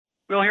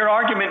We'll hear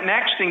argument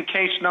next in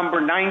case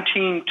number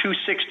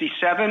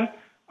 19267,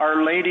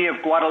 Our Lady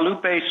of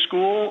Guadalupe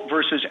School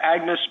versus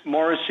Agnes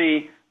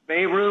Morrissey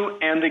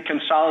Beirut and the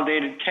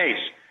consolidated case.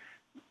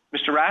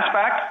 Mr.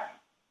 Rasbach?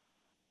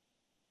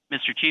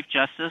 Mr. Chief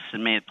Justice,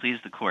 and may it please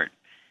the Court,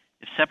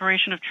 if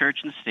separation of church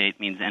and state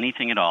means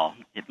anything at all,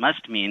 it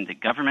must mean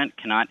that government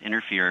cannot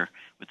interfere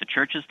with the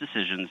church's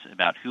decisions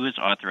about who is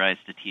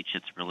authorized to teach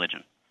its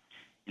religion.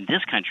 In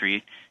this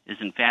country, it is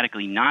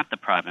emphatically not the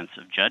province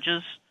of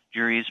judges,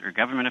 juries, or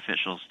government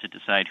officials to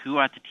decide who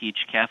ought to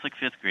teach Catholic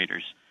fifth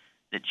graders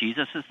that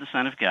Jesus is the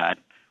Son of God,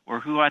 or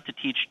who ought to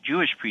teach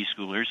Jewish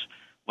preschoolers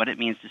what it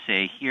means to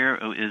say, "Hear,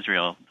 O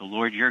Israel, the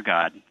Lord your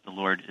God, the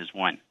Lord is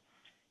one."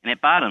 And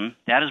at bottom,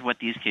 that is what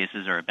these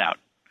cases are about.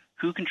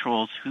 Who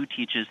controls who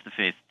teaches the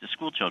faith to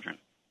school children?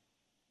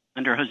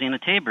 Under Hosanna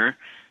Tabor,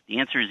 the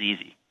answer is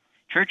easy.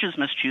 Churches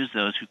must choose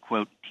those who,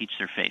 quote, teach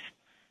their faith.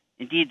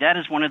 Indeed, that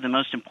is one of the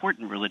most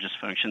important religious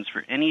functions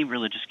for any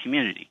religious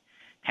community,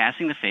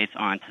 passing the faith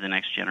on to the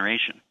next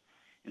generation.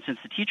 And since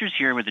the teachers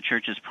here were the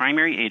church's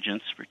primary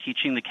agents for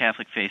teaching the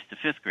Catholic faith to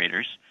fifth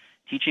graders,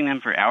 teaching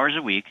them for hours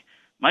a week,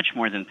 much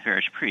more than the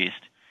parish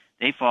priest,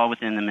 they fall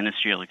within the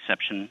ministerial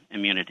exception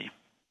immunity.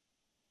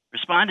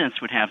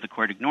 Respondents would have the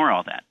court ignore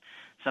all that,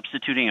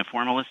 substituting a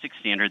formalistic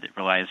standard that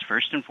relies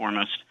first and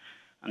foremost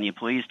on the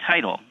employee's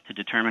title to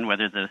determine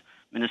whether the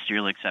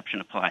ministerial exception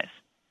applies.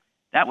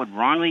 That would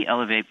wrongly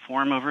elevate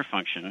form over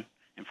function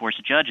and force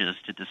judges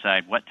to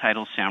decide what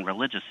titles sound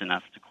religious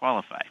enough to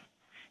qualify.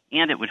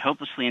 And it would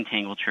hopelessly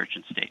entangle church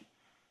and state.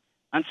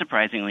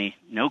 Unsurprisingly,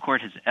 no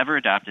court has ever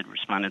adopted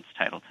respondents'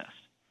 title test.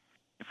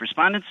 If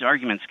respondents'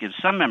 arguments give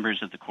some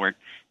members of the court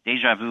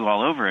deja vu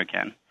all over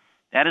again,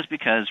 that is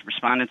because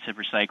respondents have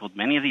recycled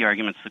many of the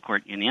arguments the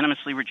court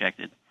unanimously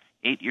rejected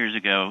 8 years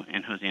ago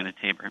in Hosanna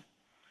Tabor.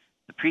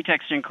 The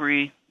pretext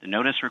inquiry, the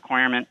notice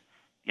requirement,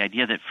 the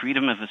idea that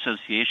freedom of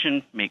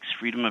association makes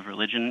freedom of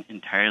religion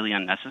entirely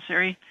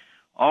unnecessary,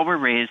 all were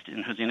raised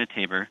in Hosanna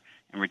Tabor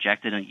and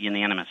rejected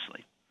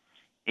unanimously.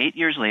 8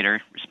 years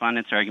later,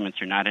 respondents'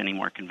 arguments are not any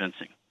more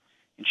convincing.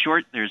 In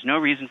short, there is no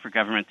reason for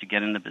government to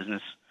get in the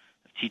business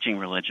of teaching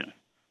religion.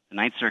 The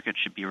Ninth Circuit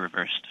should be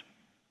reversed.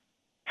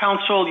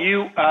 Counsel,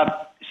 you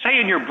say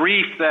in your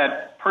brief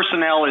that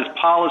personnel is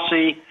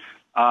policy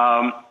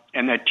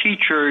and that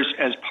teachers,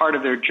 as part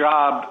of their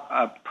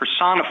job,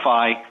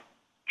 personify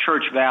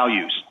church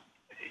values.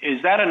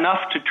 Is that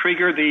enough to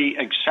trigger the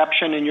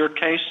exception in your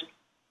case?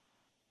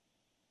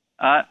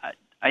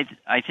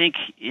 I think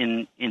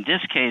in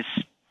this case,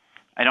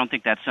 I don't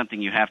think that's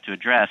something you have to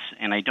address,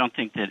 and I don't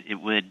think that it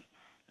would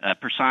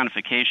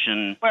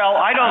personification. Well,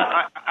 I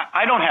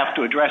don't have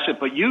to address it,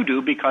 but you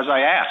do because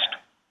I asked.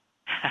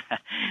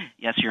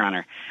 Yes, Your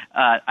Honor.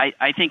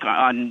 I think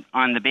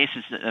on the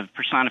basis of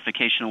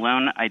personification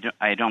alone,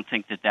 I don't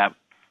think that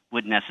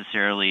would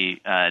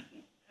necessarily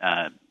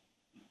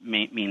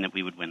mean that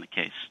we would win the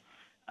case.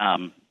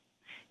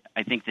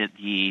 I think that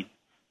the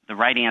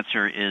right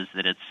answer is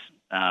that it's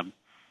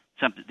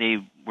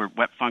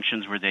what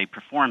functions were they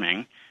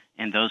performing,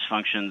 and those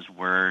functions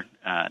were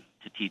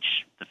to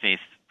teach the faith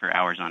for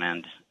hours on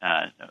end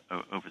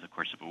over the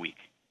course of a week.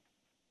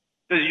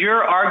 Does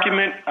your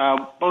argument,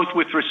 both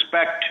with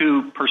respect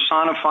to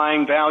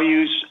personifying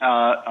values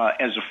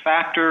as a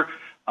factor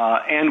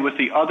and with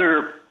the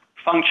other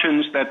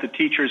functions that the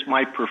teachers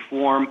might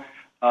perform,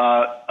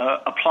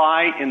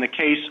 apply in the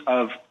case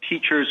of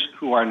teachers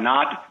who are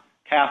not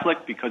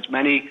Catholic? Because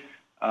many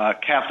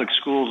Catholic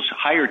schools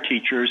hire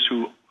teachers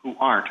who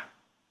aren't.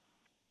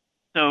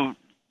 So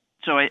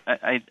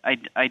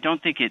I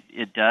don't think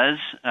it does.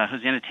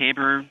 Hosanna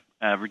Tabor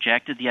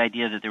rejected the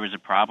idea that there was a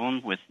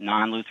problem with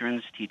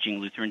non-Lutherans teaching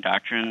Lutheran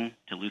doctrine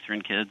to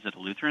Lutheran kids at a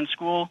Lutheran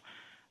school.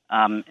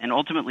 And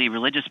ultimately,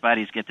 religious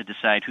bodies get to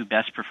decide who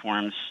best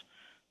performs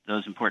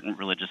those important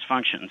religious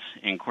functions,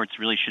 and courts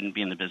really shouldn't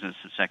be in the business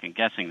of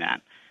second-guessing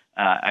that.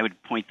 I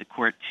would point the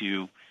court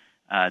to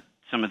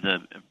some of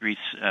the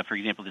briefs, for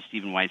example, the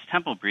Stephen Wise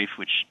Temple brief,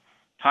 which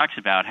talks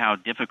about how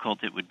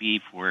difficult it would be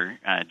for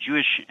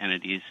Jewish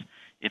entities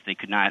if they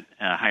could not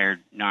hire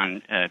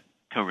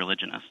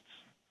co-religionists.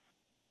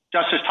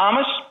 Justice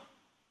Thomas?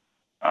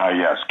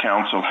 Yes,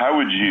 counsel. How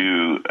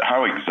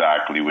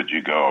exactly would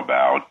you go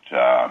about,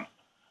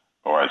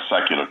 or a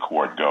secular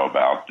court go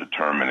about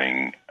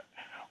determining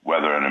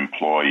whether an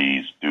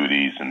employee's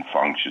duties and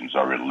functions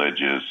are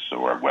religious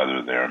or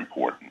whether they're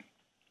important?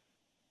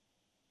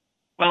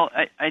 Well,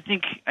 I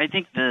think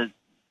the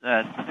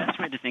best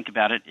way to think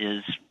about it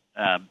is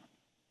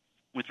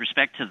with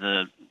respect to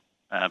the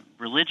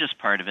religious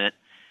part of it.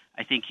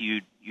 I think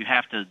you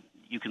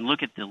can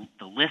look at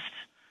the list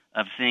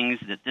of things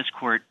that this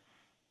court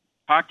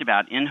talked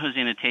about in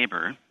Hosanna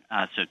Tabor,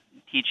 so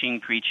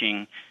teaching,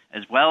 preaching,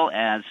 as well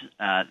as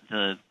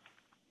the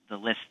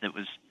list that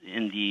was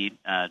in the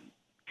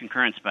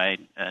concurrence by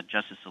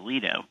Justice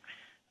Alito,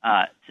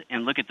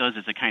 and look at those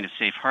as a kind of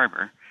safe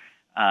harbor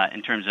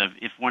in terms of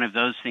if one of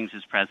those things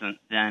is present,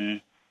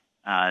 then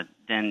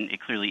it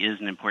clearly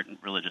is an important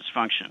religious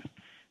function.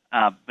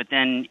 But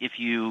then if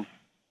you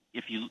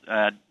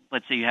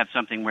let's say you have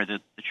something where the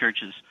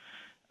church is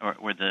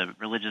or the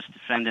religious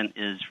defendant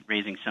is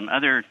raising some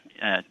other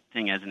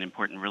thing as an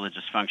important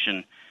religious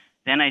function,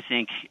 then I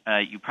think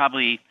you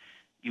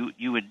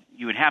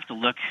would have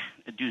to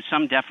do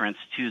some deference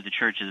to the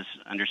church's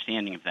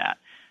understanding of that.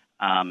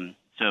 And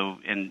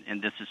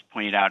this is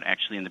pointed out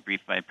actually in the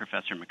brief by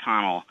Professor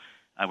McConnell,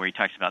 where he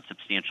talks about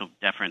substantial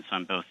deference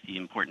on both the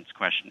importance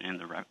question and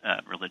the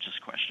religious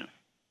question.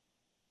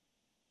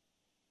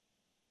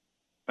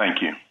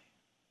 Thank you.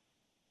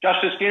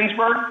 Justice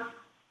Ginsburg?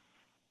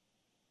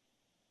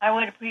 I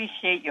would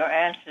appreciate your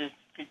answers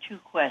to two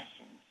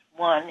questions.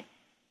 One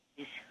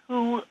is,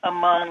 who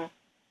among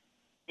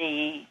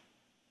the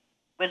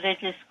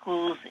religious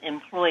schools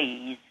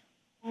employees,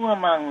 who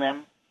among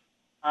them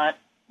are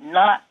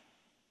not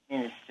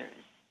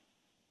ministers?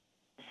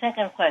 The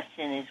second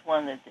question is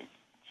one that the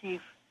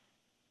Chief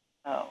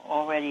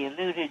already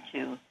alluded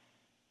to.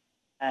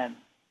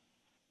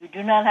 You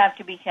do not have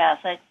to be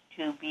Catholic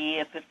to be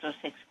a 5th or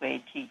 6th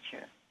grade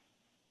teacher.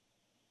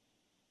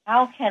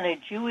 How can a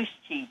Jewish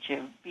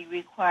teacher be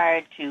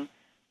required to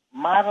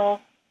model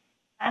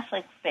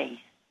Catholic faith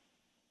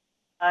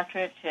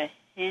contrary to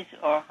his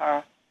or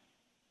her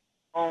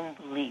own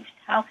beliefs?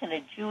 How can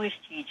a Jewish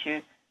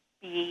teacher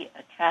be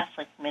a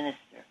Catholic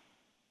minister?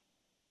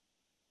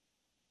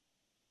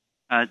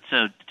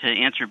 So to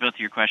answer both of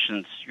your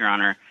questions, Your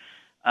Honor,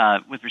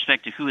 with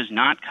respect to who is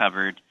not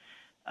covered,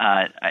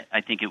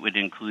 I think it would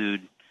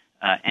include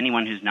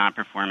anyone who's not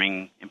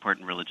performing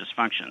important religious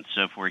functions.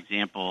 So, for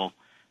example,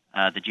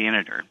 the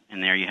janitor,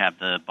 and there you have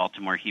the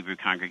Baltimore Hebrew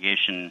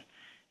Congregation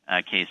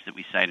case that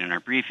we cite in our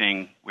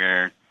briefing,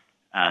 where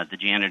the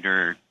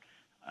janitor,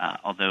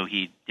 although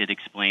he did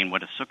explain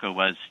what a sukkah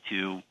was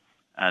to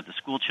the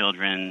school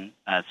children,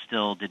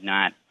 still did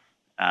not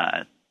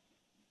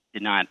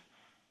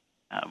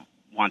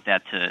want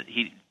that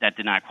that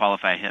did not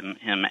qualify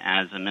him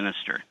as a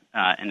minister,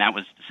 and that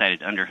was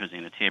decided under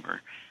Hosanna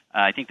Tabor.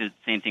 I think the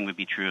same thing would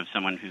be true of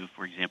someone who,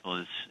 for example,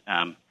 is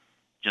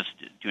just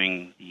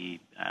doing the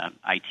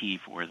IT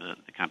for the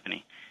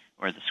company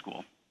or the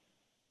school.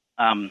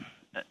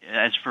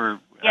 As for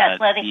the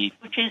athletic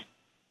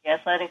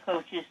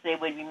coaches, they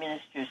would be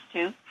ministers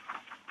too.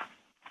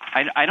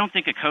 I don't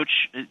think a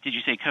coach. Did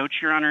you say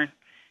coach, Your Honor?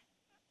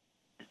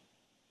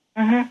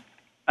 Mm-hmm.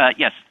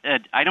 Yes,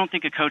 I don't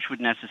think a coach would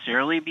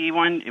necessarily be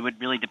one. It would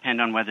really depend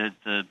on whether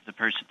the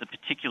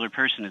particular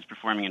person is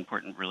performing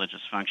important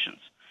religious functions.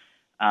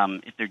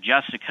 If they're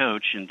just a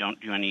coach and don't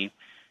do any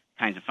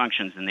kinds of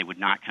functions, then they would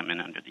not come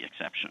in under the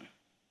exception.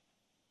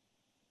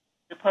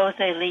 Suppose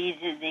they lead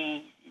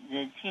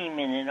the team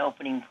in an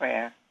opening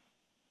prayer.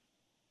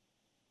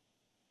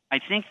 I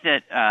think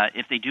that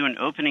if they do an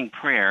opening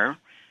prayer,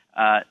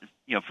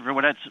 for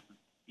what it's,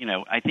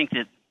 I think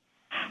that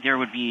there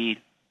would be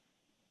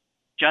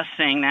just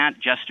saying that,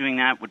 just doing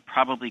that would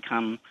probably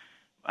come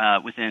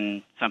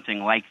within something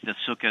like the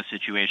sukkah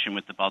situation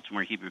with the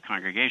Baltimore Hebrew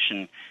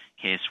Congregation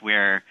case,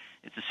 where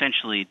it's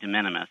essentially de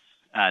minimis.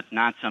 It's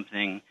not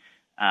something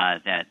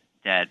that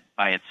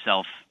by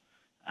itself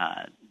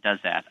does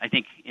that. I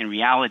think in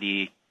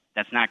reality,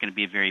 that's not going to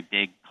be a very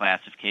big class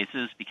of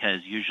cases,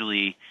 because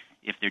usually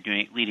if they're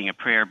leading a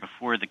prayer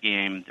before the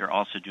game, they're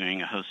also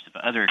doing a host of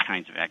other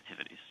kinds of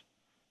activities.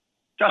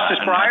 Justice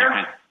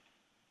Breyer?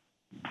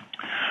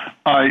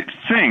 I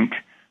think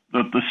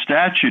that the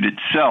statute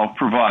itself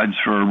provides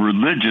for a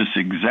religious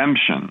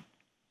exemption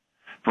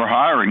for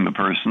hiring the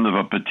person of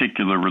a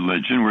particular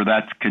religion where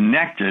that's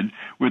connected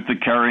with the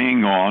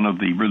carrying on of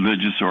the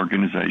religious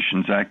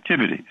organization's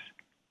activities.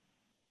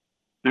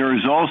 There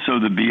is also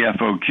the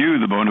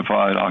BFOQ, the bona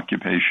fide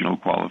occupational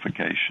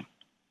qualification.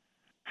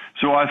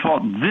 So I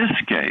thought this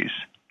case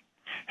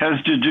has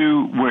to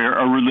do where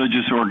a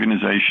religious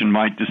organization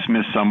might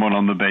dismiss someone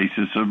on the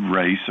basis of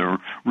race or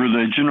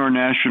religion or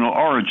national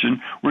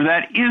origin, where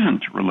that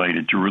isn't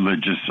related to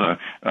religious,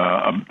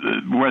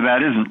 where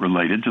that isn't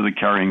related to the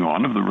carrying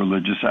on of the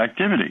religious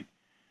activity.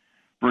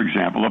 For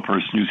example, a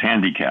person who's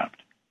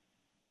handicapped.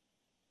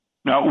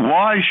 Now,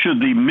 why should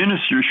the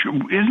minister,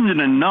 isn't it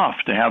enough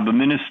to have the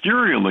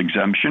ministerial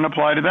exemption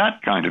apply to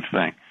that kind of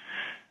thing?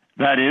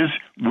 That is,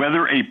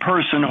 whether a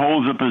person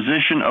holds a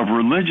position of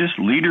religious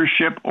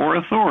leadership or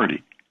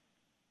authority,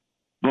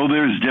 though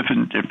there's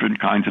different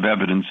kinds of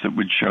evidence that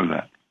would show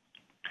that.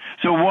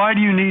 So why do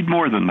you need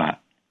more than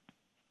that?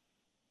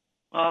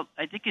 Well,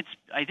 I think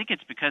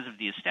it's because of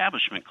the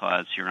Establishment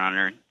Clause, Your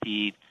Honor.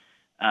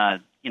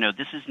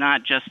 This is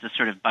not just a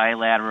sort of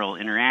bilateral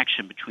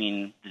interaction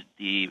between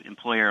the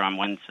employer on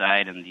one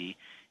side and the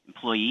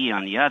employee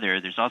on the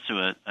other. There's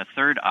also a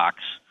third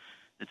ox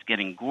that's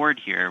getting gored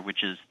here,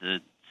 which is the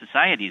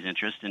society's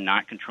interest in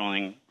not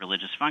controlling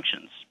religious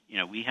functions.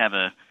 We have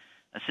a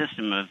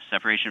system of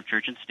separation of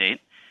church and state,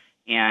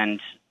 and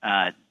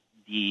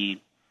the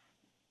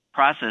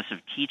process of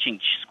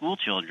teaching school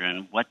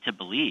children what to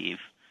believe.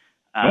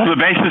 On the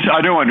basis,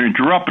 I don't want to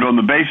interrupt, but on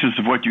the basis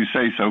of what you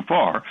say so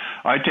far,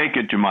 I take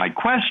it to my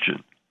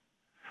question,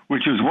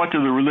 which is, what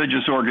do the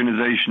religious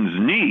organizations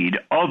need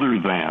other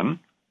than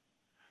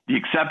The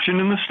exception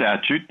in the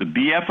statute, the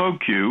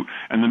BFOQ,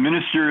 and the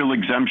ministerial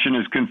exemption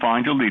is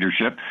confined to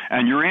leadership,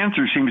 and your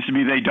answer seems to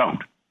be they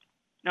don't.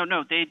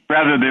 No, they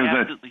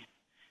absolutely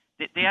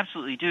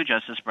do,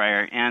 Justice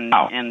Breyer,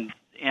 and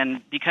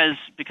because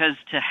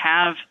to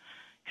have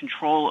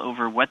control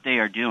over what they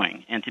are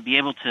doing and to be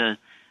able to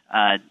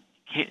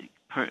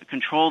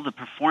control the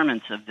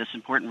performance of this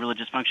important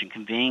religious function,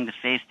 conveying the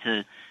faith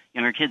to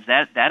younger kids,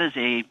 that is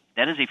a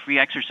free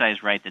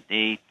exercise right that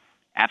they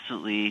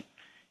absolutely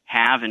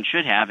have and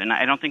should have. And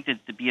I don't think that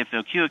the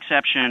BFOQ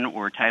exception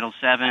or Title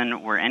VII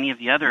or any of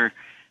the other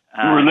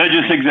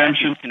religious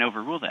exemptions can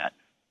overrule that.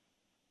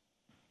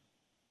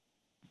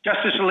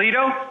 Justice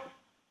Alito?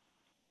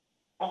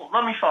 Well,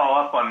 let me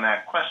follow up on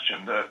that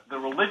question. The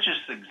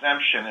religious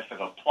exemption, if it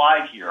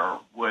applied here,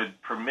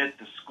 would permit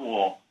the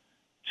school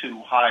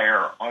to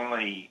hire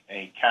only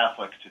a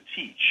Catholic to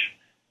teach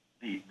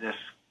this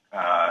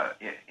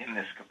in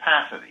this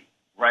capacity,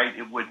 right?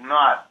 It would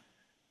not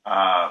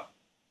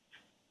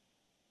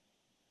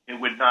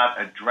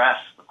address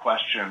the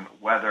question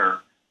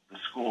whether the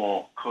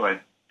school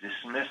could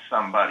dismiss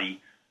somebody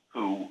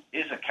who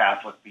is a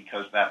Catholic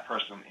because that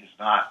person is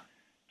not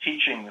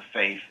teaching the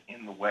faith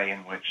in the way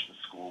in which the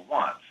school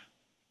wants.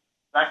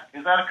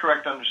 Is that a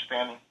correct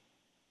understanding?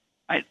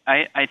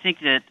 I think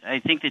that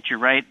you're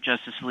right,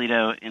 Justice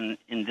Alito, in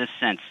this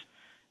sense.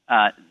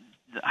 The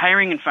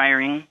hiring and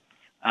firing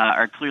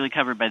are clearly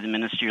covered by the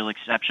ministerial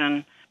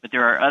exception, but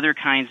there are other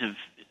kinds of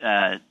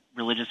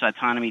religious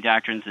autonomy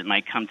doctrines that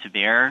might come to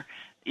bear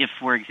if,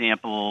 for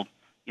example,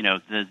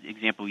 the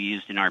example we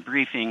used in our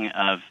briefing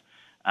of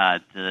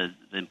the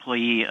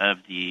employee of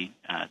the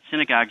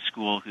synagogue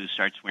school who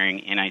starts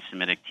wearing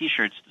anti-Semitic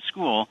T-shirts to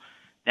school,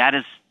 that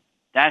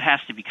has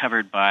to be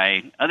covered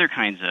by other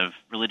kinds of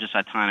religious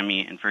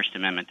autonomy and First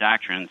Amendment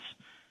doctrines,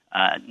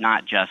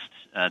 not just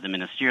the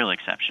ministerial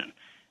exception.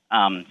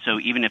 So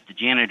even if the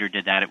janitor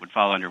did that, it would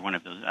fall under one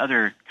of those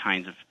other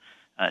kinds of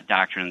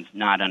doctrines,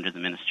 not under the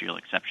ministerial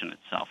exception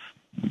itself.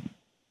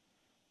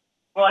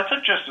 Well, I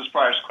took Justice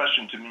Breyer's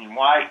question to mean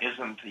why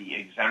isn't the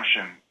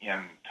exemption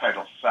in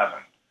Title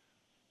VII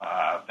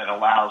that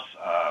allows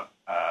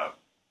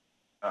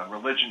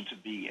religion to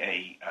be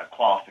a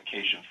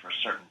qualification for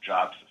certain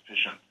jobs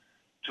sufficient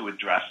to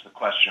address the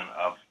question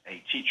of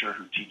a teacher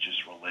who teaches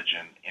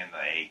religion in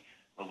a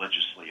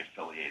religiously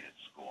affiliated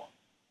school?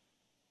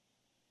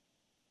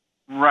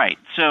 Right.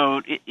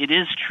 So it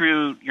is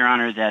true, Your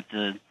Honor, that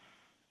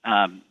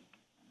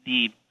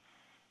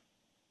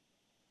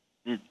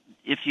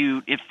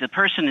if the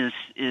person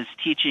is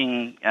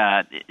teaching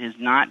is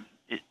not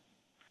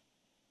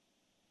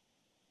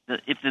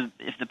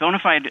if the bona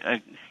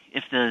fide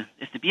if the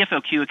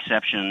BFOQ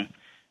exception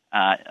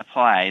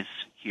applies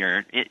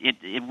here,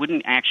 it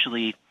wouldn't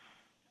actually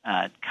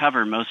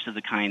cover most of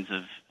the kinds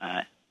of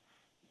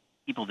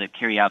people that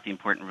carry out the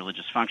important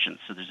religious functions.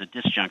 So there's a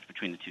disjunct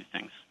between the two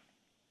things.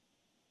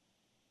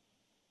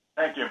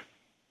 Thank you.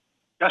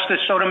 Justice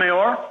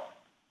Sotomayor?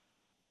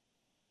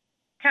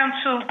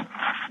 Counsel,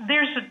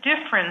 there's a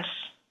difference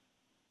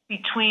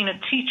between a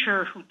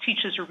teacher who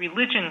teaches a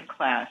religion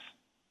class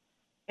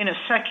in a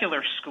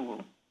secular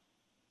school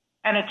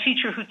and a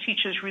teacher who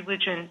teaches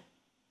religion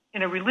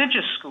in a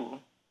religious school,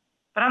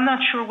 but I'm not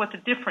sure what the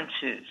difference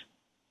is.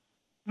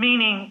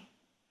 Meaning,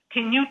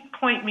 can you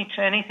point me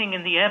to anything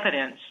in the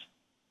evidence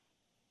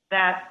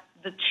that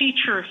the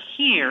teacher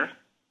here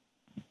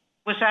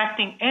was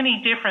acting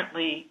any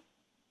differently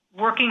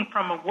working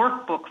from a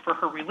workbook for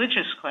her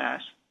religious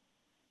class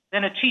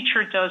than a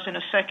teacher does in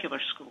a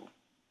secular school?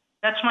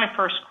 That's my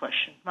first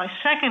question. My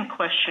second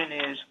question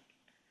is,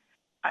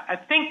 I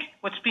think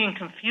what's being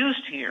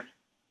confused here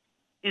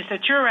is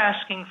that you're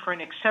asking for an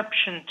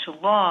exception to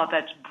law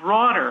that's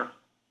broader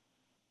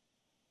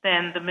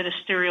than the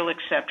ministerial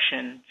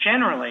exception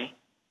generally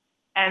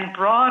and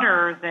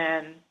broader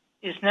than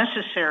is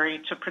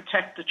necessary to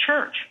protect the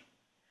church.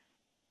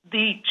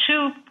 The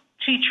two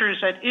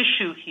teachers at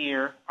issue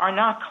here are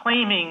not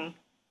claiming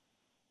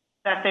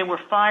that they were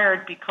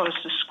fired because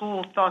the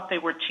school thought they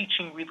were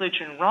teaching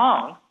religion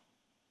wrong.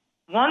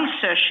 One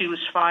says she was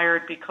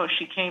fired because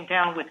she came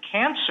down with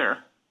cancer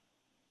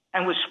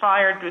and was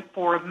fired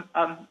for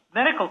a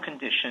medical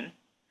condition.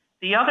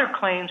 The other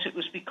claims it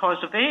was because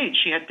of age.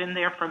 She had been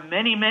there for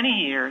many, many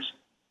years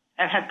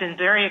and had been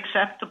very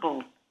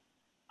acceptable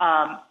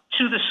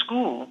to the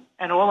school,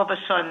 and all of a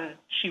sudden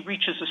she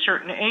reaches a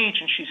certain age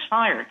and she's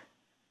fired.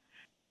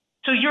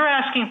 So you're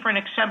asking for an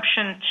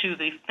exception to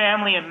the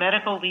Family and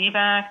Medical Leave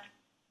Act,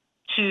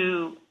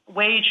 to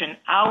wage and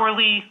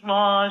hourly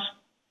laws,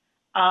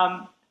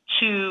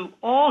 to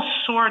all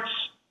sorts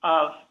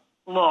of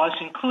laws,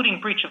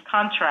 including breach of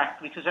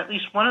contract, because at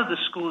least one of the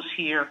schools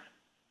here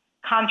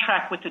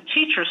contract with the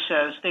teacher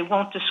says they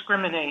won't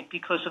discriminate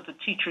because of the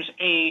teacher's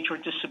age or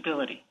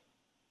disability.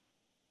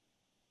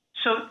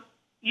 So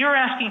you're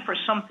asking for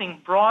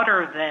something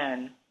broader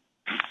than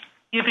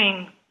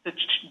giving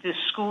the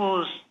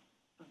schools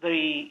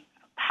the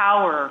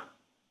power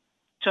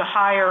to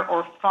hire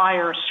or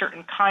fire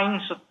certain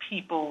kinds of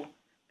people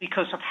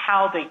because of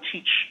how they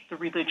teach the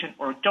religion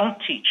or don't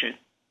teach it.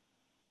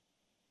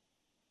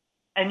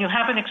 and you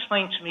haven't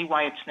explained to me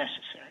why it's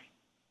necessary.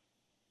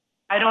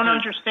 I don't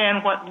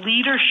understand what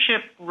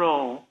leadership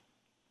role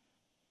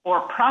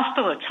or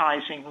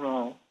proselytizing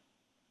role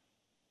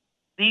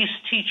these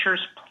teachers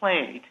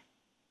played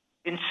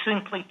in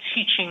simply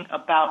teaching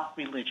about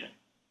religion.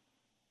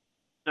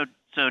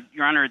 So,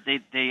 Your Honor,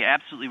 they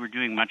absolutely were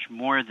doing much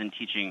more than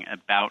teaching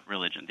about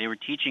religion. They were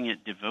teaching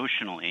it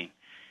devotionally,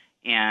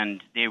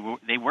 and they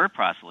were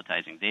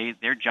proselytizing.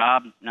 Their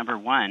job, number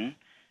one,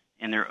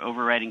 and their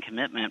overriding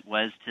commitment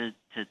was to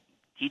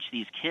teach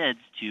these kids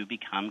to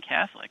become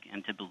Catholic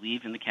and to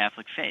believe in the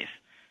Catholic faith.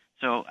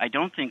 So I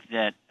don't think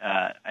that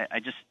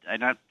I'm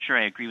not sure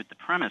I agree with the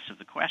premise of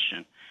the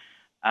question.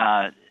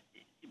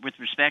 With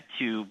respect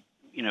to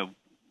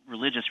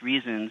religious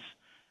reasons,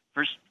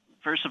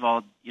 first of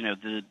all,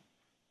 the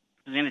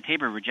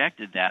Hosanna-Tabor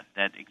rejected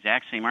that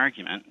exact same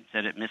argument and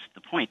said it missed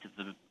the point of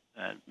the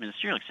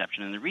ministerial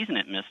exception, and the reason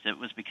it missed it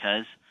was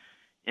because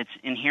it's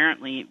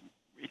inherently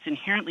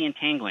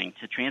entangling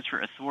to transfer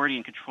authority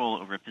and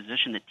control over a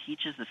position that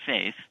teaches the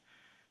faith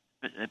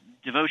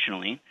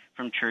devotionally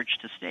from church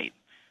to state.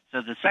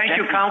 So Thank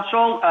you,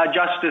 counsel.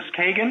 Justice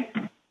Kagan.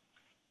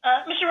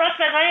 Mr.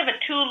 Rosbach, I have a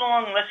too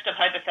long list of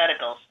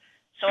hypotheticals,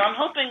 so I'm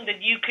hoping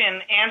that you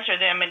can answer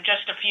them in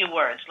just a few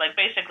words, like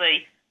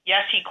basically,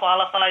 yes, he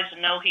qualifies,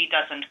 no, he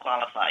doesn't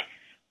qualify.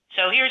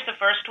 So here's the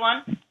first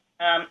one.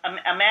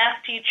 A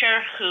math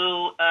teacher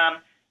who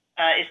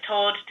is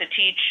told to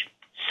teach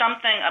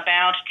something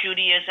about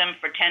Judaism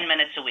for 10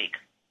 minutes a week.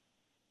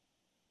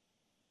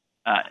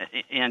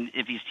 And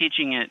if he's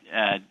teaching it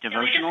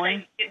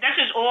devotionally,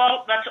 that's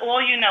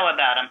all you know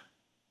about him.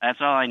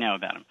 That's all I know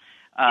about him.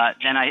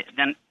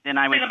 Then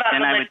I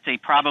would say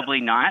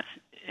probably not,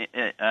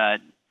 because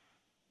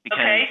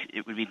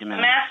it would be de minimis.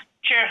 A math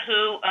teacher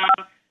who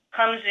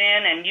comes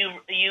in, and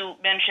you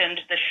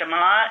mentioned the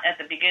Shema at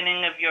the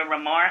beginning of your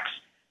remarks.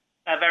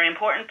 A very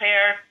important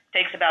pair,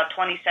 takes about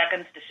 20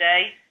 seconds to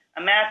say.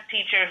 A math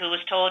teacher who was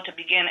told to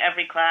begin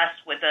every class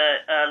with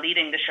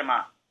leading the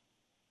Shema.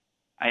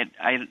 I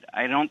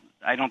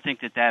don't think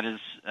that is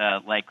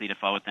likely to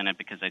fall within it,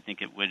 because I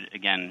think it would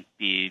again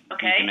be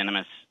de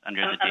minimis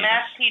under the Davis. A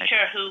math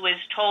teacher who is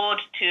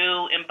told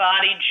to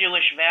embody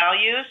Jewish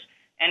values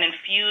and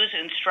infuse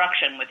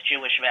instruction with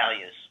Jewish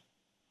values.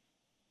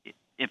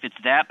 If it's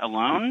that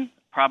alone,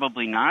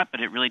 probably not,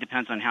 but it really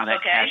depends on how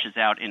that cashes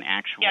out in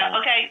actual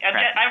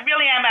practice. I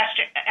really am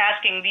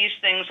asking these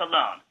things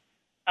alone.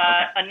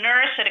 A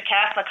nurse at a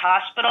Catholic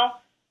hospital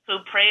who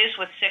prays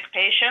with sick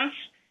patients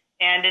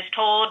and is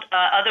told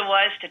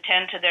otherwise to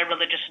tend to their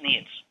religious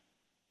needs.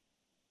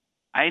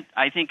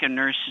 I think a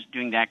nurse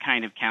doing that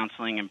kind of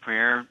counseling and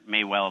prayer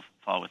may well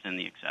fall within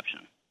the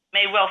exception.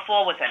 May well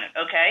fall within it,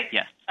 okay?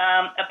 Yes.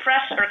 A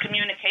press or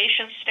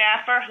communications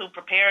staffer who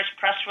prepares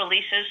press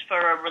releases for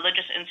a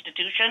religious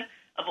institution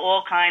of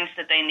all kinds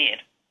that they need.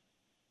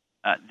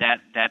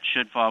 That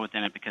should fall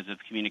within it because of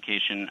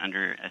communication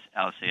under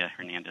Alicia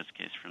Hernandez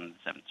case from the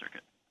Seventh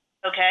Circuit.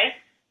 Okay.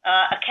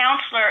 A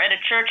counselor at a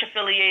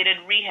church-affiliated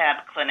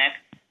rehab clinic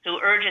who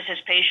urges his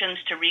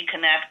patients to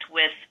reconnect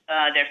with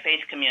their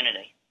faith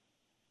community.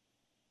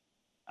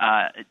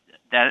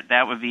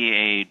 That would be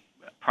a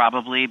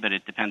probably, but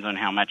it depends on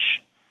how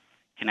much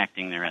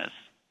connecting there is.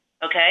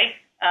 Okay.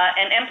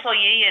 An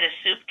employee at a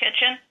soup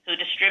kitchen who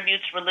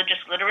distributes religious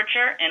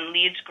literature and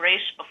leads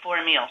grace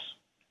before meals.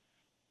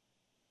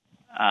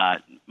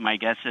 My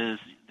guess is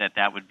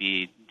that would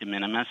be de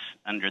minimis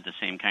under the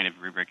same kind of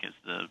rubric as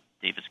the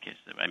Davis case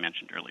that I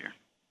mentioned earlier.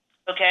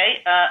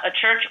 Okay. A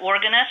church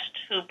organist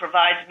who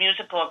provides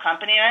musical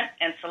accompaniment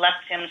and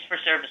selects hymns for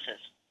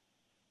services.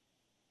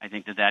 I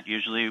think that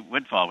usually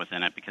would fall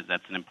within it because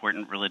that's an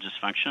important religious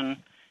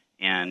function,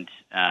 and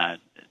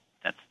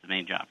that's the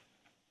main job.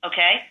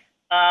 Okay.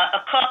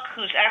 A cook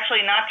who's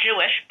actually not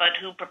Jewish, but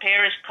who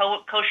prepares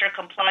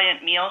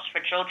kosher-compliant meals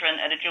for children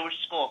at a Jewish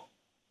school.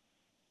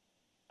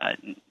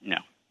 No.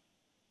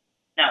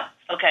 No.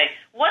 Okay.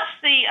 What's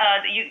the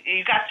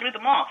you got through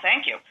them all?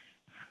 Thank you.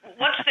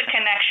 What's the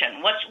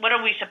connection? What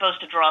are we supposed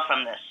to draw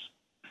from this?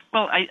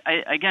 Well,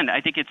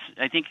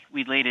 I think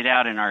we laid it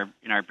out in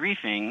our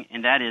briefing,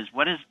 and that is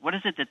what is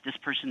it that this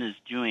person is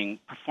doing,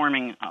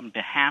 performing on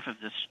behalf of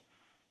this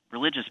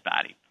religious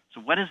body. So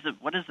what is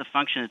the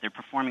function that they're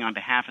performing on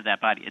behalf of that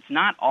body? It's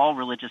not all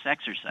religious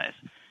exercise.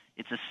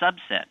 It's a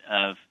subset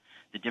of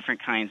the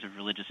different kinds of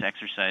religious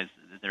exercise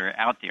that are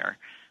out there.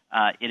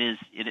 It is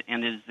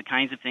the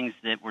kinds of things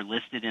that were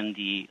listed in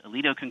the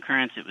Alito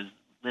concurrence. It was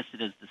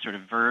listed as the sort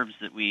of verbs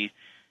that we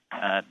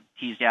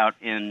teased out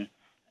in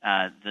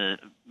the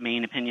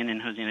main opinion in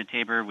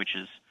Hosanna-Tabor, which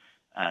is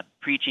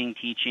preaching,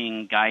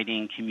 teaching,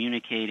 guiding,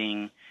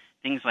 communicating,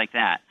 things like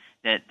that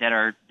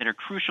are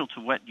crucial to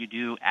what you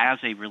do as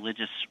a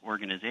religious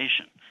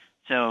organization.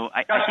 So,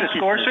 Justice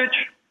Gorsuch.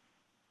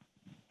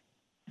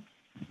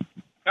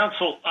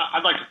 Counsel,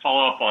 I'd like to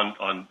follow up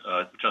on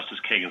Justice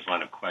Kagan's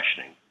line of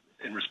questioning.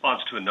 In response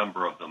to a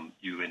number of them,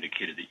 you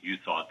indicated that you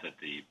thought that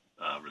the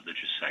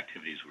religious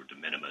activities were de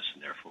minimis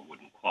and therefore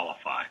wouldn't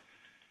qualify.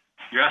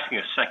 You're asking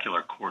a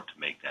secular court to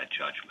make that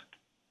judgment.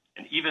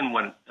 And even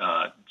when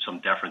some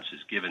deference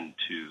is given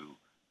to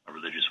a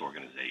religious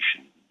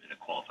organization in a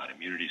qualified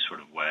immunity sort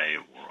of way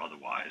or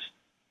otherwise,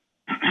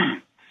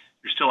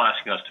 you're still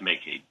asking us to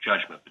make a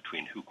judgment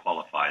between who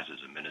qualifies as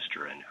a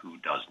minister and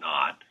who does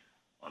not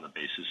on the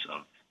basis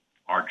of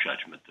our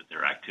judgment that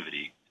their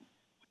activity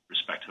with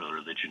respect to the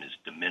religion is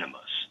de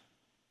minimis.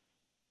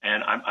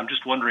 And I'm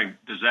just wondering,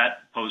 does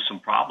that pose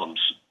some problems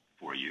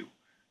for you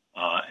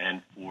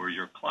and for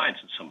your clients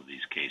in some of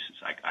these cases?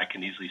 I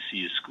can easily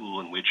see a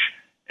school in which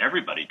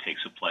everybody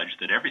takes a pledge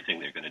that everything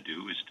they're going to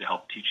do is to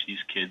help teach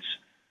these kids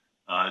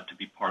to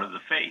be part of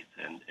the faith.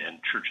 And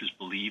churches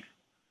believe,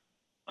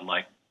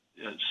 unlike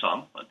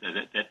some,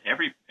 that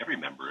every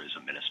member is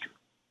a minister,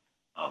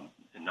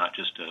 and not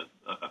just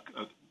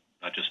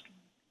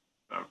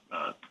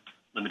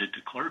limited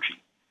to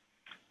clergy.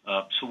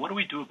 So what do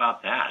we do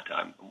about that?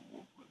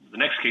 The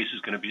next case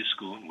is going to be a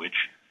school in which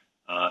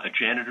a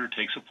janitor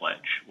takes a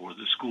pledge, or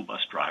the school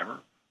bus driver,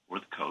 or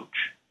the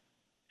coach,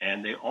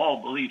 and they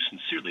all believe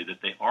sincerely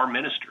that they are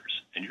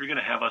ministers, and you're going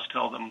to have us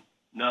tell them,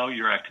 no,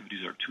 your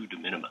activities are too de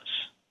minimis.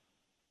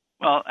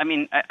 Well, I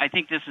mean, I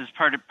think this is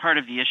part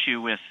of the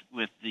issue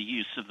with the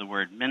use of the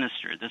word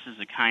minister. This is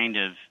a kind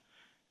of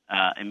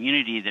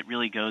immunity that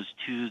really goes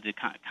to the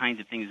kinds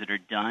of things that are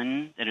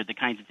done, that are the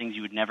kinds of things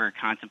you would never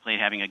contemplate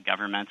having a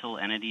governmental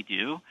entity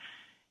do.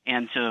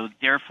 And so,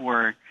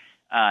 therefore,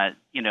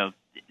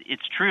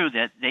 it's true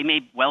that they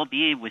may well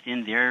be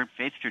within their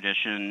faith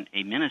tradition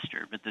a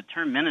minister, but the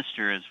term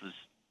minister, as was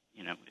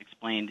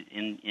explained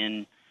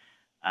in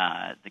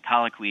the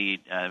colloquy,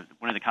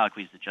 one of the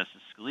colloquies that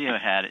Justice Scalia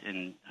had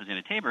in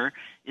Hosanna Tabor,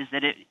 is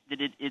that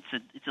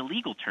it's a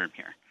legal term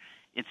here.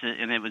 It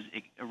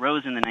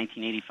arose in the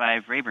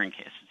 1985 Rayburn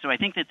case. So I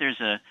think that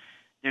there's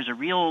a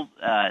real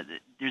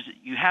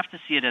you have to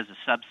see it as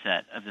a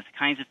subset of the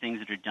kinds of things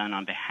that are done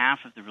on behalf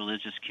of the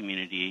religious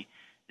community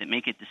that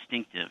make it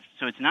distinctive.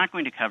 So it's not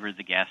going to cover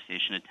the gas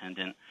station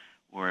attendant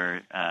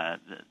or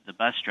the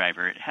bus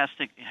driver. It has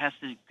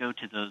to go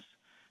to those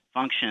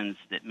functions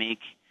that make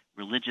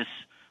religious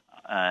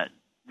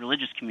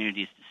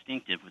communities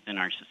distinctive within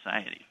our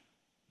society.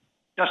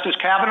 Justice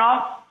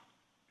Kavanaugh?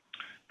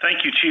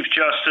 Thank you, Chief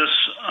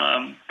Justice.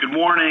 Good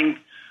morning,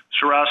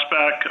 Mr.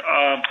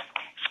 Rosbach.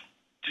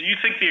 Do you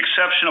think the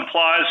exception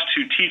applies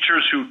to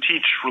teachers who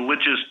teach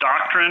religious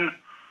doctrine,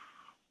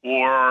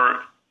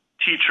 or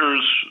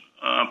teachers,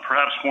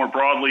 perhaps more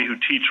broadly, who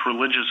teach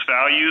religious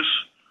values?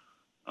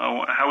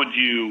 How would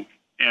you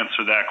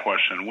answer that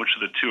question? Which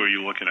of the two are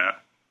you looking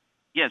at?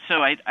 Yeah,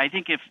 so I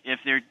think if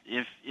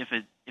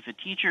a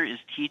teacher is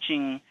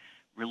teaching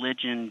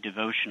religion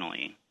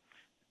devotionally,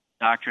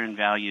 doctrine,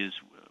 values,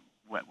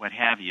 what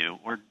have you,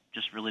 or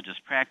just religious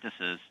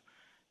practices,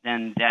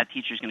 then that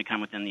teacher is going to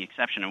come within the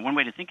exception. And one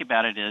way to think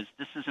about it is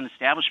this is an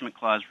Establishment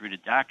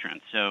Clause-rooted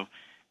doctrine. So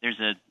there's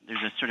a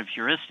sort of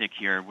heuristic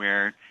here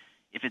where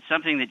if it's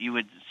something that you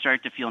would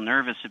start to feel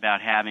nervous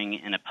about having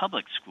in a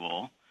public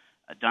school,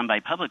 done by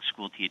public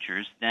school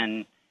teachers,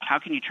 then how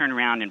can you turn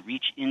around and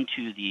reach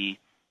into the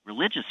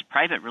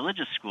private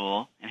religious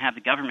school and have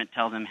the government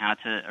tell them how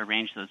to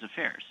arrange those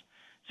affairs?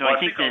 So I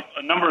think that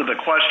a number of the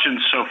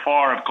questions so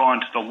far have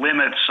gone to the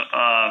limits,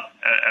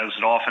 as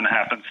it often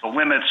happens, the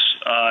limits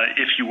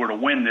if you were to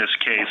win this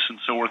case. And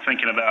so we're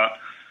thinking about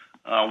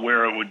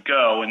where it would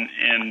go.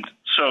 And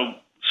so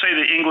say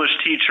the English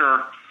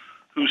teacher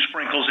who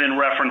sprinkles in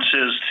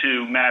references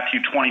to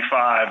Matthew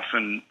 25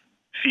 and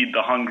feed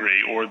the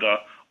hungry, or the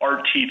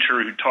art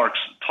teacher who talks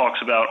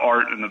about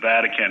art in the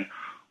Vatican,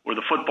 or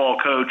the football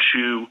coach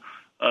who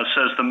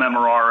says the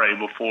Memorare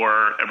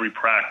before every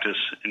practice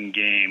and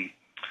game.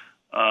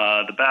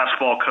 The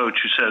basketball coach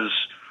who says,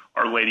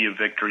 Our Lady of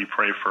Victory,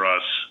 pray for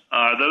us.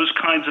 Those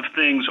kinds of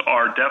things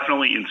are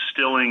definitely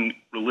instilling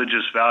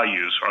religious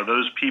values. Are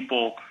those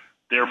people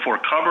therefore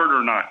covered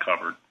or not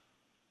covered?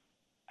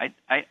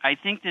 I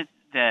think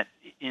that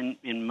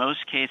in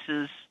most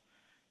cases,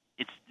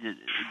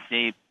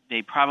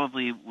 they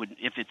probably would,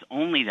 if it's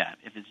only that,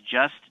 if it's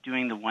just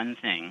doing the one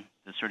thing,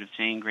 the sort of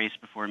saying grace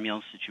before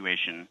meals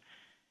situation,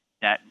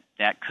 that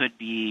could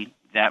be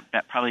that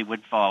probably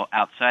would fall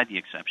outside the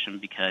exception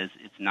because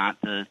it's not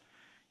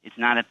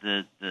at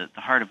the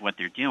heart of what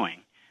they're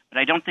doing. But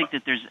I don't think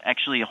that there's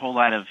actually a whole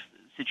lot of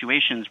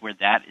situations where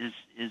that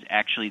is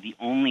actually the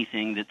only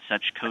thing that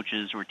such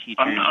coaches or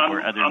teachers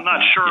or other. I'm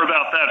not sure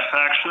about that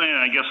factually,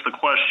 and I guess the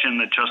question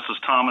that Justice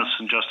Thomas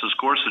and Justice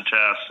Gorsuch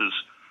asked is,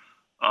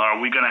 are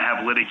we going to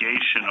have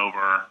litigation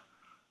over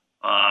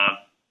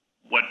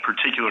what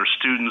particular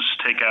students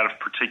take out of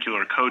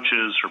particular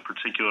coaches or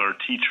particular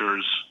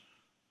teachers?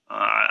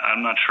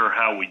 I'm not sure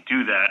how we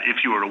do that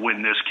if you were to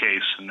win this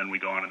case and then we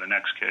go on to the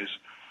next case.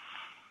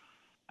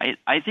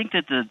 I think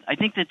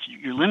that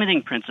your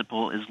limiting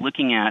principle is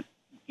looking at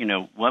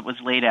what was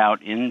laid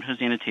out in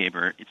Hosanna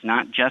Tabor. It's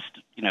not just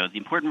the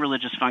important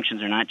religious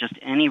functions are not just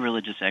any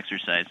religious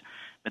exercise,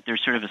 but they're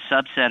sort of a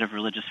subset of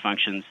religious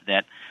functions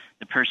that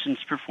the person's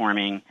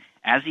performing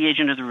as the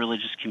agent of the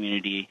religious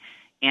community,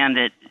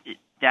 and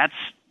that's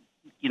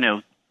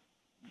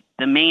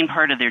the main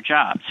part of their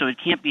job. So it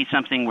can't be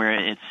something where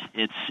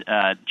it's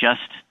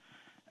just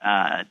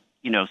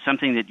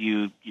something that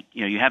you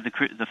have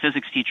the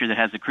physics teacher that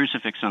has the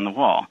crucifix on the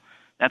wall.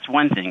 That's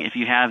one thing. If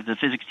you have the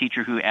physics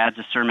teacher who adds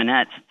a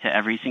sermonette to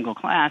every single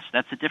class,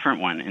 that's a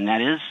different one, and that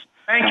is.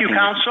 Thank you,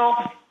 counsel.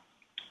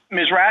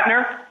 Ms.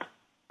 Ratner.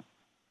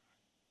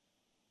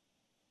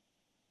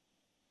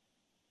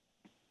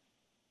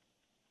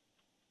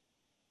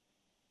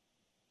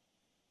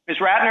 Ms.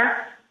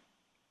 Ratner.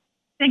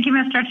 Thank you,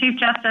 Mr. Chief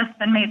Justice,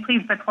 and may it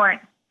please the court.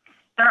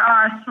 There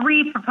are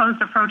three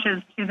proposed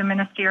approaches to the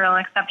ministerial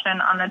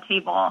exception on the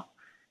table.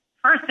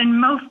 First, in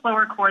most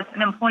lower courts,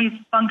 an employee's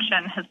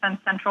function has been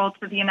central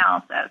to the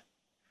analysis.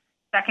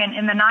 Second,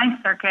 in the Ninth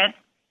Circuit,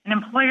 an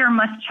employer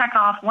must check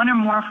off one or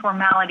more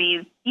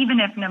formalities, even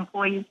if an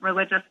employee's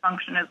religious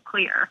function is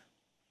clear.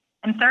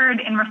 And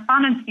third, in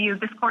respondents' view,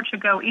 this court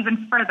should go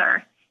even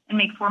further and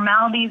make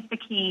formalities the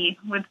key,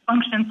 with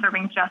function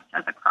serving just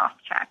as a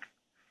cross-check.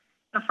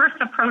 The first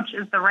approach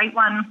is the right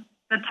one.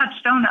 The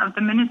touchstone of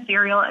the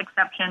ministerial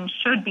exception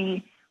should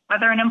be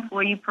whether an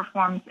employee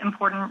performs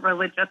important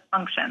religious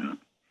functions.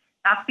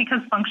 That's because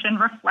function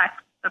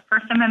reflects the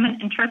First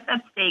Amendment interests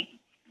at stake,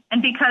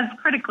 and because,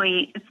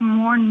 critically, it's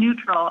more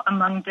neutral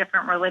among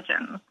different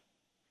religions.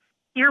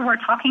 Here we're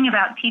talking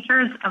about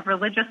teachers of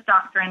religious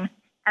doctrine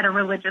at a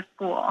religious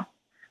school.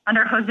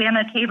 Under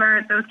Hosanna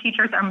Tabor, those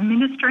teachers are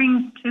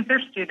ministering to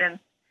their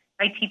students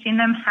by teaching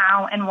them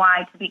how and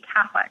why to be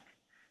Catholic.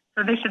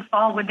 So they should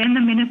fall within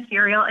the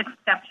ministerial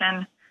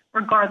exception,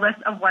 regardless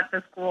of what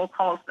the school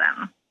calls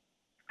them.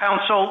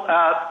 Counsel,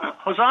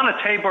 Hosanna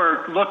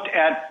Tabor looked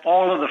at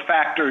all of the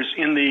factors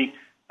in the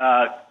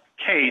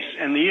case,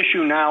 and the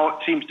issue now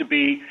seems to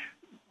be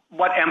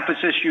what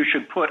emphasis you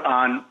should put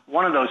on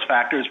one of those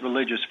factors,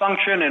 religious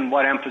function, and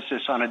what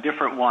emphasis on a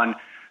different one,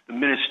 the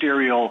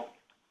ministerial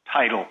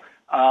title.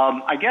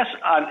 I guess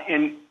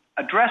in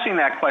addressing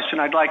that question,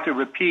 I'd like to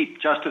repeat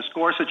Justice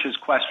Gorsuch's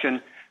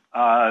question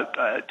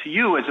to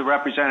you as a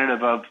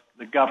representative of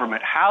the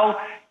government. How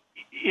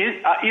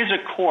is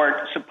a court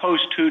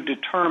supposed to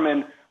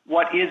determine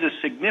what is a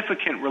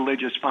significant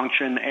religious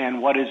function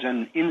and what is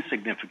an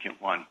insignificant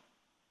one?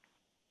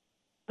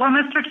 Well,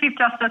 Mr. Chief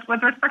Justice,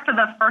 with respect to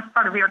the first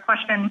part of your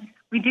question,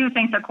 we do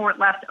think the court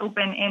left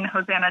open in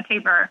Hosanna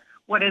Tabor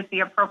what is the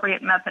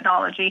appropriate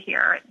methodology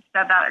here. It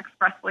said that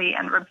expressly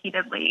and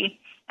repeatedly.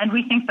 And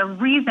we think the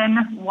reason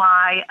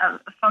why a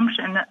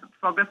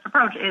function-focused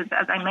approach is,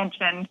 as I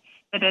mentioned,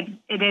 that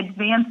it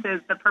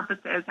advances the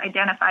purposes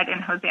identified in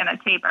Hosanna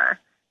Tabor.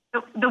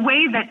 The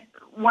way that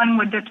one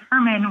would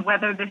determine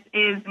whether this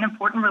is an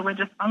important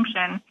religious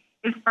function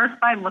is first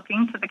by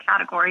looking to the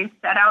categories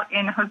set out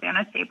in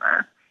Hosanna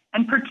Tabor,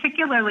 and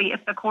particularly if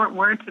the court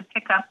were to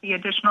pick up the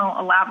additional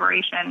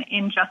elaboration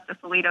in Justice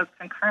Alito's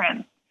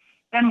concurrence,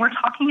 then we're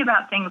talking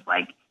about things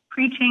like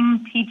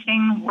preaching,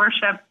 teaching,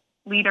 worship,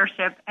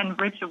 leadership, and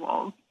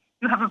rituals.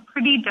 You have a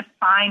pretty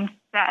defined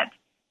set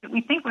that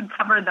we think would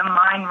cover the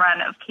mine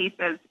run of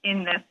cases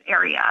in this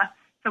area.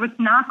 So it's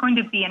not going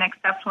to be an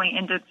exceptionally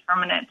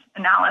indeterminate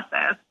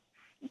analysis.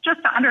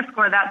 Just to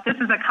underscore that, this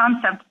is a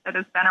concept that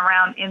has been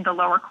around in the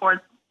lower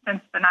courts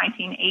since the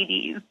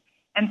 1980s.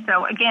 And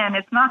so, again,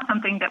 it's not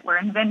something that we're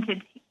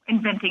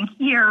inventing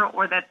here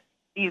or that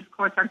these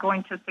courts are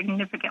going to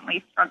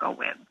significantly struggle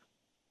with.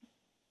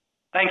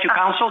 Thank you,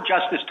 counsel.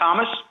 Justice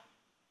Thomas?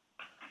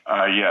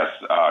 Yes,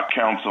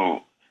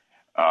 counsel,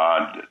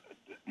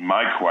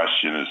 my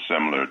question is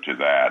similar to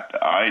that.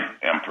 I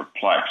am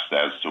perplexed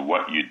as to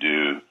what you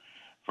do,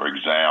 for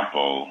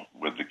example,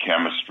 with the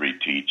chemistry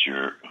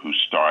teacher who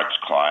starts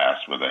class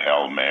with a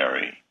Hail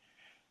Mary,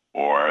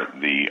 or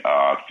the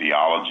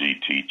theology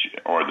teacher,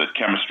 or the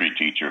chemistry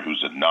teacher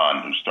who's a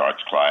nun who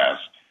starts class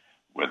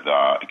with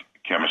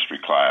chemistry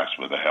class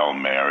with a Hail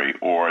Mary,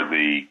 or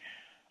the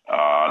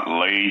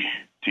lay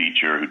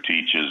teacher who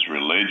teaches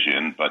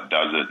religion but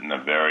does it in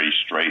a very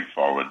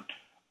straightforward,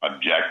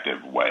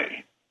 objective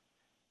way.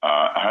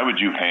 How would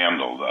you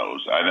handle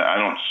those? I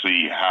don't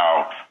see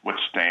what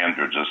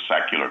standards a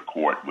secular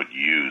court would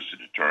use to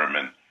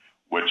determine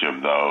which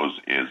of those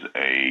is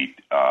a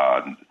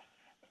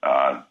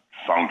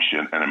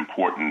function, an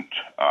important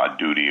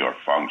duty or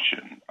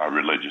function, a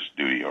religious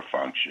duty or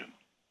function.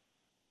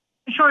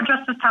 Sure,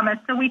 Justice Thomas.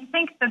 So we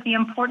think that the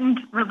important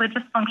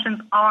religious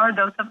functions are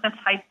those of the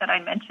type that I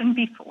mentioned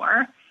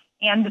before.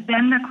 And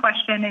then the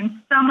question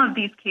in some of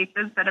these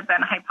cases that have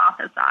been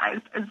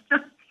hypothesized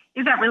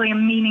is that really a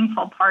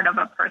meaningful part of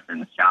a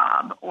person's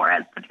job? Or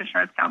as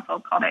Petitioner's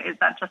Counsel called it, is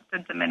that just a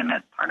de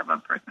minimis part of a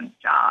person's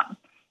job?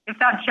 If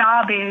that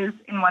job is,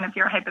 in one of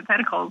your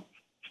hypotheticals,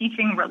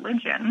 teaching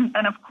religion,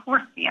 then of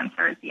course the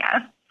answer is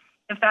yes.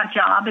 If that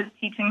job is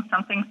teaching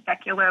something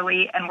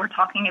secularly and we're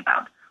talking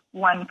about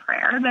one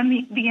prayer,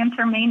 then the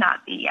answer may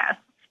not be yes.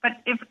 But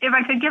if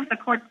I could give the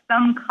court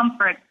some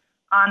comfort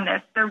on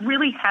this, there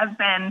really have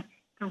been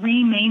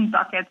three main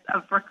buckets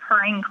of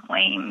recurring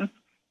claims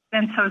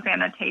since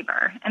Hosanna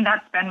Tabor, and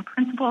that's been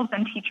principals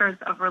and teachers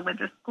of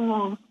religious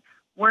schools,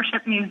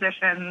 worship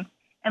musicians,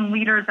 and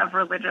leaders of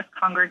religious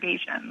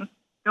congregations.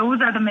 Those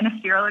are the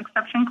ministerial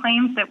exception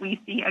claims that we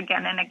see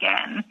again and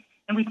again.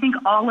 And we think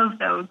all of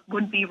those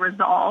would be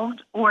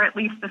resolved, or at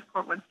least this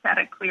court would set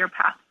a clear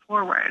path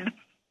forward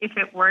if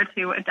it were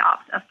to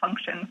adopt a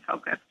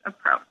function-focused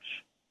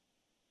approach.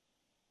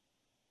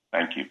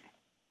 Thank you.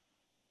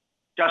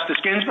 Justice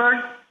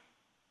Ginsburg?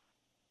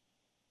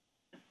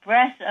 The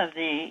breadth of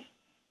the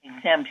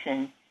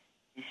exemption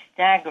is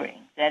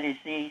staggering. That is,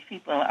 these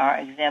people are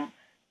exempt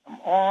from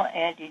all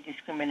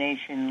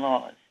anti-discrimination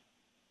laws.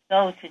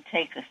 So to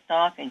take a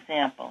stock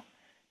example,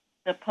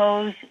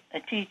 suppose a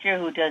teacher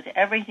who does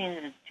everything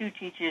that the two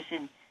teachers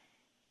in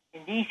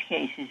these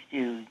cases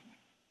do,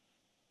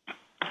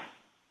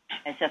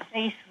 as a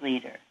faith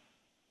leader,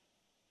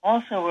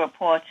 also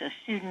reports a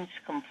student's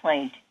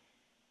complaint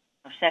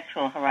of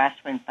sexual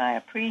harassment by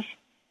a priest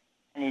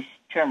and is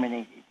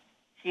terminated.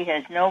 She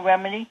has no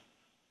remedy?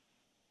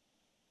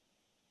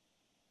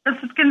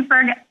 Justice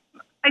Ginsburg,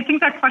 I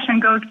think that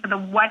question goes to the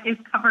what is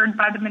covered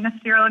by the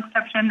ministerial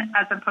exception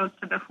as opposed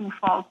to the who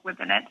falls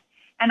within it.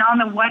 And on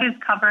the what is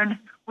covered,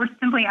 we're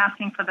simply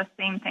asking for the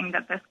same thing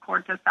that this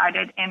court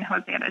decided in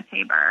Hosanna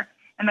Tabor.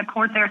 And the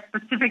court there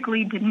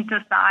specifically didn't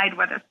decide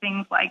whether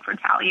things like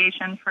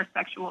retaliation for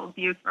sexual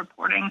abuse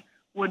reporting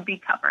would be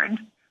covered.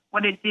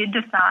 What it did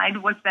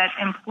decide was that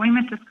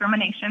employment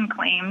discrimination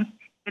claims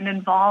that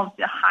involve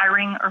the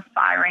hiring or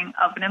firing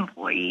of an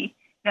employee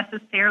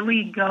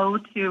necessarily go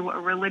to a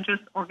religious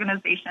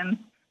organization's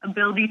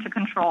ability to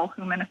control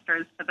who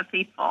ministers to the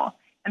faithful,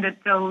 and that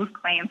those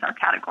claims are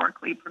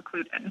categorically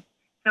precluded.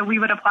 So we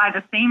would apply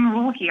the same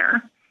rule here,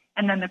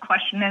 and then the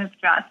question is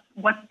just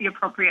what's the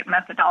appropriate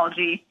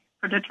methodology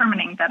for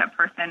determining that a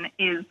person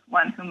is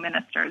one who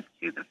ministers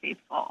to the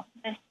faithful.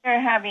 Her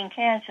having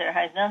cancer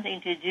has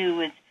nothing to do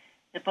with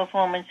the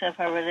performance of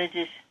her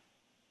religious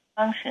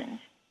functions.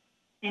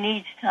 She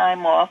needs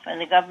time off, and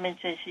the government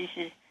says she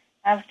should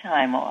have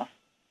time off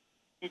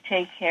to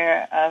take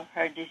care of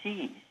her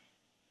disease.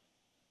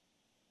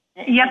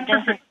 Yes,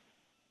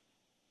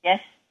 Yes?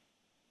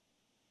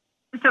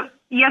 So,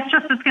 yes,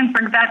 Justice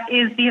Ginsburg, that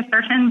is the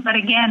assertion. But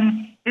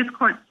again, this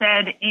court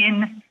said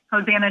in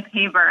Hosanna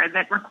Tabor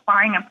that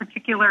requiring a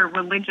particular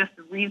religious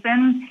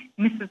reason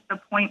misses the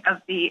point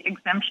of the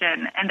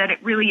exemption, and that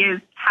it really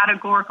is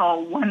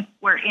categorical once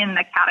we're in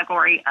the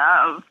category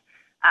of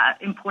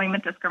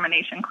employment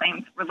discrimination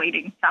claims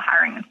relating to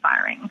hiring and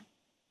firing.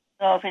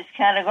 So if it's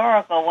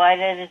categorical, why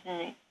doesn't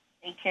it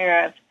take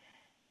care of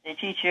the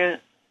teacher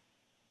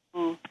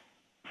who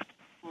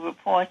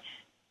reports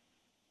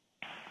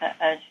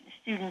a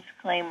student's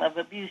claim of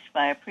abuse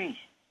by a priest?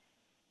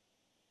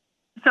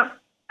 So,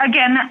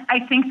 again, I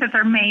think that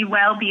there may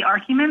well be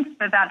arguments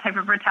that that type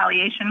of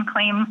retaliation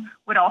claim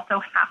would also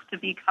have to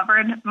be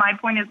covered. My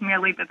point is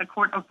merely that the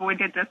court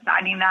avoided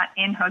deciding that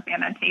in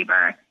Hosanna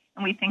Tabor,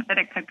 and we think that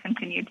it could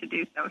continue to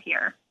do so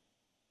here.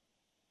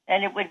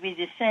 And it would be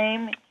the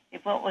same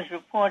if what was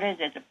reported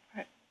as the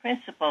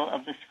principal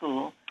of the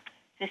school,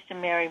 Sister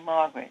Mary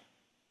Margaret,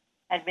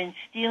 had been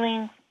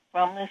stealing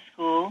from the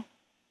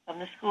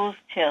school's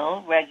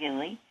till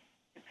regularly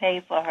to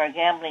pay for her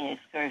gambling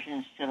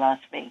excursions to Las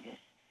Vegas.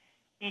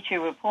 Teacher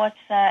reports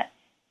that,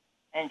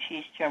 and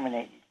she's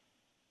terminated.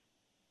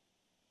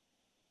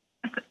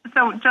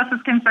 So, Justice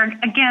Ginsburg,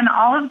 again,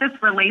 all of this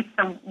relates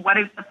to what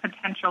is the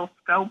potential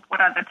scope, what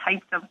are the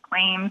types of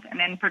claims, and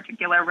in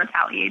particular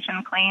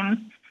retaliation claims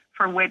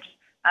for which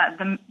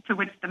to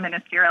which the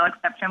ministerial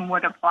exception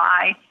would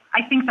apply.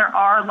 I think there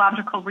are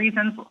logical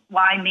reasons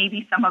why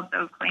maybe some of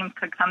those claims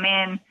could come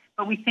in,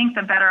 but we think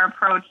the better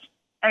approach,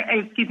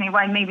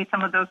 why maybe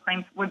some of those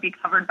claims would be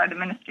covered by the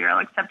ministerial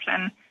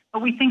exception.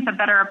 But we think the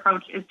better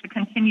approach is to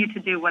continue to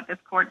do what this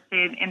court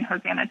did in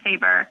Hosanna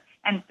Tabor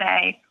and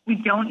say, we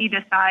don't need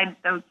to decide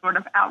those sort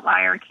of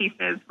outlier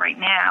cases right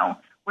now.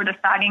 We're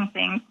deciding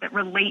things that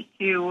relate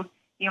to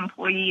the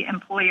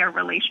employee-employer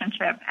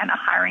relationship and a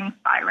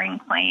hiring-firing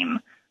claim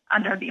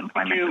under the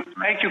employment.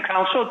 Thank you,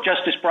 counsel.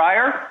 Justice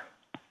Breyer?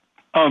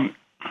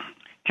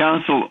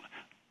 Counsel,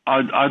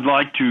 I'd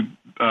like to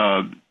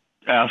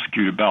ask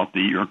you about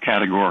your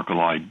categorical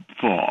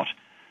thought.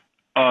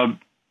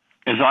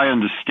 As I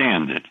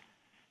understand it,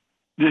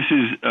 this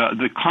is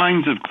the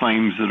kinds of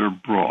claims that are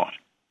brought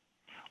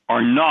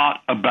are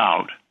not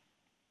about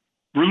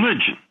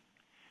religion.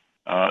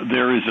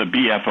 There is a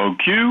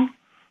BFOQ,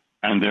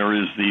 and there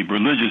is the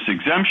religious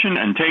exemption,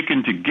 and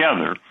taken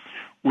together,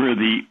 where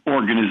the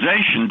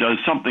organization does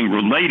something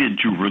related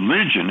to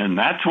religion, and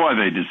that's why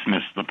they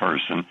dismiss the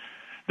person,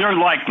 they're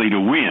likely to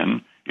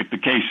win if the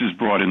case is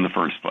brought in the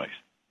first place.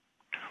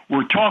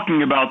 We're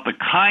talking about the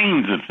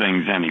kinds of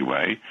things,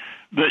 anyway,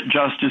 that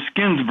Justice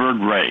Ginsburg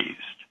raised.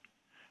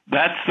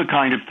 That's the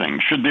kind of thing.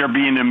 Should there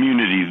be an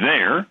immunity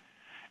there?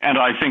 And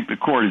I think the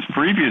court has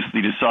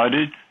previously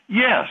decided,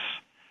 yes,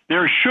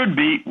 there should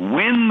be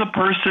when the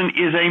person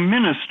is a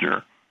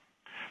minister.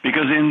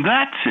 Because in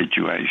that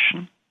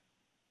situation,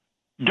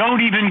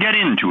 don't even get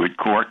into it,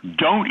 court.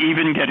 Don't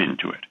even get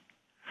into it.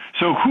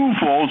 So who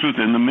falls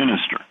within the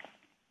minister?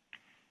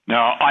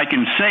 Now, I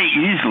can say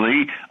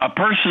easily a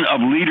person of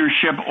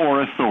leadership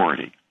or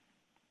authority.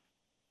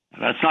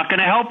 That's not going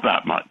to help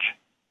that much.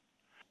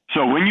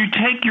 So when you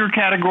take your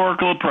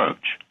categorical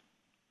approach,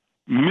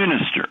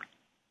 minister,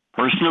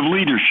 person of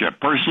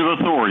leadership, person of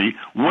authority.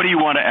 What do you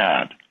want to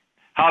add?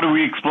 How do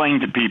we explain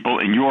to people,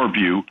 in your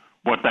view,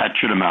 what that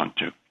should amount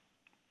to?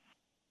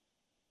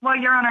 Well,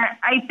 Your Honor,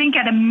 I think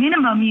at a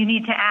minimum you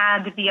need to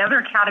add the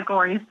other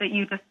categories that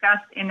you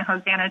discussed in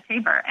Hosanna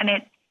Tabor. And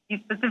you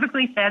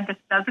specifically said this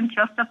doesn't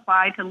just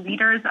apply to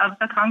leaders of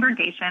the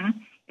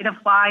congregation. It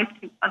applies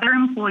to other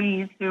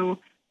employees who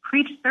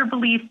preach their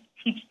beliefs,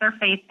 teach their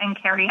faith,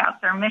 and carry out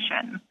their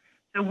mission.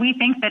 So we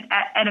think that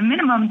at a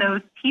minimum,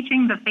 those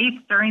teaching the faith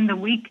during the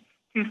week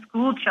to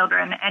school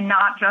children and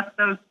not just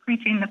those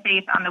preaching the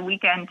faith on the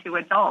weekend to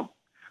adults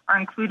are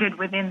included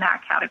within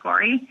that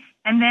category.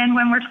 And then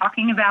when we're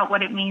talking about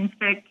what it means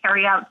to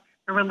carry out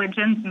the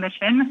religion's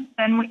mission,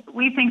 then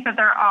we think that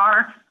there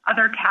are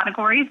other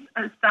categories,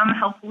 some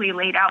helpfully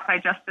laid out by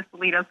Justice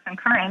Alito's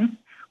concurrence,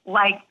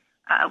 like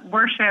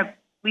worship,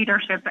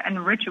 leadership,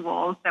 and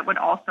rituals that would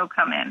also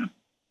come in.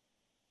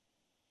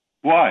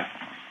 Why?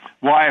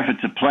 Why, if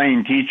it's a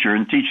plain teacher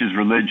and teaches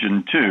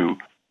religion too,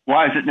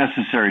 why is it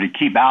necessary to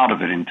keep out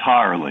of it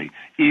entirely,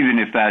 even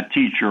if that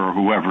teacher or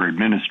whoever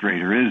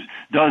administrator is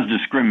does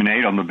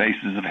discriminate on the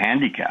basis of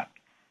handicap?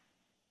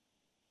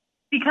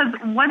 Because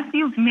once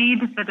you've made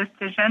the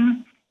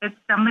decision that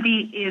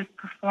somebody is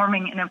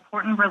performing an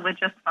important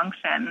religious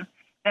function,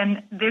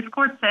 then this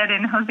court said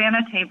in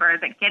Hosanna Tabor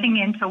that getting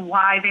into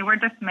why they were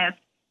dismissed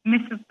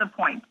misses the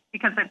point,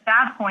 because at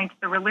that point,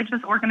 the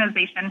religious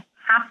organization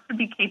has to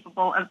be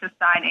capable of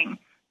deciding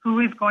who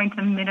is going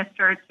to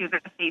minister to the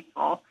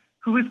faithful,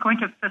 who is going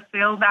to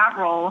fulfill that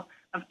role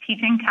of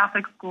teaching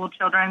Catholic school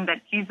children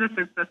that Jesus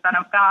is the Son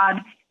of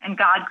God and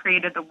God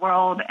created the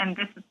world, and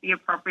this is the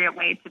appropriate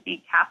way to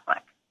be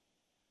Catholic.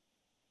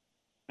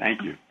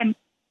 Thank you. And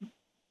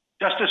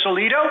Justice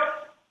Alito?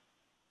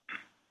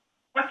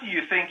 What do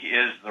you think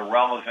is the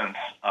relevance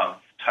of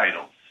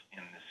titles in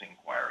this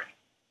inquiry?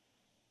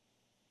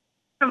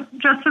 So,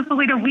 Justice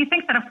Alito, we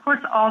think that, of course,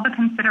 all the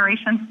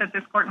considerations that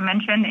this court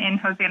mentioned in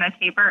Hosanna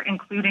Tabor,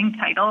 including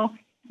title,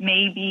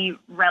 may be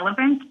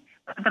relevant.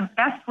 But the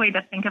best way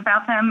to think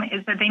about them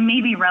is that they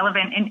may be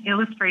relevant in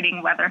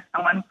illustrating whether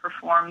someone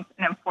performs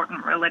an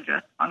important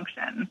religious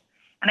function.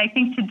 And I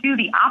think to do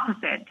the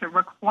opposite, to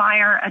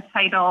require a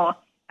title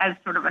as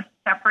sort of a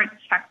separate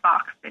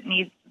checkbox that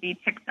needs to be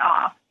ticked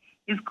off,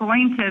 is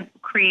going to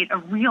create a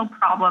real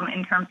problem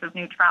in terms of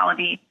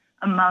neutrality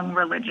among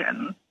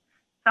religions.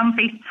 Some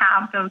faiths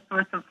have those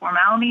sorts of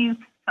formalities,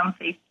 some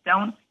faiths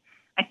don't.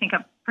 I think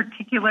a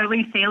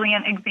particularly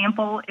salient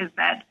example is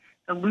that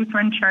the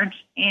Lutheran Church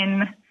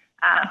in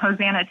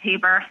Hosanna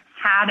Tabor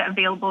had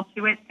available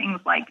to it things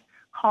like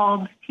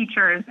called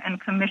teachers and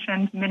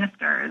commissioned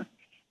ministers.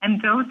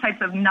 And those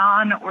types of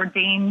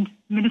non-ordained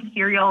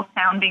ministerial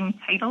sounding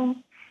titles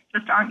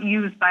just aren't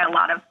used by a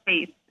lot of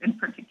faiths, in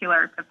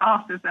particular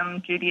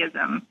Catholicism,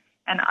 Judaism,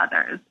 and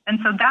others. And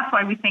so that's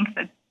why we think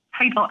that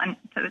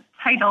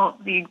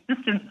the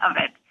existence of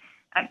it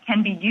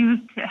can be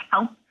used to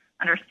help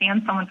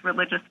understand someone's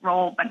religious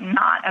role, but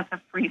not as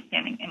a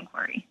freestanding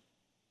inquiry.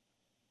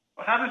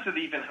 Well, how does it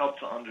even help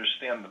to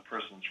understand the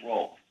person's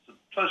role?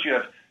 Suppose you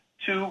have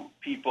two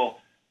people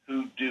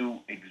who do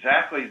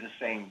exactly the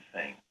same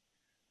thing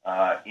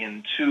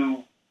in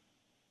two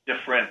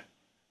different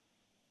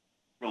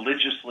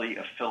religiously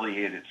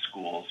affiliated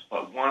schools,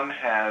 but one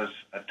has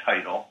a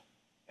title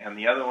and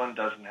the other one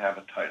doesn't have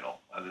a title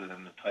other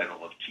than the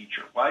title of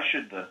teacher. Why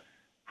should the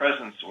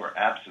presence or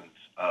absence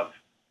of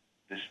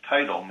this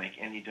title make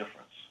any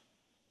difference?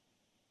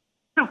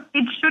 So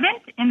it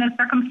shouldn't in a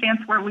circumstance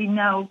where we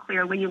know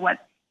clearly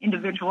what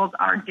individuals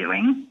are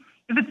doing.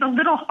 If it's a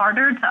little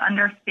harder to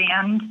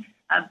understand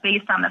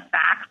based on the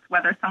facts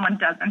whether someone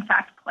does in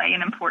fact play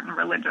an important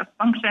religious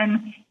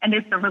function, and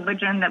it's a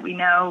religion that we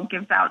know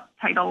gives out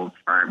titles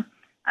for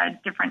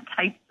different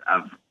types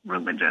of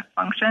religious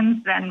functions,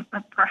 then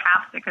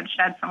perhaps it could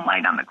shed some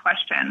light on the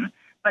question.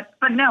 But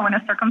no, in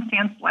a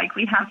circumstance like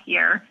we have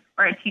here,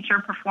 where a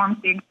teacher performs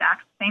the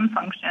exact same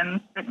functions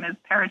that Ms.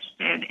 Parrish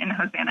did in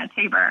Hosanna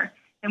Tabor,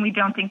 then we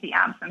don't think the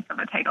absence of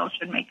a title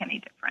should make any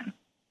difference.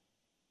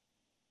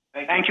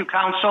 Thank you,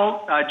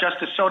 counsel.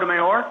 Justice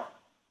Sotomayor?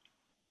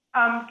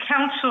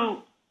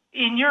 Counsel,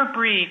 in your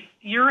brief,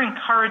 you're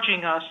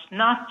encouraging us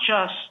not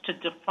just to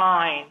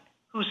define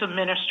who's a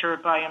minister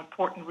by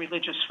important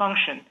religious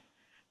function,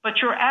 but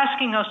you're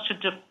asking us to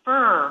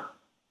defer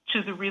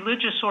to the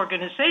religious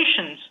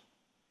organization's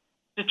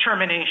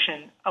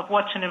determination of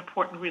what's an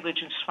important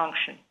religious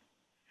function.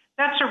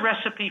 That's a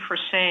recipe for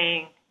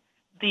saying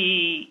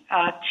the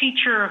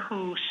teacher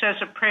who says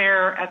a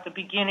prayer at the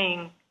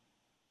beginning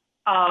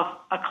of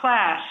a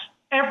class,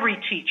 every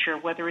teacher,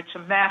 whether it's a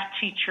math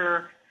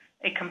teacher,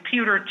 a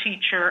computer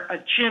teacher, a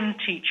gym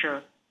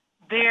teacher,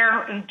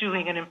 they're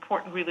doing an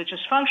important religious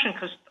function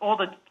because all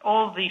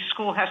the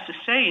school has to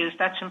say is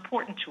that's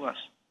important to us.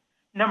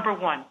 Number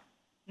one.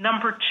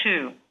 Number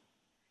two,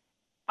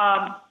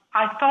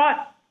 I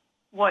thought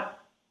what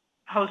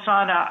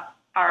Hosanna,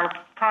 our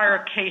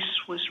prior case,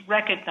 was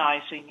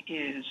recognizing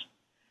is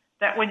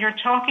that when you're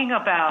talking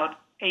about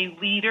a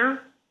leader,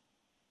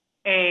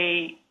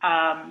 a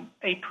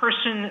a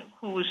person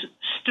who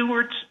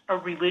stewards a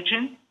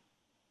religion,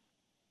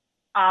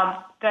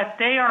 that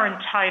they are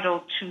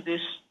entitled to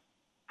this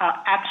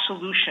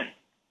absolution.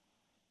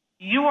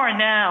 You are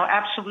now,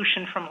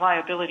 absolution from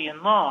liability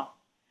in law,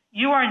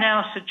 you are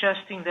now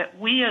suggesting that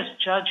we as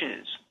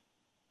judges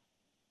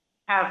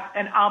have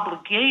an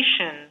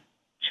obligation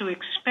to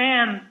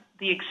expand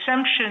the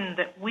exemption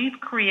that we've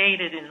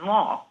created in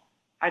law.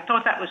 I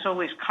thought that was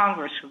always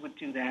Congress who would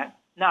do that,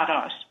 not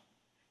us.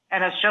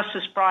 And as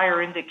Justice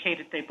Breyer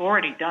indicated, they've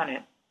already done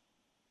it.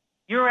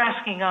 You're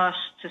asking us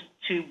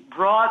to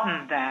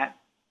broaden that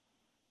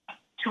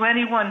to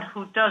anyone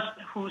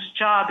whose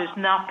job is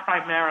not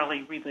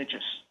primarily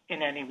religious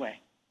in any way.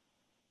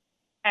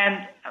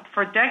 And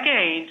for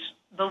decades,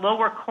 the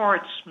lower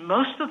courts,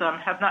 most of them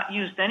have not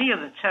used any of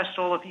the tests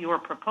all of you are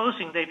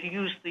proposing. They've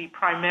used the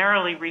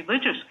primarily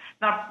religious,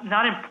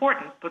 not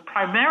important, but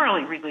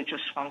primarily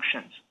religious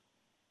functions.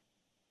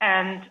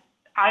 And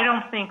I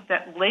don't think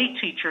that lay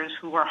teachers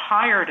who are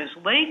hired as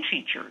lay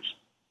teachers,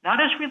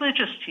 not as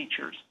religious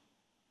teachers,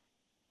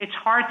 it's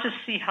hard to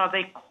see how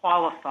they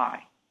qualify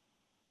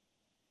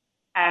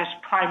as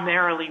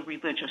primarily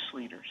religious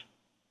leaders.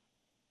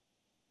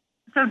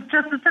 So,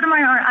 Justice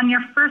Sotomayor, on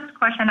your first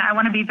question, I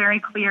want to be very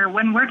clear.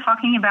 When we're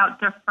talking about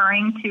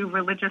deferring to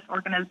religious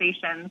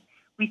organizations,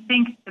 we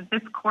think that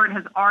this court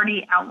has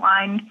already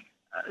outlined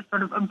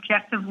sort of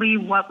objectively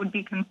what would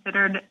be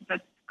considered the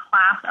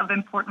class of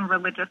important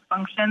religious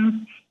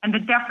functions. And the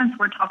deference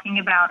we're talking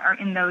about are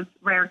in those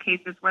rare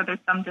cases where there's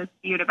some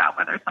dispute about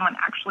whether someone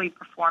actually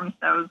performs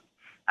those.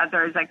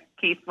 There is a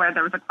case where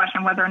there was a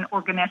question whether an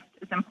organist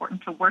is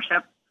important to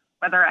worship,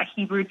 whether a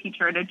Hebrew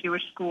teacher at a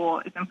Jewish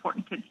school is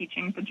important to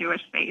teaching the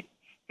Jewish faith,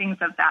 things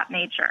of that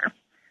nature.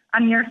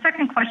 On your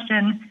second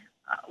question,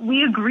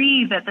 we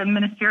agree that the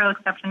ministerial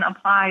exception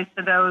applies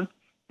to those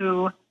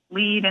who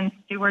lead and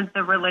steward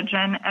the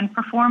religion and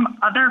perform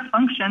other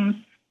functions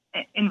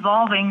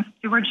involving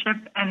stewardship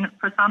and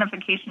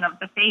personification of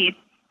the faith,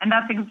 and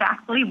that's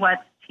exactly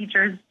what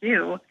teachers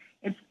do.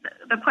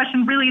 The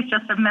question really is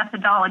just of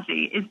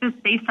methodology. Is this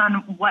based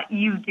on what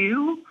you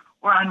do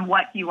or on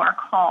what you are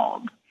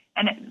called?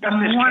 And Ms.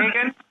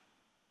 Kagan?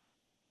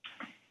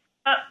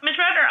 Ms.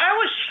 Ratner, I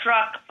was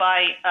struck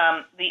by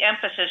the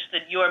emphasis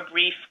that your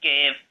brief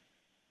gave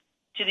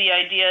to the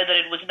idea that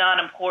it was not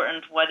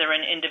important whether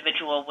an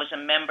individual was a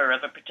member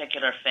of a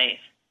particular faith.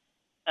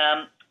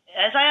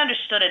 As I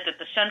understood it, that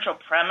the central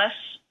premise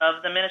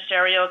of the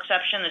ministerial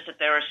exception is that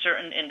there are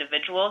certain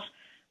individuals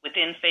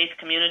within faith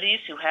communities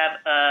who have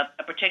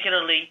a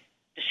particularly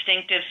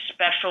distinctive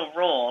special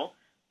role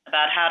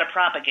about how to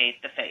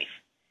propagate the faith.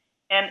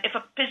 And if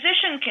a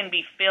position can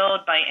be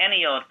filled by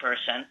any old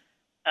person,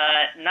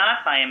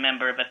 not by a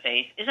member of a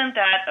faith, isn't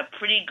that a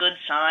pretty good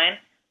sign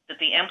that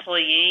the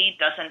employee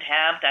doesn't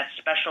have that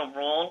special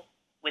role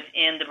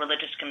within the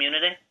religious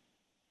community?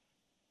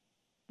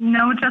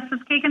 No,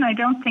 Justice Kagan, I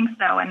don't think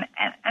so.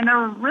 And there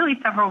are really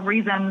several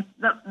reasons.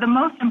 The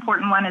most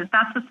important one is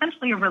that's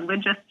essentially a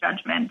religious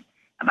judgment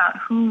about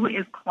who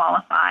is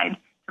qualified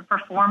to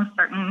perform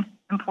certain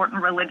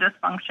important religious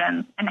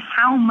functions and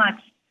how much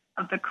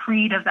of the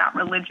creed of that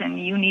religion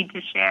you need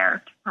to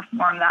share to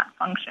perform that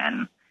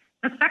function.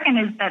 The second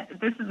is that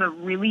this is a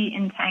really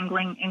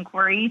entangling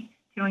inquiry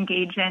to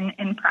engage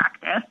in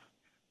practice.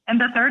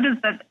 And the third is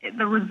that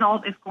the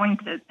result is going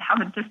to have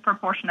a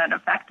disproportionate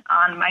effect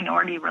on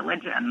minority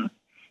religions.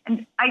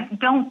 And I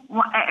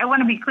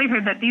want to be clear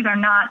here that these are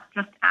not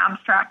just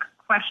abstract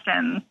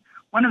questions.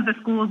 One of the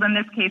schools in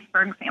this case,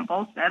 for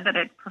example, said that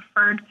it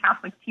preferred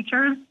Catholic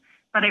teachers,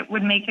 but it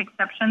would make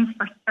exceptions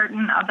for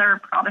certain other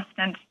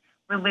Protestant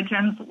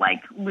religions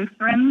like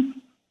Lutherans.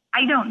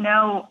 I don't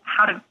know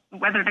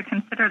whether to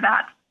consider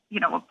that,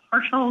 a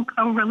partial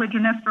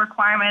co-religionist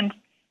requirement.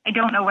 I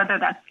don't know whether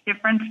that's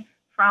different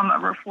from a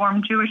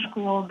Reformed Jewish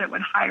school that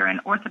would hire an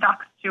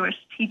Orthodox Jewish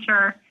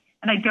teacher.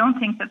 And I don't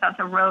think that that's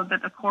a road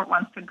that the court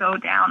wants to go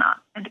down,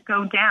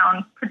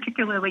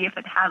 particularly if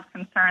it has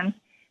concerns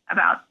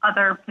about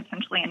other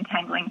potentially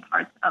entangling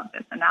parts of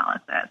this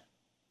analysis.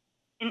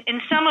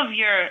 In some of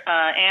your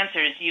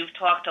answers, you've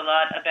talked a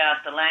lot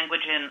about the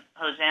language in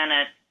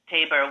Hosanna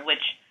Tabor,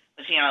 which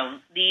was,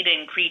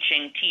 leading,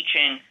 preaching,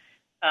 teaching.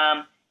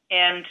 But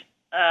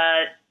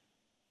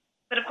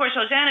of course,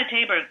 Hosanna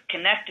Tabor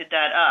connected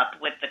that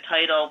up with the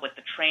title, with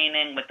the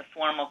training, with the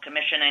formal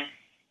commissioning.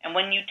 And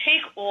when you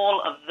take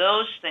all of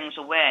those things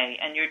away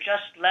and you're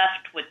just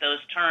left with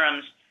those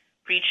terms,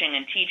 preaching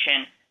and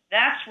teaching,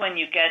 that's when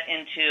you get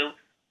into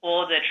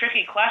all the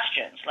tricky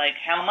questions, like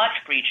how much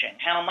preaching,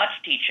 how much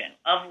teaching,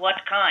 of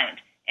what kind,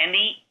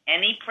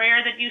 any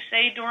prayer that you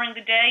say during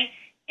the day,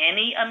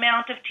 any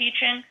amount of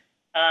teaching.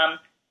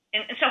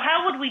 And so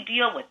how would we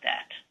deal with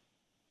that?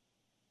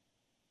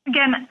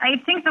 Again, I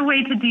think the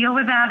way to deal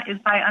with that is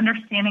by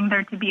understanding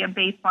there to be a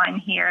baseline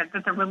here,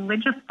 that the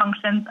religious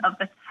functions of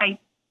the type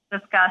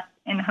discussed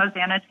in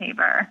Hosanna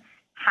Tabor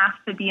have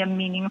to be a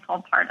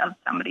meaningful part of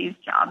somebody's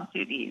job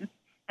duties.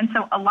 And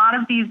so a lot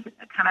of these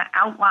kind of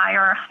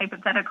outlier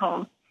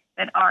hypotheticals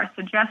that are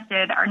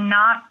suggested are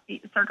not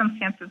the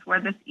circumstances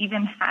where this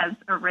even has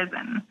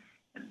arisen.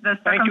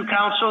 Thank you,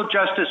 counsel.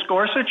 Justice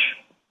Gorsuch?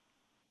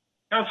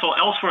 Counsel,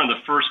 elsewhere in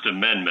the First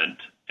Amendment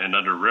and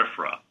under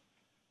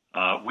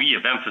RFRA, we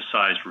have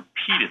emphasized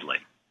repeatedly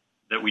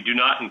that we do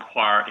not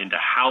inquire into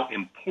how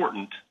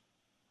important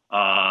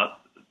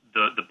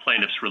the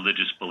plaintiff's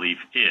religious belief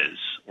is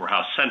or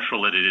how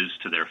central it is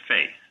to their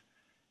faith.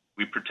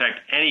 We protect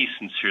any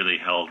sincerely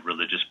held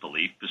religious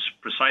belief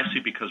precisely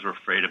because we're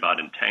afraid about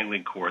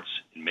entangling courts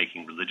in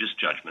making religious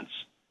judgments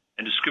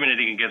and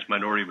discriminating against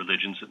minority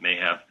religions that may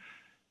have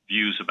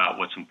views about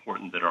what's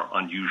important that are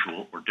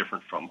unusual or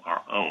different from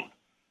our own.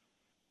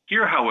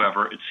 Here,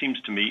 however, it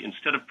seems to me,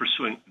 instead of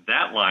pursuing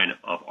that line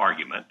of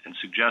argument and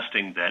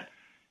suggesting that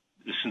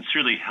the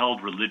sincerely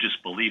held religious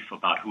belief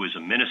about who is a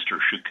minister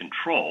should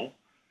control,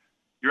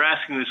 you're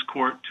asking this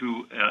court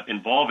to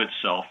involve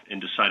itself in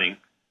deciding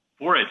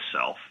for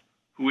itself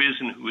who is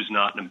and who is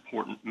not an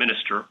important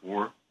minister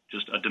or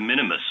just a de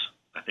minimis,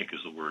 I think is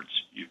the words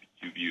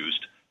you've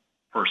used,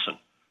 person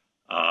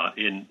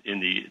in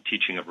the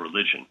teaching of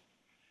religion.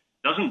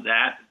 Doesn't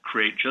that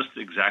create just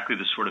exactly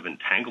the sort of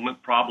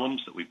entanglement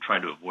problems that we've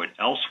tried to avoid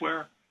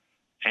elsewhere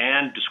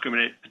and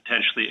discriminate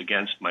potentially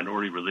against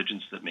minority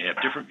religions that may have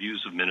different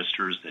views of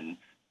ministers than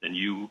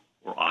you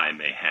or I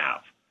may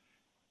have?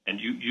 And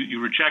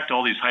you reject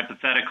all these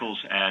hypotheticals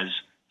as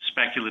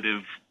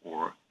speculative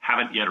or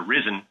haven't yet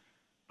arisen,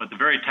 but the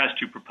very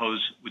test you propose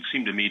would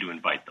seem to me to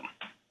invite them.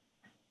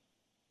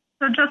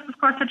 So, Justice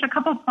Gorsuch, a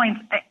couple points.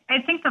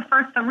 I think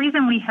the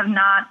reason we have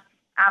not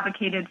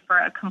advocated for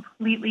a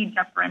completely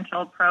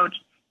deferential approach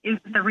is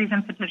the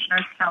reason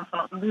Petitioner's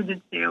Counsel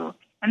alluded to,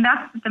 and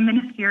that's that the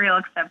ministerial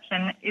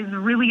exception is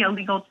really a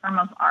legal term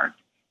of art.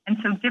 And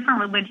so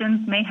different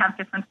religions may have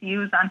different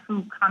views on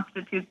who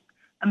constitutes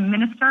a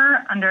minister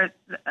under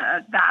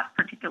that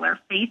particular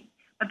faith,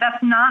 but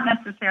that's not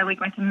necessarily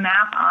going to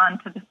map on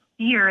to the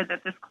sphere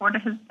that this court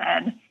has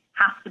said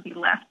has to be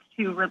left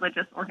to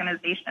religious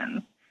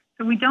organizations.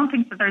 So we don't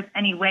think that there's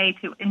any way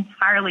to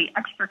entirely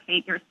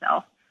extricate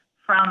yourself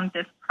from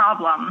this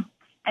problem.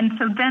 And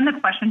so then the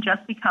question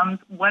just becomes,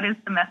 what is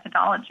the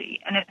methodology?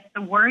 And if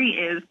the worry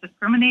is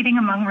discriminating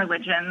among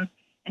religions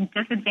and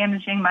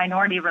disadvantaging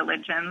minority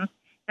religions,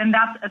 then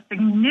that's a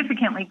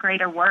significantly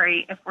greater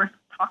worry if we're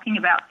talking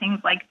about things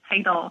like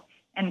title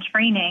and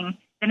training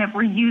than if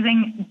we're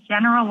using a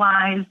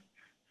generalized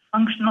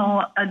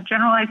functional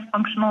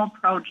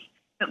approach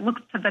that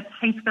looks to the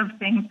types of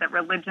things that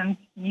religions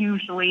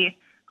usually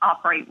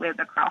operate with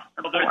across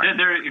the board.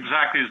 There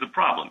exactly is the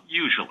problem,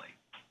 usually.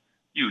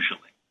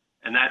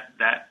 And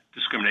that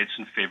discriminates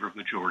in favor of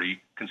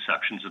majority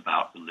conceptions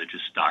about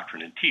religious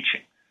doctrine and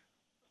teaching.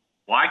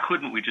 Why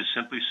couldn't we just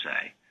simply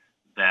say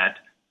that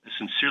a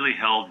sincerely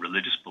held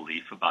religious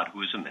belief about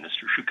who is a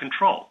minister should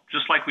control,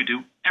 just like we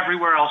do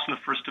everywhere else in the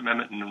First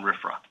Amendment and in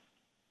RFRA?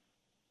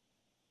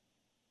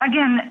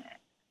 Again,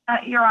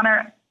 Your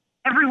Honor,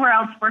 everywhere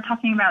else we're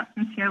talking about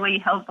sincerely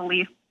held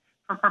belief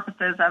for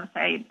purposes of,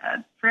 say,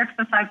 a free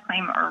exercise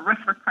claim or a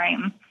RFRA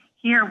claim.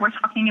 Here we're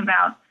talking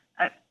about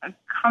a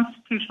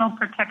constitutional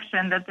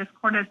protection that this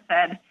court has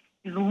said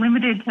is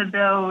limited to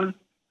those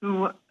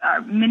who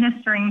are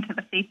ministering to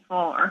the faithful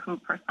or who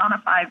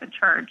personify the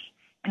church.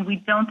 And we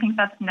don't think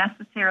that's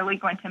necessarily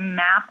going to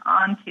map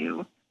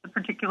onto the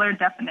particular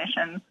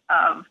definitions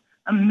of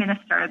a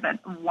minister that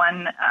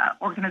one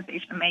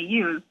organization may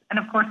use. And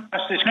of course,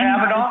 Justice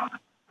Kavanaugh.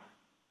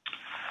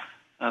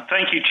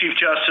 Thank you, Chief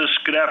Justice.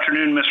 Good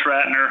afternoon, Ms.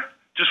 Ratner.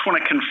 Just want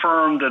to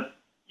confirm that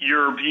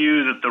your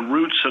view that the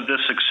roots of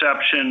this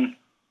exception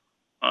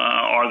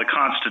are the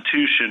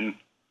Constitution,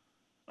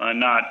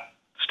 not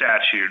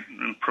statute.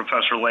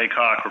 Professor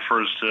Laycock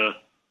refers to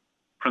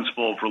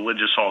principle of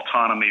religious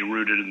autonomy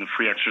rooted in the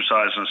Free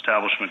Exercise and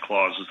Establishment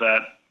Clause. Is that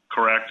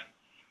correct?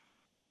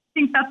 I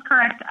think that's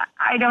correct.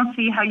 I don't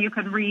see how you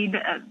could read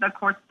the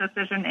court's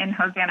decision in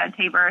Hosanna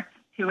Tabor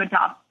to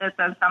adopt this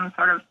as some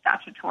sort of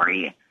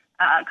statutory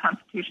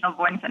constitutional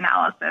avoidance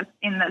analysis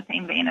in the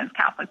same vein as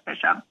Catholic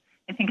bishops.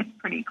 I think it's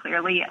pretty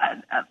clearly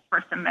a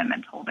First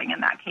Amendment holding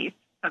in that case.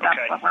 So that's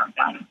what we're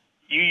from.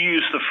 You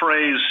use the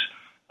phrase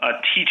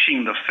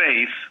teaching the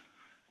faith.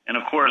 And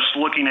of course,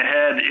 looking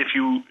ahead, if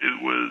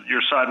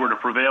your side were to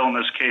prevail in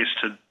this case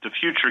to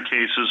future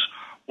cases,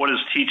 what does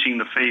teaching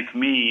the faith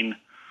mean?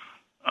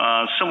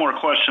 Similar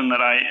question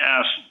that I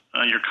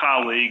asked your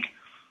colleague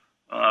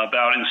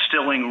about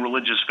instilling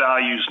religious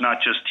values,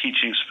 not just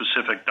teaching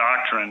specific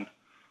doctrine.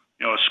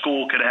 You know, a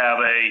school could have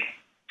a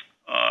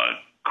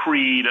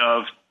creed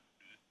of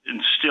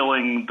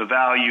instilling the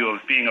value of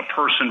being a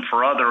person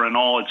for other in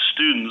all its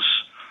students,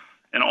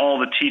 and all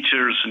the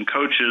teachers and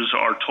coaches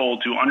are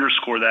told to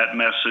underscore that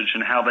message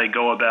in how they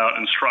go about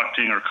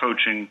instructing or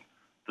coaching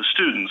the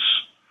students.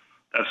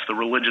 That's the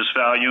religious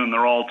value, and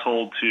they're all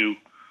told to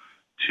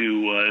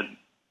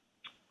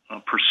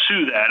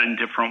pursue that in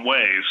different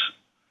ways.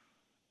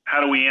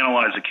 How do we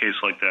analyze a case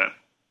like that?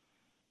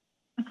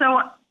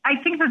 So I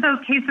think that those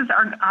cases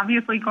are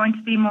obviously going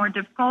to be more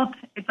difficult.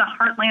 It's a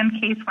heartland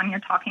case when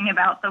you're talking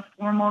about the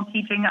formal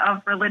teaching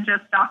of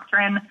religious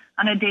doctrine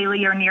on a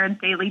daily or near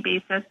daily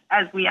basis,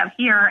 as we have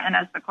here and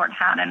as the court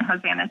had in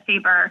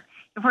Hosanna-Tabor.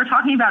 If we're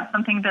talking about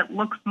something that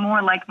looks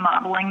more like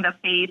modeling the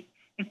faith,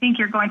 I think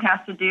you're going to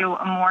have to do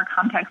a more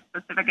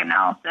context-specific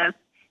analysis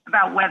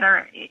about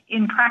whether,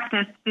 in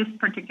practice, this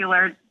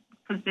particular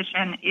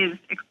position is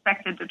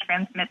expected to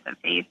transmit the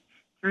faith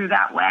through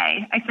that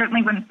way. I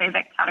certainly wouldn't say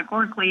that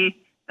categorically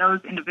those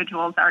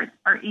individuals are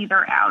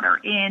either out or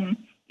in.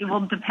 It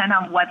will depend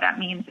on what that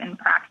means in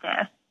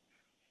practice.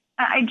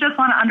 I just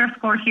want to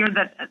underscore here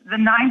that the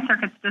Ninth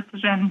Circuit's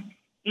decision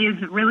is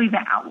really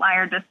the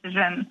outlier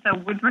decision. So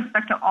with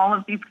respect to all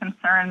of these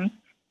concerns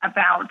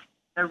about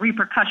the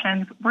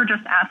repercussions, we're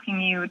just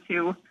asking you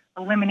to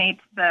eliminate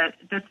the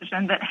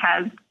decision that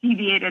has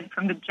deviated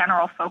from the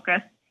general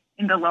focus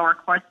in the lower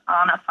courts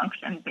on a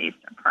function-based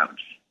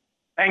approach.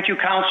 Thank you,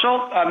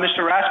 counsel. Mr.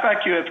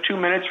 Rasbach, you have 2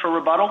 minutes for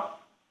rebuttal.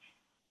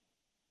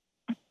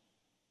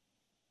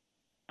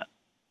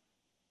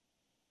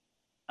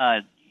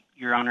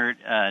 Your Honor,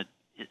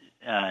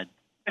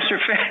 Mr.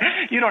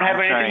 You don't have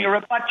anything to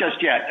rebut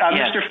just yet.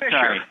 Mr. Fisher.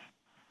 Sorry.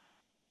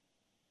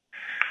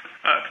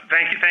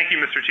 Thank you,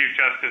 Mr. Chief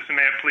Justice, and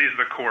may it please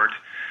the court.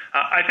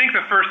 I think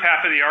the first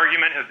half of the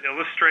argument has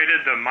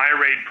illustrated the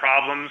myriad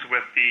problems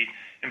with the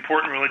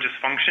important religious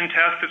function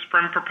test that's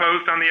been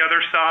proposed on the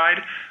other side,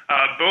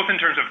 both in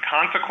terms of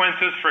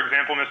consequences. For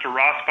example, Mr.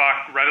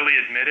 Rosbach readily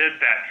admitted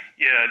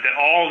that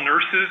all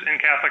nurses in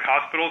Catholic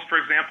hospitals,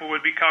 for example,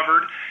 would be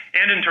covered,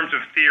 and in terms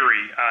of theory,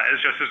 as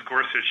Justice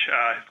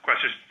Gorsuch's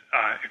question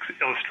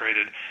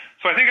illustrated.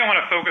 So I think I want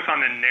to focus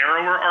on the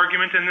narrower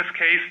argument in this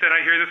case that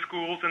I hear the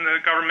schools and the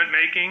government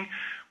making,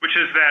 which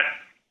is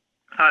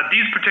that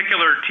these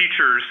particular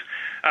teachers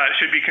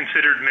should be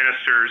considered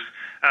ministers,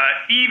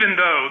 even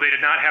though they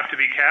did not have to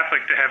be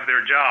Catholic to have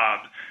their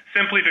job,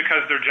 simply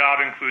because their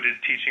job included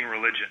teaching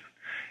religion.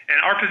 And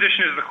our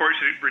position is the court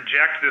should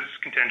reject this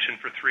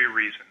contention for 3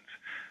 reasons.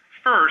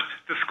 First,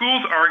 the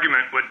school's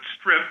argument would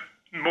strip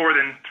more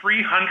than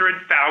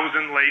 300,000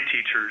 lay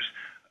teachers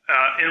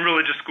in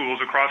religious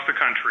schools across the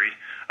country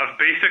of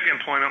basic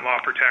employment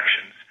law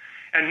protections.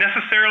 And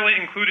necessarily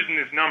included in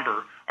this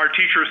number are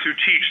teachers who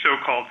teach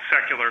so-called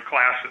secular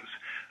classes.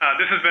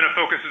 This has been a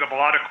focus of a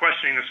lot of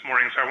questioning this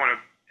morning, so I want to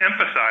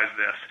emphasize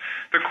this.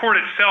 The court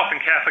itself in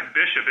Catholic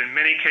Bishop in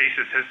many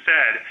cases has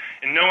said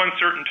in no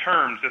uncertain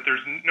terms that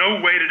there's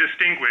no way to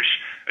distinguish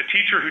a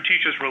teacher who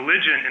teaches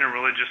religion in a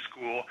religious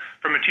school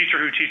from a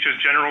teacher who teaches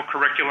general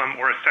curriculum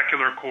or a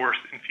secular course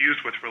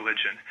infused with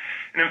religion.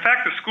 And in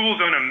fact, the school's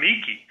own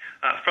amici,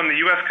 from the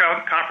U.S.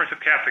 Conference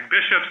of Catholic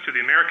Bishops to the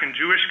American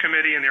Jewish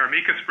Committee and their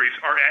amicus briefs,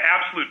 are at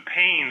absolute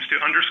pains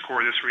to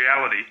underscore this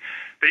reality.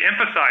 They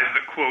emphasize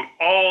that, quote,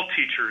 all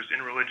teachers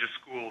in religious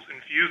schools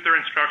infuse their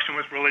instruction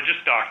with religious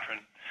doctrine,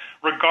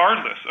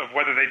 regardless of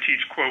whether they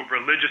teach, quote,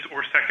 religious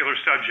or secular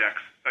subjects,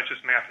 such as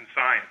math and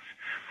science.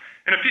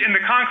 And in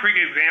the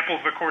concrete examples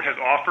the court has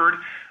offered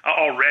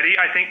already,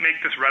 I think make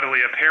this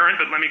readily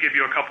apparent, but let me give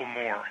you a couple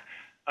more.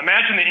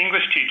 Imagine the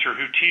English teacher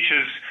who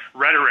teaches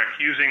rhetoric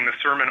using the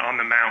Sermon on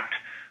the Mount,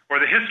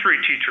 or the history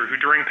teacher who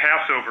during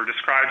Passover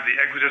describes the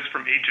Exodus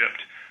from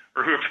Egypt,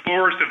 or who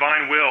explores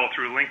divine will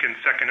through Lincoln's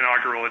second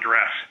inaugural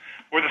address,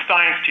 or the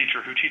science teacher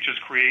who teaches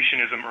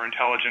creationism or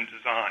intelligent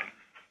design.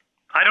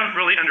 I don't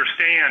really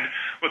understand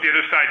what the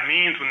other side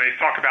means when they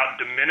talk about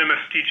de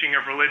minimis teaching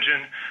of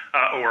religion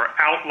or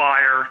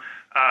outlier,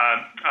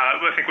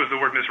 I think was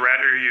the word Ms.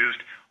 Ratner used.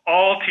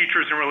 All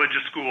teachers in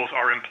religious schools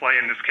are in play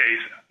in this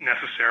case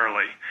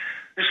necessarily.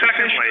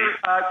 Secondly,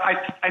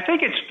 I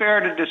think it's fair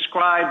to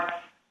describe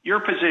your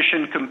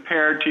position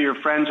compared to your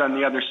friends on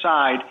the other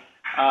side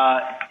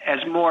as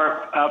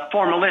more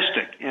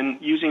formalistic, in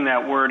using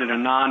that word in a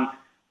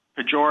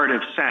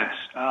non-pejorative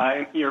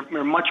sense.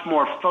 You're much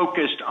more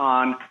focused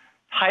on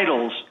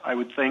titles, I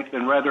would think,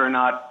 than whether or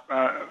not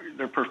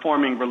they're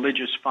performing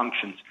religious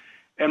functions.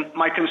 And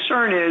my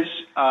concern is,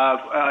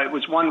 it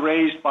was one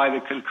raised by the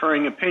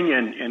concurring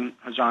opinion in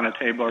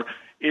Hosanna-Tabor,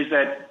 is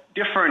that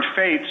different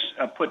faiths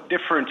put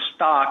different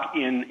stock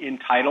in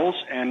titles,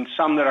 and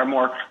some that are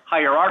more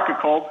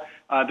hierarchical,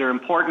 they're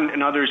important,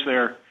 and others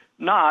they're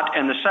not.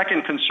 And the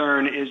second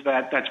concern is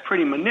that that's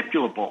pretty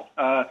manipulable.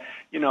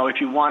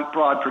 If you want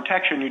broad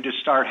protection, you just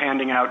start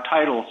handing out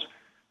titles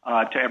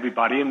to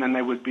everybody, and then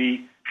they would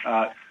be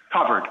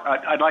covered.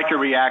 I'd like a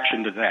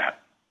reaction to that.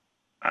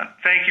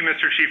 Thank you,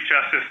 Mr. Chief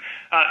Justice.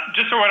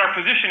 Just so what our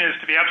position is,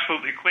 to be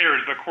absolutely clear,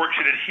 is the court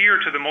should adhere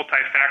to the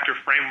multi-factor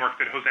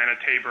framework that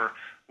Hosanna-Tabor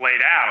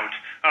laid out,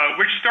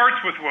 which starts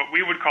with what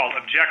we would call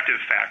objective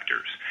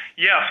factors.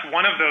 Yes,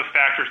 one of those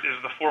factors is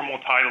the formal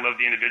title of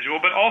the individual,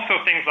 but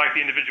also things like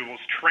the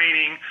individual's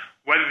training,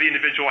 whether the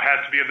individual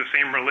has to be of the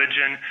same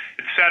religion,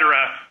 etc.,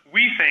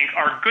 we think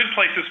are good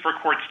places for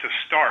courts to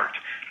start.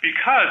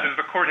 Because, as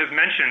the court has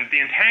mentioned, the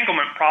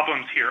entanglement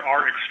problems here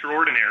are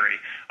extraordinary.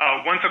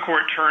 Once a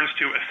court turns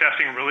to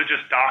assessing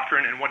religious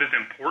doctrine and what is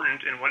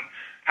important and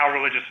how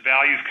religious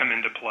values come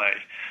into play.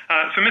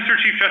 So, Mr.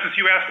 Chief Justice,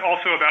 you asked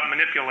also about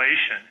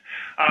manipulation.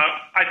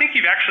 I think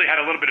you've actually had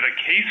a little bit of a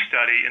case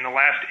study in the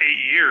last 8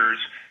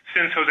 years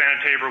since Hosanna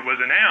Tabor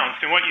was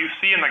announced. And what you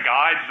see in the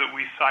guides that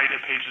we cite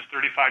at pages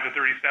 35 to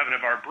 37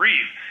 of our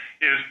brief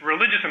is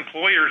religious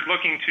employers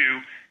looking to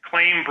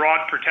claim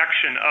broad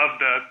protection of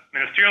the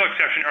ministerial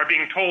exception are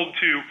being told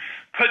to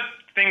put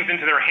things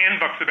into their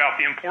handbooks about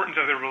the importance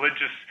of the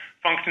religious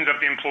functions of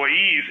the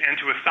employees and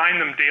to assign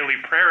them daily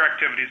prayer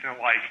activities and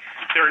the like.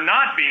 They're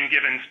not being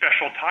given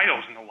special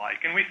titles and the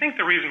like. And we think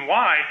the reason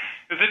why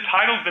is that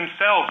titles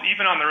themselves,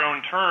 even on their own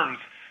terms,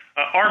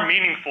 are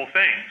meaningful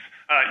things.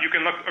 You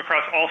can look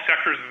across all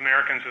sectors of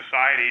American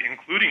society,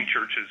 including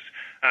churches,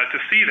 to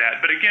see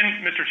that. But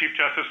again, Mr. Chief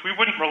Justice, we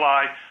wouldn't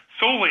rely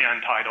solely on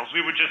titles.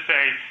 We would just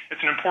say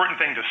it's an important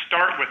thing to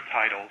start with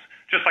titles,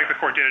 just like the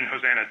court did in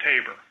Hosanna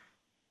Tabor.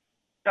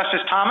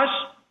 Justice Thomas?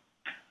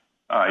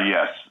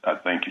 Yes,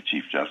 thank you,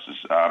 Chief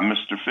Justice.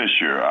 Mr.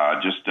 Fisher,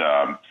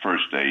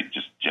 first a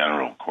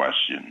general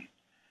question.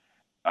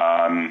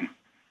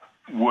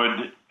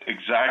 Would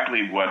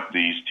exactly what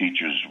these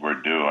teachers were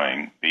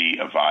doing be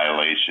a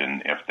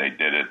violation if they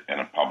did it in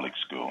a public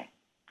school?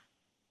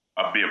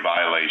 Be a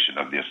violation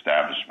of the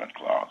Establishment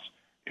Clause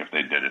if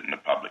they did it in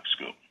a public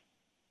school?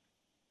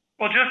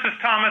 Well, Justice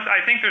Thomas, I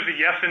think there's a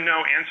yes and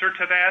no answer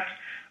to that.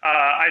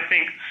 I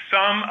think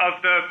some of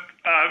the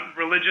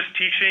religious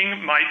teaching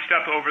might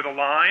step over the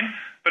line,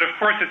 but of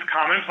course it's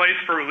commonplace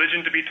for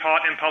religion to be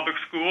taught in public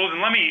schools.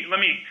 And let me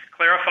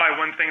clarify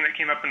one thing that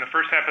came up in the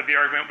first half of the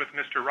argument with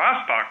Mr.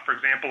 Rosbach, for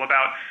example,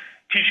 about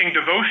teaching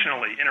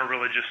devotionally in a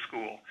religious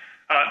school.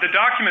 The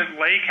document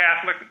Lay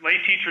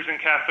Teachers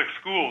in Catholic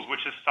Schools,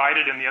 which is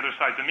cited in the other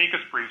side's amicus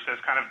briefs as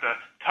kind of the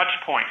touch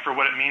point for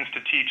what it means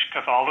to teach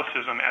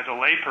Catholicism as a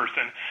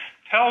layperson,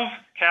 tells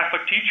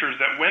Catholic teachers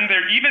that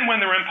even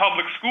when they're in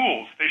public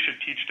schools, they should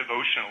teach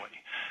devotionally.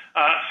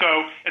 So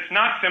it's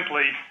not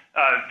simply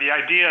the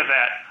idea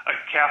that a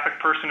Catholic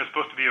person is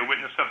supposed to be a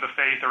witness of the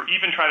faith or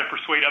even try to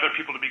persuade other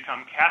people to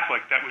become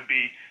Catholic. That would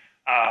be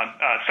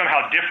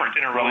somehow different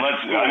in a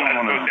religious school. I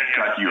don't want to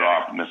cut you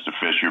off, Mr.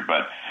 Fisher,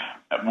 but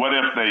what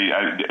if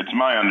it's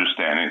my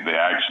understanding they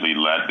actually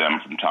led them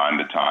from time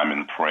to time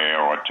in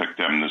prayer or took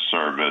them to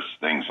service,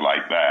 things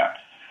like that.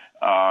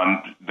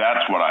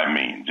 That's what I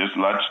mean. Just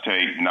let's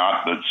take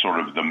not the sort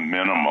of the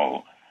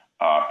minimal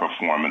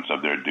performance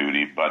of their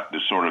duty, but the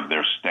sort of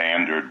their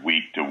standard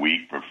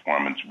week-to-week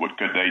performance.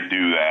 Could they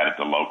do that at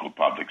the local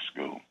public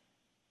school?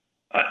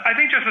 I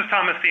think, Justice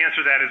Thomas, the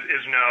answer to that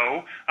is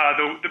no.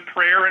 The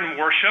prayer and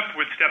worship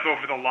would step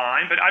over the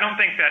line, but I don't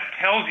think that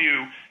tells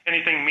you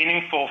anything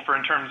meaningful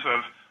in terms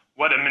of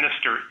what a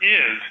minister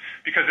is,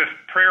 because if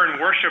prayer and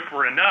worship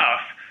were enough,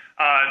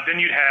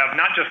 then you'd have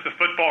not just the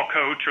football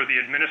coach or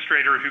the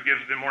administrator who gives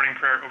the morning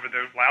prayer over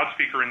the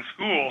loudspeaker in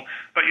school,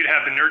 but you'd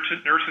have the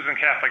nurses in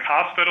Catholic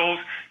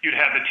hospitals, you'd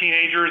have the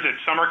teenagers at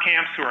summer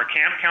camps who are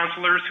camp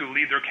counselors who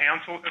lead their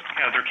campers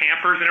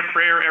in a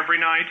prayer every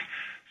night.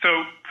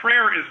 So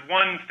prayer is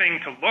one thing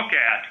to look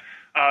at,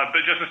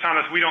 but Justice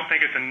Thomas, we don't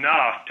think it's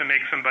enough to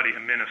make somebody a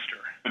minister.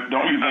 But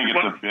don't you think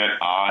it's a bit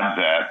odd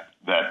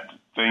that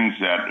things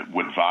that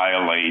would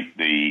violate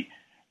the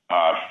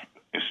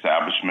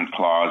Establishment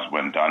Clause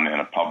when done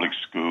in a public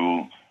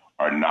school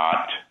are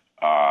not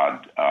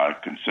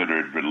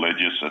considered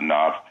religious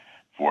enough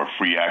for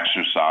free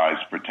exercise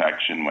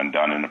protection when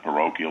done in a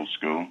parochial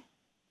school?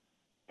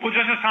 Well,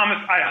 Justice Thomas,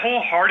 I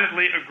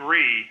wholeheartedly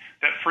agree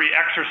that free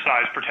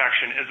exercise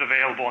protection is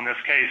available in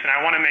this case, and I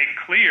want to make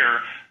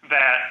clear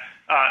that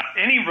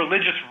any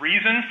religious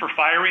reason for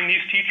firing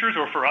these teachers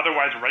or for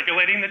otherwise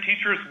regulating the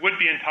teachers would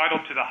be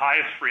entitled to the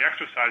highest free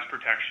exercise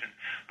protection.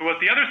 But what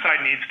the other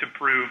side needs to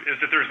prove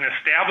is that there's an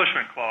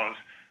Establishment Clause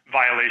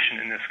violation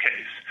in this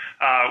case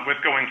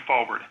with going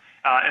forward.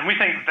 And we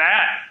think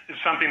that is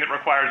something that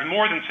requires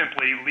more than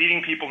simply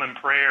leading people in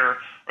prayer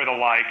or the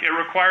like. It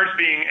requires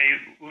being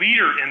a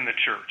leader in the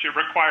church. It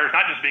requires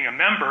not just being a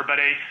member, but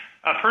a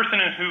person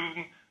in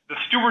whom the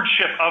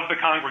stewardship of the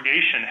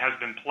congregation has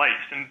been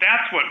placed. And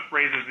that's what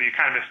raises the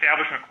kind of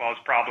Establishment Clause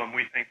problem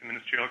we think the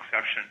ministerial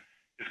exception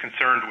is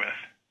concerned with.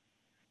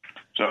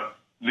 So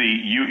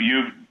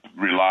you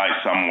rely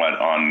somewhat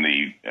on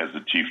as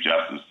the Chief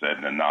Justice said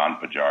in a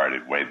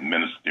non-pejorative way, the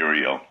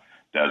ministerial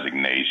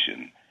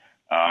designation.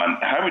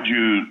 How would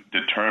you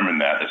determine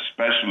that,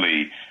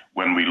 especially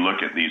when we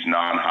look at these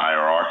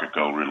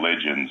non-hierarchical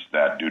religions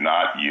that do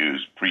not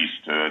use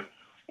priesthood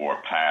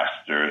or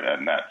pastor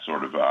and that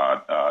sort of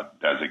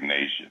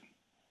designation?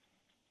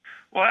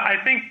 Well, I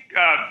think,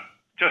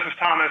 Justice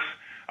Thomas,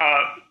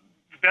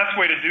 the best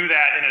way to do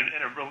that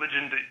in a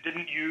religion that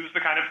didn't use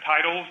the kind of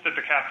titles that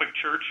the Catholic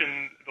Church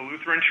and the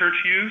Lutheran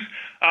Church use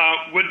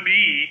would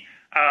be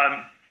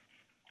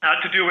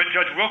to do what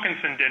Judge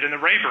Wilkinson did in the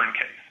Rayburn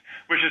case,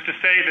 which is to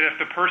say that if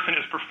the person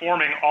is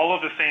performing all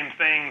of the same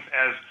things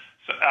as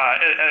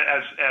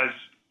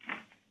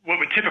what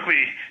would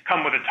typically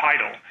come with a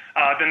title,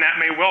 then that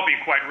may well be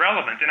quite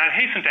relevant. And I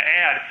hasten to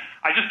add,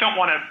 I just don't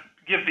want to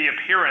give the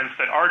appearance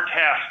that our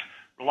test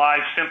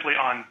relies simply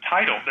on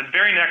title. The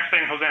very next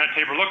thing Hosanna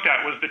Tabor looked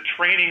at was the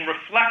training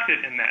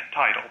reflected in that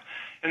title.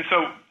 And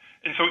so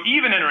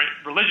even in a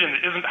religion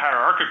that isn't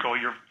hierarchical,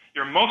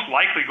 you're most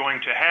likely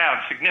going to have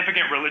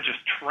significant religious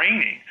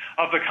training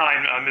of the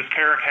kind Ms.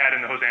 Carrick had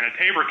in the Hosanna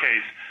Tabor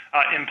case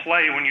in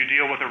play when you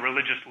deal with a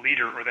religious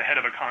leader or the head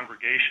of a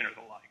congregation or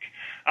the like.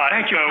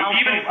 Thank you,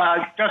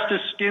 Counsel.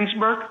 Justice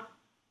Ginsburg?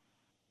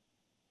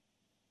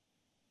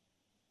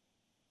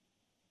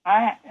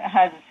 I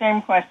had the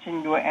same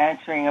question you were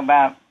answering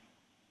about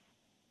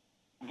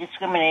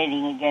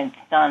discriminating against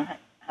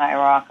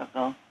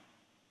non-hierarchical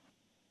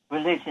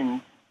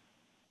religions.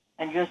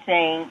 And you're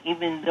saying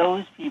even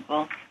those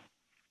people,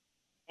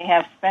 they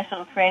have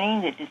special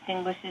training that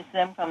distinguishes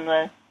them from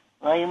the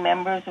lay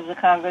members of the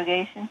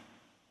congregation?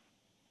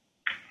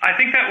 I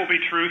think that will be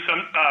true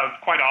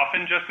quite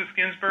often, Justice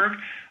Ginsburg.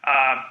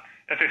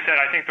 As I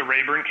said, I think the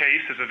Rayburn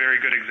case is a very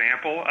good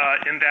example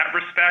in that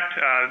respect,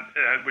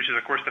 which is,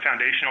 of course, the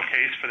foundational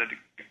case for the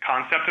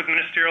concept of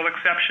ministerial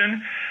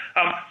exception.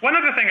 One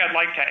other thing I'd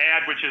like to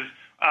add, which is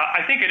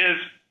I think it is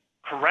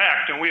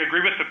correct, and we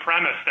agree with the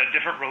premise that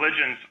different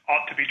religions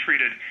ought to be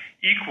treated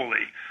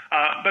equally.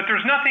 But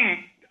there's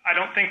nothing, I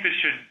don't think, that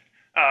should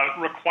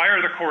require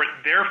the court,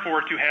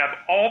 therefore, to have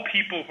all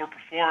people who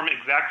perform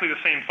exactly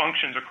the same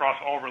functions across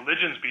all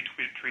religions be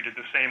treated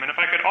the same. And if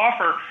I could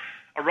offer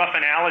a rough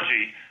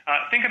analogy,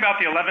 think about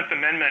the 11th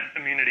Amendment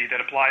immunity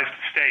that applies to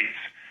states.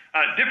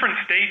 Different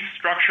states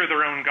structure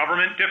their own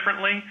government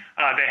differently.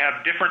 They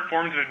have different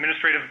forms of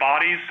administrative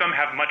bodies. Some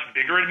have much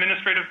bigger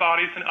administrative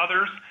bodies than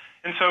others.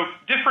 And so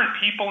different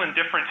people in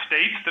different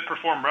states that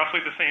perform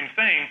roughly the same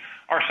thing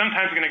are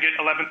sometimes going to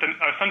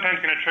sometimes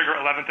going to trigger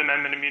 11th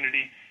Amendment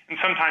immunity, and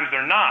sometimes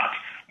they're not.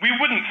 We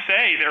wouldn't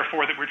say,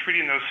 therefore, that we're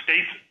treating those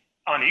states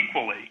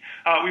unequally.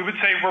 We would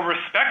say we're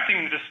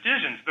respecting the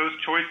decisions those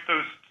states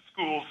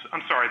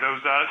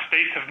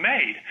have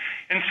made.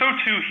 And so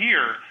too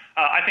here,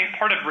 I think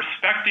part of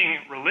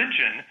respecting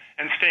religion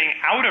and staying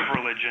out of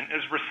religion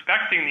is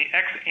respecting the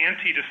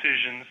ex-ante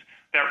decisions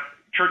that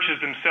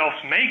churches themselves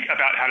make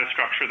about how to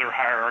structure their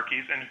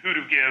hierarchies and who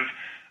to give,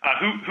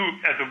 who,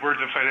 as the words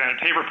of Hosanna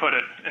Tabor put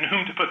it, in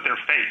whom to put their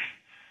faith.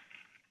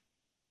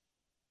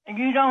 And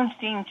you don't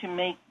seem to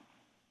make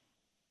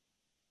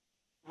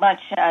much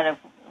out of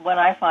what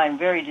I find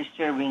very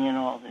disturbing in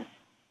all this.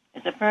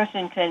 Is a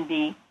person can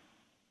be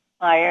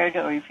hired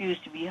or refuse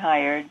to be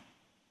hired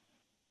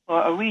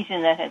for a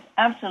reason that has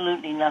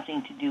absolutely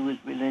nothing to do with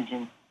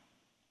religion,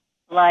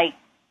 like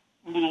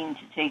needing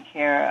to take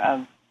care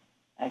of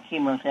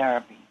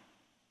chemotherapy.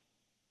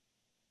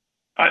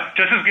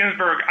 Justice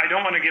Ginsburg, I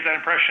don't want to give that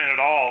impression at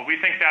all. We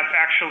think that's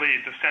actually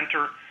the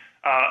center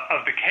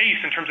of the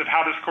case in terms of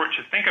how this court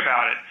should think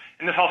about it.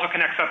 And this also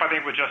connects up, I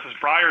think, with Justice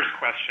Breyer's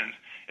questions.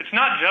 It's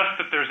not just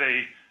that there's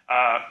a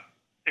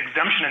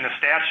exemption in the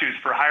statutes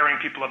for hiring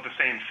people of the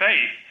same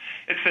faith.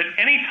 It's that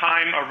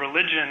anytime a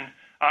religious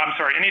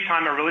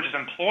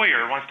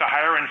employer wants to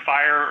hire and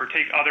fire or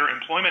take other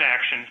employment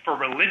action for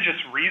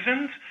religious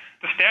reasons,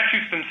 the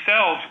statutes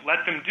themselves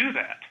let them do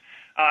that.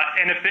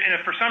 And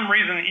if for some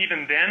reason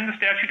even then the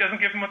statute doesn't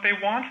give them what they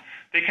want,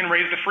 they can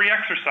raise the free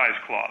exercise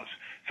clause.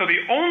 So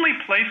the only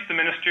place the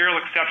ministerial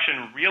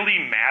exception really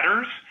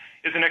matters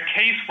is in a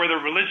case where the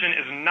religion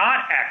is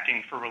not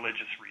acting for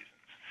religious reasons.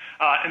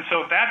 And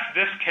so that's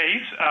this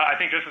case. I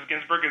think, Justice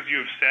Ginsburg, as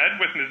you have said,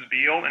 with Ms.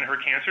 Beal and her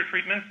cancer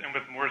treatments and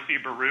with Morrissey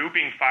Baru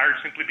being fired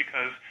simply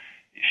because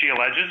she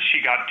alleges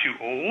she got too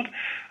old,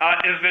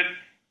 is that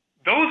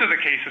those are the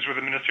cases where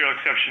the ministerial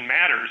exception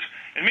matters.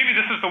 And maybe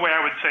this is the way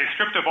I would say,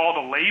 stripped of all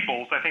the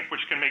labels, I think,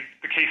 which can make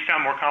the case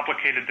sound more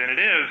complicated than it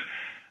is.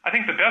 I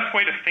think the best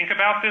way to think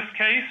about this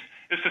case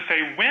is to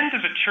say, when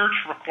does a church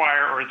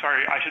require, a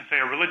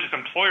religious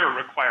employer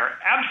require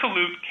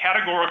absolute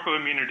categorical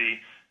immunity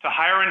to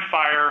hire and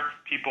fire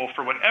people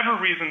for whatever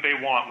reason they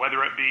want,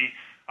 whether it be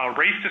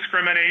race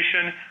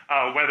discrimination,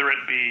 whether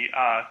it be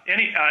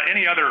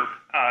any other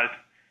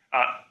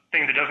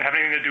thing that doesn't have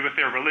anything to do with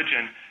their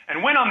religion. And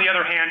when, on the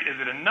other hand, is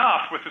it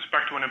enough with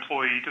respect to an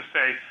employee to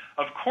say,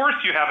 of course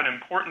you have an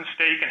important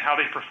stake in how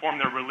they perform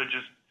their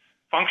religious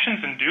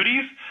functions and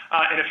duties,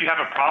 and if you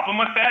have a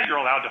problem with that, you're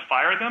allowed to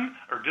fire them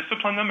or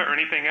discipline them or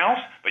anything else,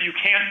 but you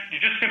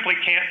just simply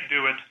can't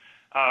do it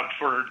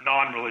for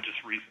non-religious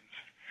reasons.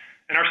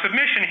 And our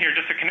submission here,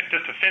 just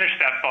to finish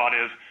that thought,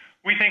 is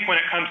we think when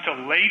it comes to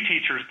lay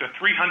teachers, the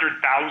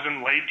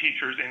 300,000 lay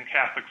teachers in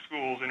Catholic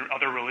schools and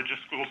other religious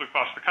schools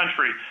across the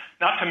country,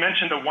 not to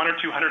mention the 100,000 or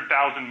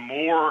 200,000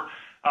 more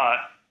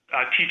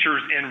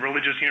teachers in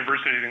religious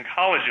universities and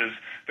colleges,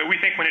 that we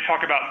think when you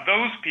talk about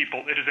those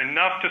people, it is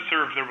enough to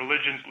serve the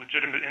religion's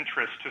legitimate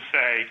interest to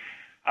say,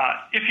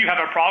 if you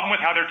have a problem with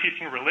how they're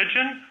teaching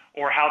religion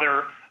or how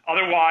they're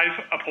otherwise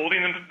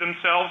upholding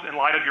themselves in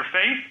light of your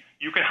faith,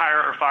 you can hire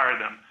or fire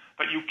them.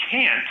 But you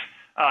can't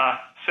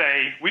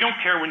say, we don't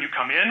care when you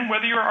come in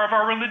whether you're of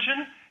our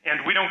religion,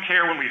 and we don't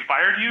care when we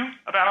fired you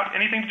about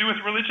anything to do with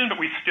religion, but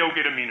we still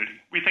get immunity.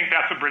 We think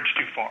that's a bridge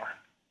too far.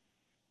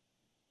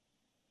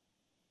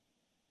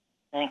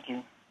 Thank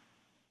you.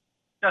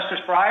 Justice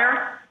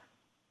Breyer?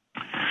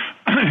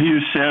 you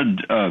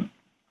said,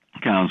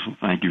 counsel,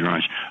 thank you very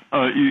much.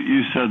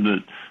 You said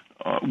that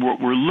what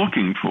we're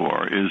looking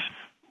for is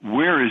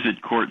where is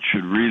it courts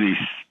should really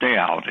stay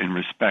out in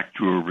respect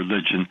to a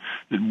religion,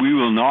 that we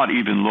will not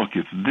even look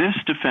if this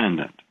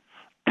defendant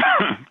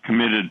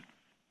committed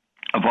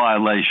a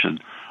violation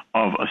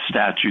of a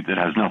statute that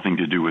has nothing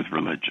to do with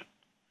religion.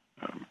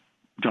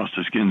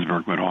 Justice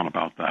Ginsburg went on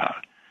about that.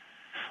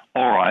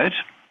 All right,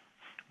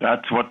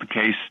 that's what the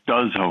case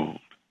does hold,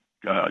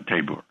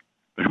 Tabor.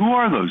 But who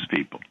are those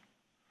people?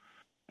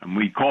 And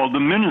we called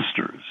them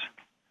ministers,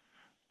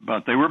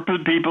 but they were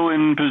people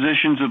in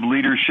positions of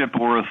leadership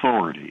or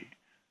authority.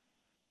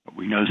 But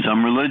we know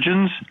some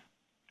religions,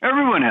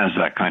 everyone has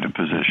that kind of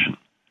position.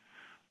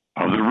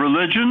 Other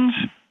religions,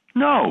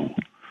 no.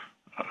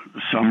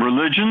 Some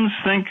religions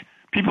think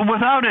people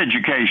without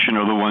education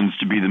are the ones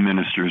to be the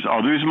ministers.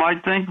 Others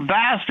might think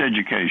vast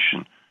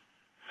education.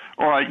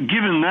 All right,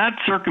 given that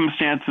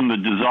circumstance and the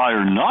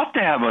desire not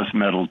to have us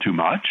meddle too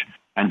much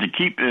and to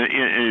keep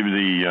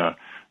the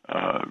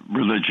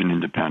religion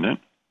independent,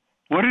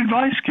 what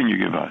advice can you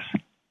give us?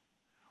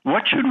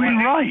 What should we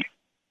write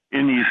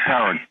in these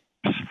paragraphs?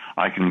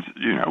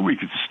 We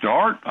could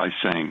start by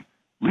saying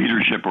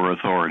leadership or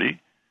authority,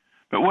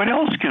 but what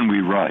else can we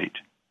write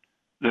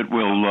that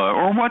will,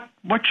 or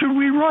what should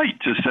we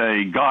write to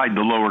say guide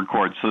the lower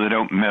courts so they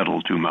don't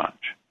meddle too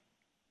much?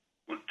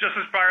 Well,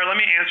 Justice Breyer, let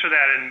me answer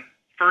that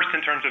first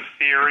in terms of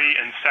theory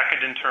and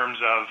second in terms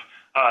of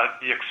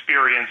the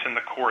experience in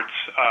the courts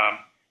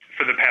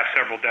for the past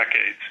several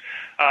decades.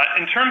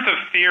 In terms of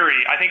theory,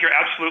 I think you're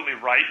absolutely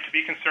right to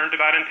be concerned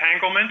about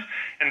entanglement,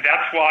 and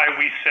that's why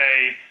we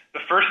say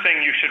the first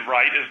thing you should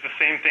write is the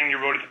same thing you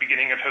wrote at the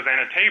beginning of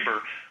Hosanna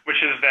Tabor, which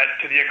is that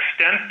to the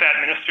extent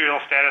that ministerial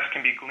status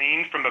can be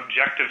gleaned from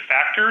objective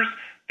factors,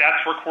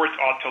 that's where courts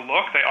ought to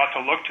look. They ought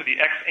to look to the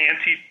ex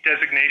ante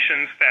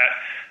designations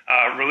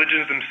that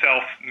religions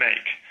themselves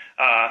make.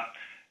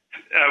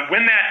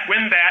 When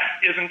that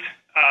isn't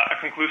a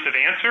conclusive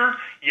answer,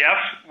 yes,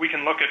 we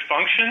can look at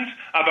functions,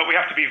 but we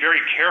have to be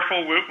very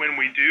careful when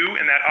we do,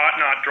 and that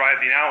ought not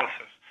drive the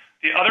analysis.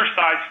 The other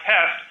side's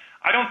test,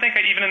 I don't think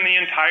even in the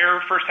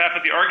entire first half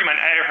of the argument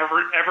I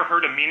ever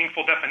heard a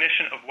meaningful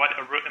definition of what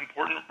an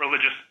important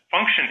religious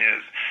function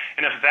is.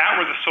 And if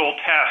that were the sole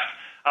test,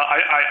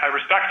 I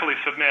respectfully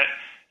submit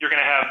you're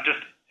going to have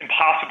just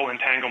impossible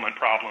entanglement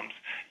problems.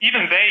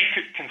 Even they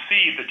could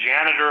concede the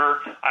janitor,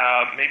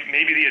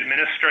 maybe the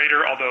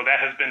administrator, although that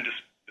has been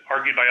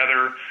argued by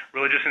other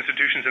religious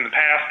institutions in the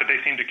past, but they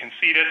seem to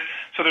concede it.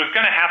 So there's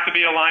going to have to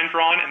be a line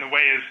drawn, and the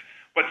way is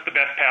what's the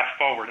best path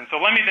forward. And so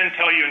let me then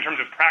tell you in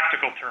terms of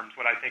practical terms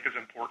what I think is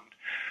important,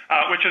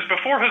 which is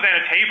before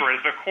Hosanna Tabor,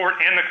 as the court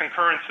and the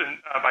concurrence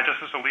by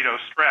Justice Alito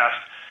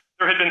stressed,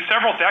 there had been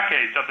several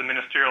decades of the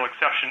ministerial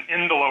exception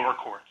in the lower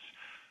courts.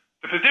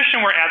 The position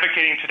we're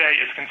advocating today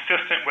is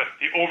consistent with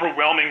the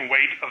overwhelming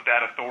weight of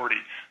that authority.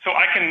 So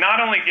I can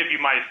not only give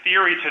you my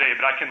theory today,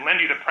 but I can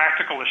lend you the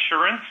practical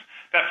assurance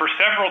that for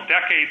several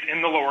decades in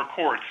the lower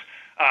courts,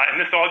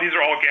 and these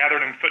are all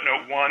gathered in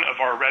footnote 1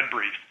 of our red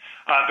brief,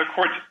 the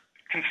courts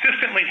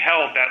consistently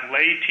held that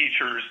lay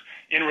teachers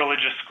in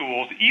religious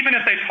schools, even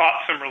if they taught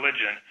some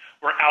religion,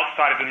 were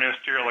outside of the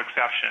ministerial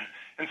exception.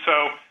 And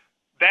so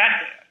that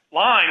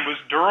line was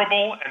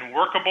durable and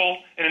workable,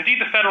 and indeed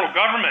the federal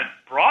government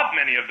brought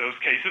many of those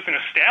cases and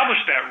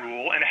established that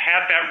rule and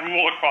had that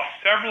rule across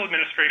several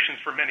administrations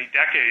for many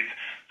decades.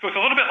 So it's a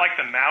little bit like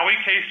the Maui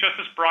case,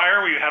 Justice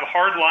Breyer, where you have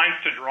hard lines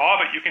to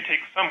draw, but you can take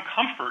some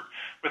comfort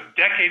with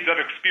decades of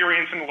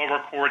experience in the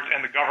lower courts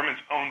and the government's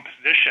own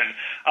position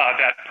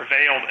that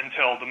prevailed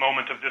until the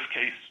moment of this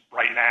case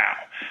right now.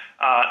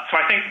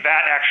 So I think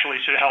that actually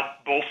should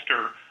help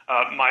bolster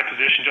my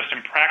position just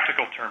in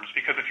practical terms,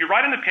 because if you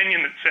write an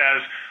opinion that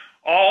says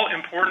all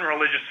important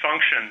religious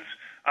functions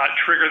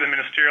trigger the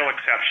ministerial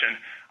exception,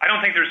 I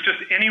don't think there's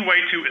just any way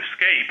to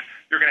escape.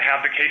 You're going to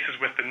have the cases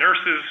with the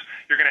nurses,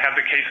 you're going to have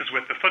the cases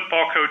with the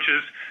football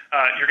coaches,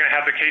 you're going to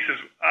have the cases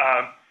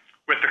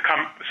with the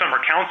summer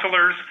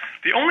counselors.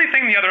 The only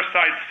thing the other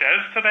side says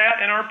to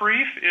that in our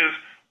brief is,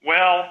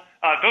 well,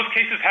 those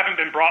cases haven't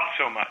been brought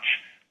so much.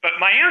 But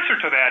my answer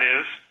to that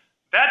is,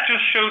 that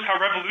just shows how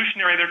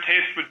revolutionary their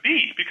taste would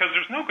be, because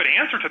there's no good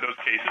answer to those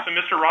cases. And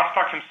Mr.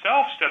 Rostock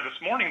himself said this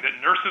morning that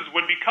nurses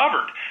would be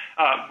covered.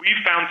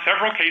 We've found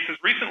several cases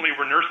recently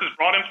where nurses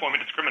brought employment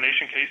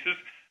discrimination cases.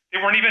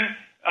 They weren't even,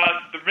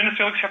 the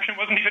ministerial exception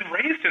wasn't even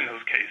raised in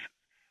those cases.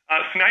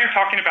 So now you're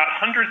talking about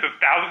hundreds of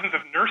thousands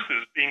of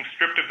nurses being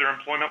stripped of their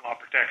employment law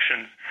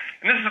protections.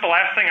 And this is the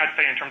last thing I'd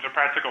say in terms of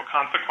practical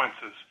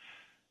consequences.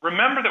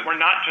 Remember that we're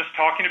not just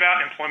talking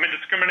about employment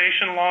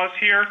discrimination laws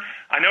here.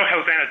 I know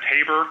Hosanna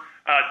Tabor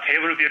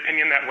tailored the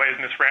opinion that way, as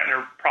Ms.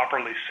 Ratner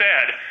properly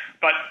said,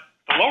 but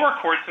the lower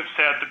courts have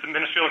said that the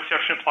ministerial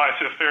exception applies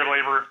to the Fair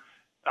Labor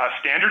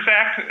Standards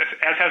Act,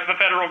 as has the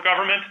federal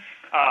government,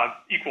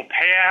 Equal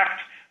Pay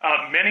Act,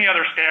 many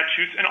other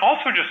statutes, and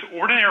also just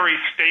ordinary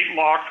state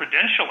law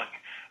credentialing.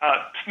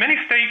 Many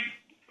state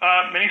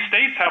many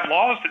states have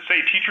laws that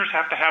say teachers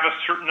have to have a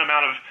certain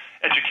amount of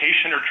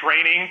education or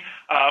training,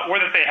 or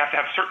that they have to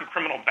have certain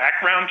criminal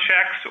background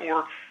checks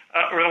or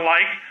the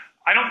like.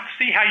 I don't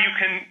see how you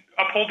can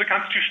uphold the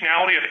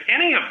constitutionality of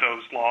any of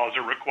those laws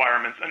or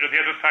requirements under the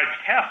other side's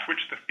test,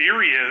 which the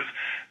theory is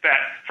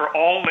that for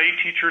all lay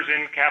teachers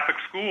in Catholic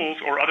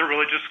schools or other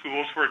religious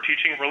schools who are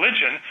teaching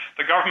religion,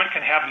 the government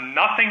can have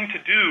nothing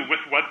to do with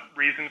what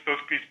reasons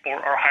those people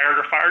are hired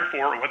or fired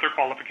for or what their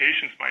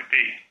qualifications might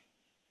be.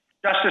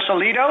 Justice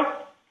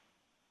Alito?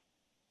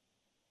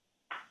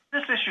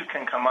 This issue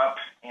can come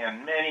up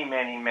in many,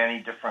 many,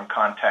 many different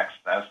contexts,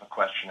 as the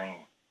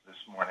questioning this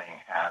morning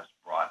has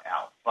brought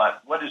out.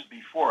 But what is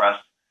before us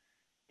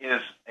is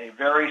a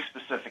very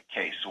specific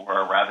case,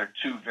 or rather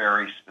two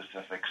very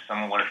specific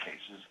similar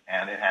cases,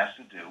 and it has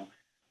to do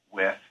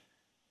with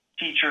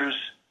teachers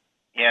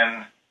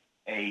in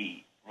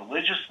a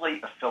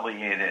religiously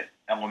affiliated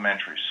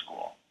elementary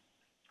school.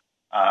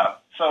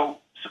 So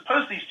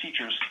suppose these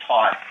teachers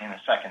taught in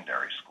a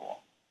secondary school,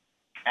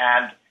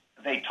 and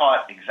they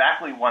taught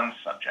exactly one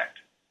subject,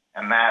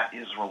 and that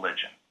is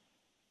religion.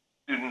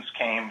 Students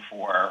came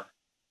for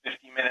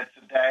 50 minutes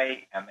a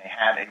day, and they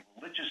had a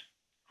religious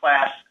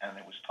class, and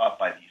it was taught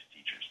by these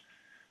teachers.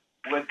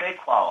 Would they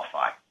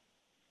qualify?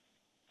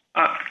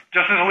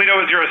 Justice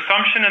Alito, is your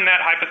assumption in that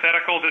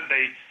hypothetical that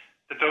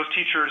those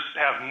teachers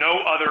have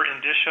no other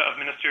indicia of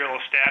ministerial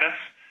status,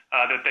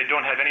 that they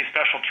don't have any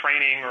special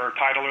training or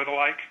title or the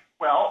like?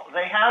 Well,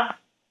 they have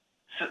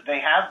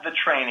the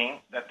training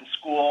that the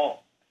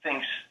school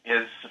thinks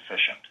is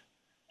sufficient,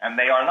 and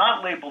they are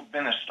not labeled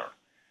minister.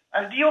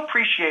 And do you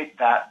appreciate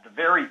that the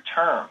very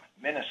term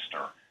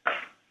minister,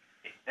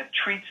 it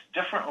treats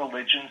different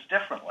religions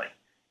differently?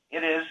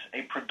 It is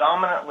a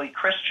predominantly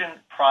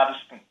Christian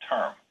Protestant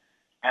term,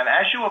 and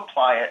as you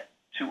apply it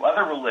to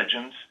other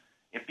religions,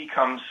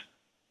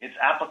 its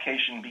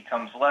application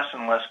becomes less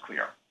and less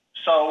clear.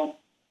 So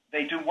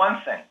they do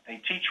one thing: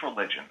 they teach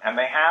religion, and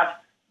they have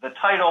the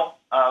title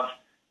of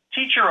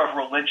teacher of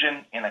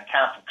religion in a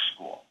Catholic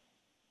school.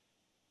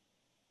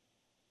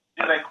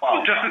 Do they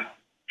qualify?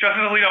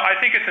 Justice Alito, I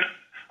think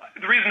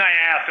the reason I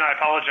asked, and I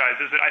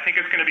apologize, is that I think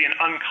it's going to be an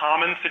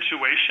uncommon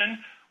situation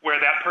where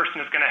that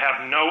person is going to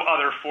have no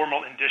other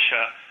formal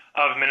indicia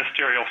of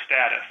ministerial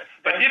status.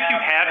 But if you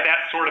had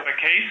that sort of a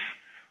case,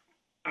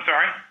 I'm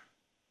sorry?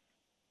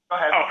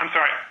 Go ahead. Oh, I'm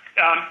sorry.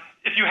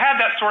 If you had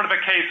that sort of a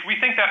case, we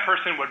think that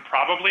person would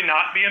probably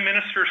not be a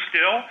minister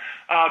still,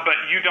 but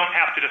you don't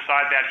have to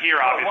decide that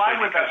here, obviously. Why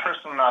would that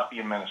person not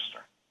be a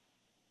minister?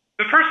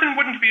 The person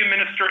wouldn't be a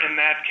minister in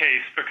that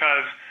case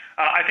because,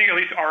 I think at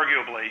least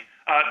arguably,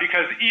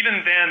 because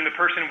even then the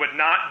person would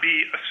not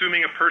be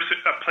assuming a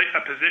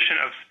position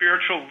of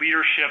spiritual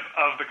leadership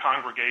of the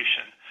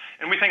congregation.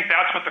 And we think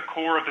that's what the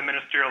core of the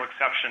ministerial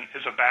exception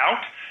is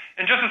about.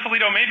 And Justice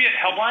Alito, maybe it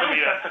helps Why for me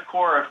is that the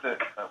core of the...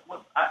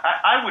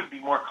 I would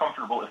be more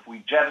comfortable if we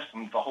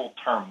jettisoned the whole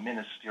term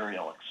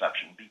ministerial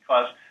exception,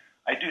 because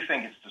I do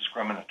think it's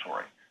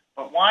discriminatory.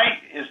 But why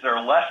is there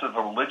less of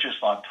a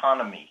religious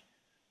autonomy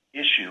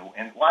issue,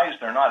 and why is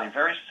there not a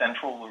very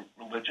central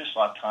religious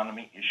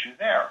autonomy issue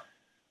there?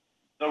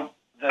 The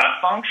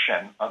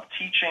function of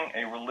teaching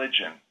a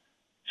religion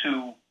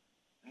to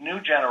new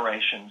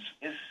generations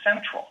is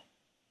central.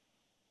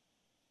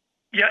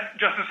 Yeah,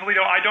 Justice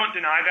Alito, I don't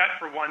deny that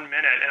for 1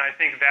 minute, and I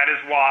think that is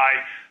why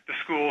the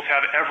schools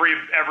have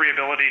every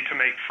ability to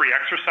make free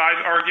exercise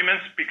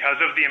arguments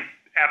because of the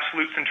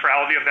absolute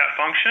centrality of that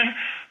function.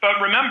 But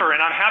remember,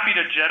 and I'm happy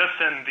to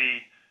jettison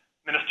the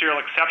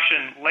ministerial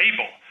exception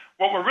label,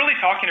 what we're really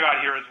talking about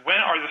here is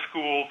when are the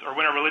schools or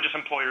when are religious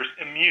employers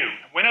immune?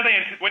 When do they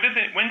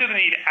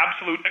need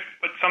absolute,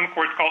 what some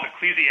courts call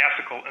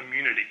ecclesiastical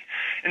immunity?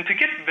 And to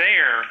get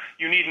there,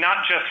 you need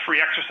not just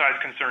free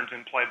exercise concerns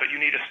in play, but you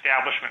need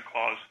establishment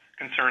clause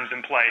concerns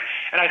in play.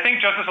 And I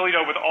think, Justice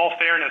Alito, with all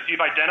fairness,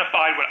 you've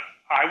identified what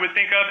I would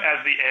think of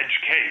as the edge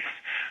case,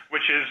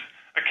 which is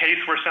a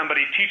case where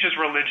somebody teaches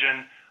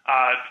religion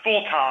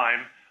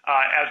full-time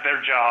as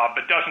their job,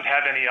 but doesn't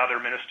have any other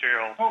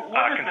ministerial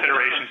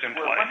considerations in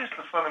play. What is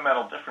the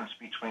fundamental difference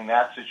between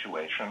that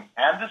situation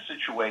and the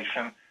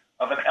situation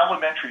of an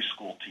elementary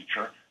school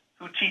teacher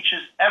who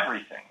teaches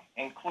everything,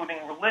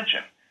 including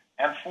religion?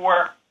 And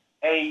for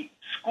a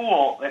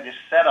school that is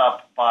set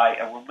up by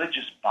a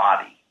religious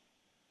body,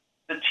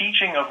 the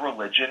teaching of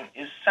religion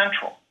is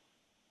central.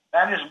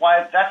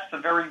 That's the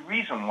very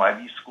reason why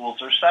these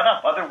schools are set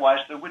up. Otherwise,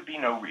 there would be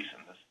no reason.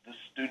 The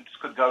students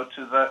could go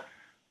to the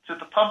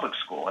public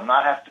school and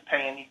not have to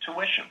pay any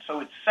tuition. So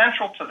it's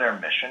central to their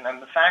mission,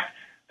 and the fact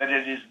that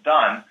it is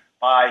done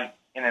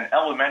in an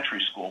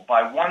elementary school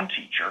by one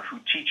teacher who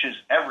teaches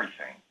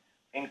everything,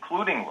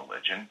 including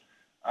religion,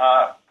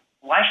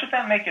 why should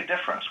that make a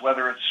difference,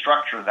 whether it's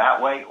structured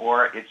that way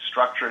or it's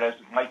structured as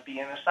it might be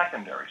in a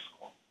secondary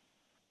school?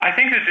 I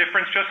think the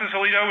difference, Justice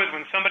Alito, is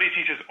when somebody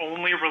teaches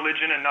only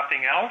religion and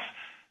nothing else,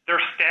 their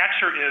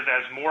stature is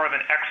as more of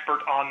an expert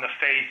on the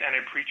faith and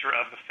a preacher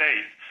of the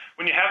faith.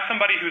 when you have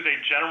somebody who's a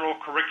general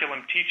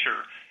curriculum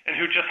teacher and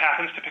who just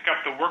happens to pick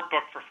up the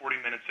workbook for 40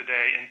 minutes a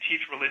day and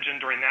teach religion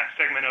during that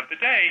segment of the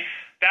day,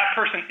 that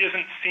person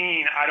isn't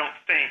seen, I don't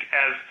think,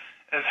 as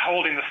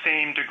holding the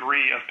same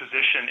degree of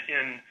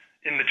position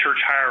in the church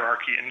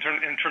hierarchy in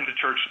terms of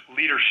church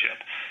leadership.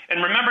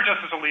 And remember,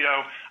 Justice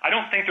Alito, I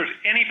don't think there's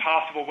any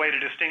possible way to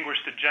distinguish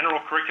the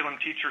general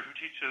curriculum teacher who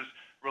teaches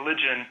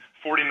religion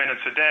 40 minutes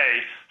a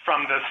day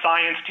from the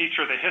science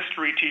teacher, the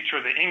history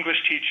teacher, the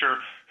English teacher,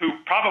 who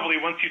probably,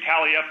 once you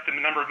tally up the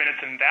number of minutes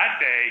in that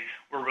day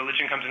where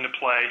religion comes into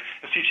play,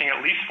 is teaching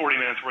at least 40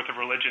 minutes worth of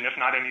religion, if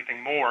not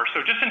anything more. So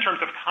just in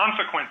terms of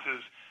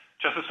consequences,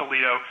 Justice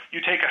Alito,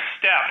 you take a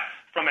step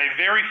from a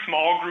very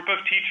small group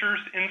of teachers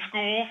in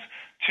schools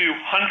to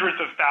hundreds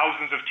of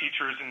thousands of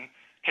teachers in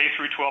K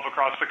through 12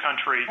 across the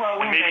country,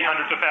 and maybe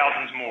hundreds of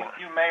thousands more.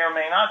 You may or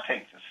may not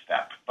take this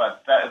step,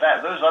 but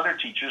those other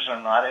teachers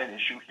are not at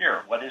issue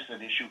here. What is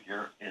at issue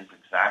here is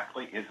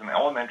an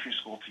elementary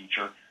school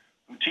teacher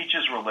who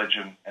teaches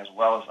religion as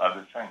well as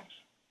other things.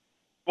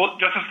 Well,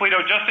 Justice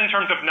Alito, just in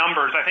terms of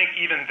numbers, I think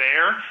even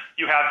there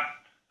you have,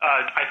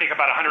 I think,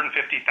 about 150,000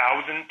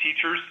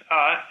 teachers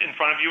in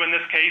front of you in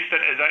this case that,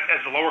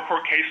 as the lower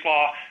court case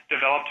law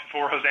developed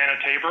for Hosanna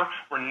Tabor,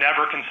 were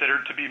never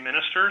considered to be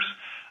ministers.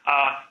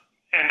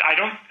 And I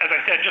don't, as I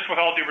said, just with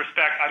all due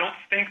respect, I don't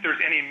think there's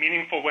any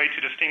meaningful way to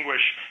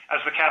distinguish, as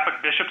the Catholic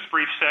Bishops'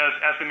 brief says,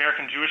 as the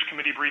American Jewish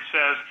Committee brief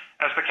says,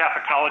 as the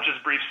Catholic Colleges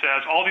brief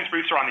says. All these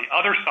briefs are on the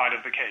other side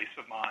of the case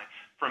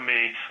from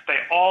me.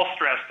 They all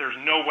stress there's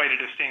no way to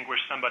distinguish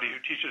somebody who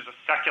teaches a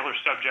secular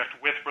subject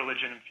with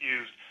religion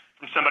infused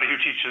from somebody who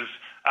teaches,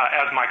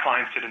 as my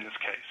clients did in this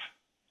case.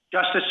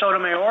 Justice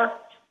Sotomayor?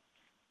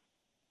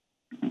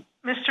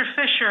 Mr.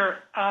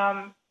 Fisher,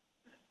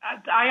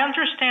 I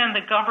understand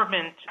the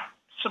government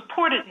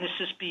supported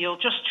Mrs. Beal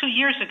just 2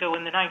 years ago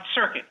in the Ninth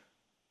Circuit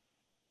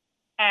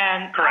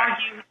and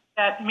argued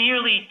that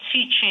merely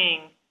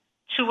teaching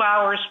 2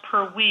 hours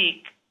per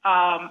week,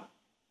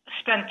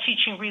 spent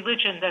teaching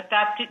religion, that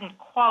didn't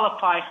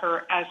qualify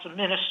her as a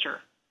minister.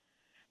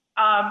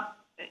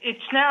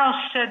 It's now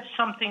said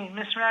something,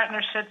 Ms.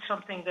 Ratner said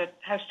something that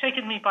has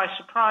taken me by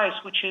surprise,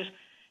 which is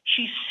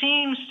she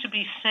seems to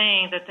be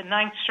saying that the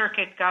Ninth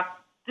Circuit got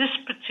this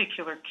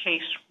particular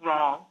case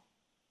wrong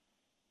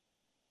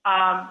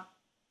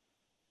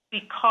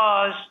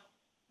because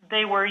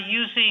they were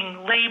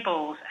using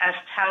labels as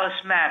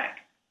talismanic.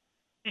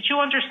 Did you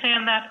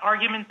understand that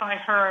argument by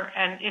her?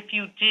 And if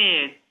you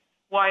did,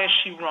 why is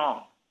she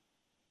wrong?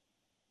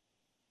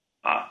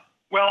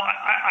 Well,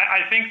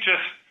 I think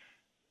just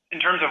in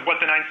terms of what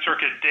the Ninth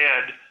Circuit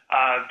did,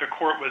 the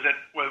court was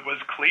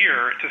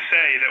clear to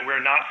say that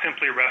we're not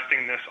simply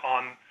resting this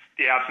on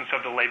the absence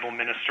of the label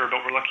minister,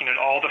 but we're looking at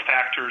all the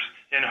factors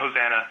in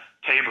Hosanna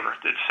Tabor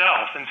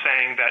itself and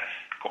saying that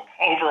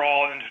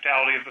overall, in the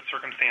totality of the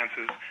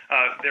circumstances,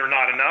 they're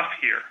not enough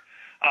here.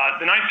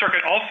 The Ninth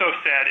Circuit also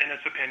said, in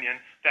its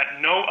opinion, that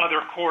no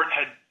other court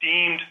had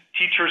deemed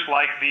teachers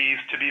like these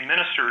to be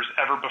ministers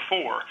ever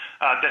before,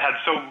 that had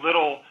so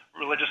little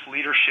religious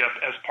leadership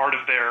as part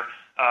of their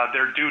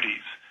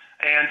duties.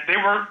 And the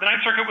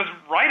Ninth Circuit was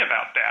right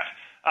about that.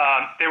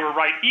 They were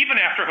right even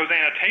after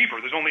Hosanna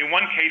Tabor. There's only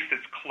one case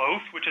that's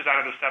close, which is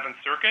out of the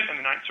Seventh Circuit, and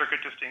the Ninth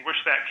Circuit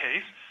distinguished that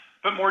case.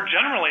 But more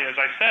generally, as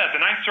I said,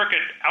 the Ninth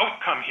Circuit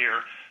outcome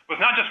here was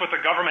not just what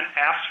the government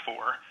asked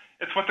for,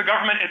 it's what the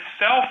government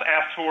itself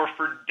asked for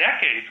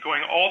decades, going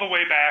all the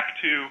way back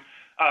to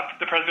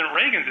the President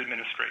Reagan's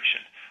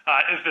administration,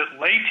 is that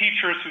lay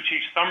teachers who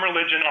teach some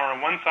religion are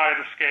on one side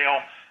of the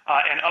scale,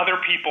 and other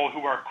people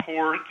who are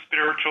core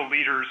spiritual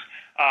leaders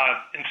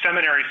in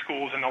seminary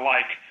schools and the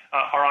like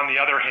are on the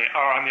other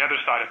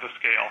side of the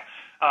scale.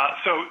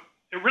 So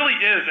it really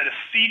is a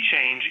sea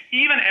change,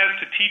 even as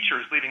to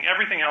teachers, leaving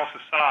everything else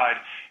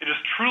aside. It is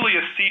truly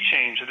a sea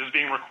change that is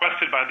being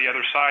requested by the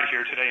other side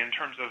here today in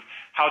terms of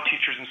how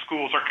teachers in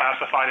schools are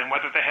classified and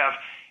whether they have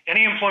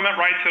any employment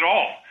rights at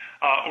all,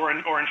 or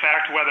in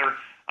fact whether,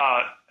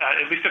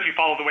 at least if you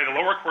follow the way the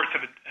lower courts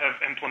have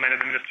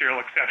implemented the ministerial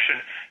exception,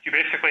 you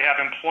basically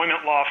have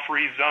employment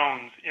law-free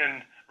zones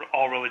in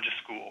all religious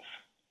schools.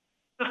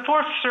 The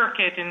Fourth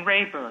Circuit in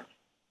Rayburn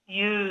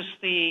used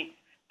the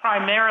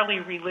primarily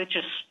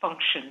religious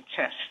function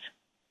test.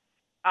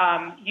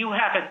 You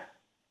haven't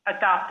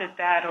adopted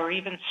that or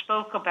even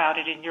spoke about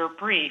it in your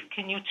brief.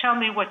 Can you tell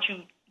me what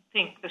you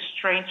think the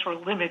strengths or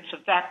limits of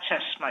that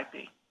test might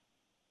be?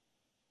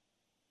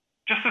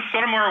 Justice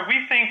Sotomayor,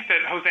 we think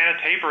that Hosanna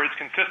Tabor is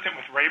consistent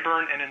with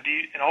Rayburn and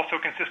also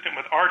consistent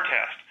with our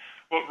test.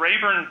 What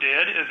Rayburn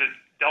did is it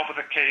dealt with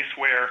a case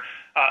where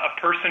a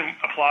person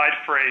applied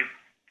for a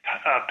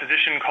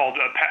position called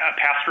a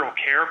pastoral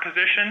care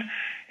position,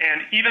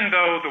 and even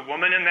though the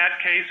woman in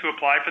that case who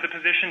applied for the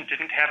position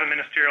didn't have a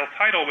ministerial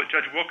title, what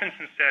Judge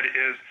Wilkinson said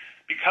is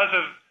because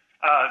of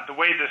the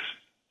way this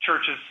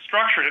church is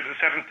structured, the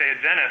Seventh-day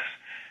Adventists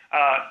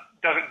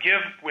doesn't give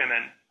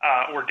women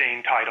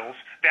ordained titles,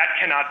 that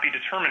cannot be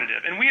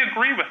determinative. And we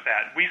agree with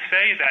that. We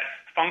say that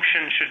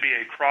function should be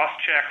a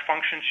cross-check,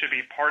 function should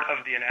be part of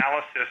the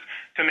analysis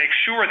to make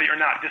sure that you're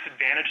not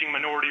disadvantaging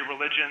minority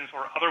religions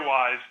or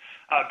otherwise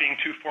being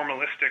too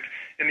formalistic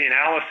in the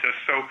analysis.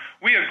 So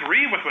we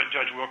agree with what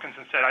Judge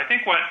Wilkinson said. I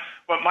think what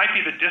might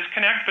be the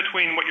disconnect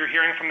between what you're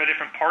hearing from the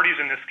different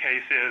parties in this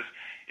case is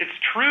it's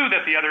true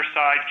that the other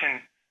side can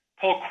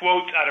pull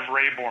quotes out of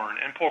Rayborn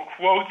and pull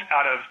quotes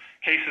out of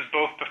cases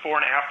both before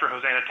and after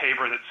Hosanna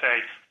Tabor that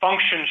say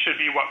function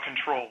should be what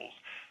controls.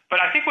 But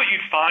I think what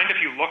you'd find if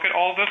you look at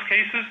all of those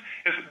cases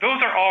is those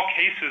are all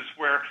cases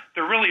where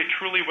there really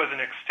truly was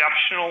an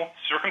exceptional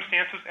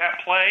circumstances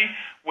at play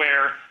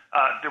where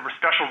there were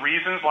special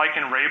reasons, like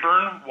in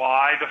Rayburn,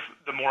 why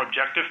the more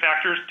objective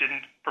factors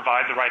didn't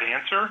provide the right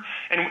answer.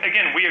 And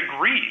again, we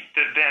agree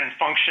that then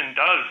function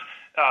does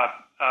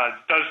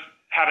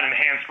have an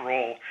enhanced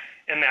role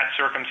in that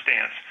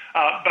circumstance.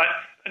 But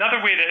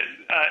another way to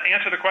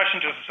answer the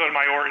question, Justice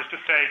Sotomayor, is to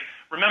say,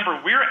 remember,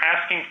 we're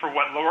asking for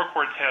what lower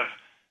courts have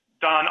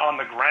done on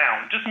the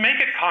ground. Just make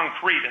it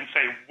concrete and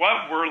say,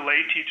 what were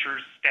lay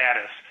teachers'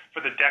 status for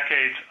the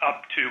decades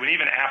up to and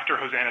even after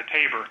Hosanna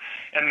Tabor?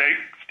 And the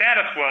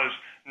status was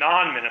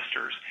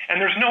non-ministers. And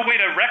there's no way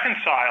to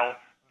reconcile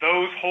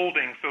those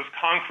holdings, those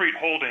concrete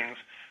holdings,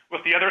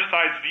 with the other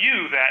side's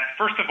view that,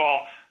 first of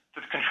all,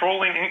 the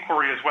controlling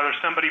inquiry is whether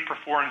somebody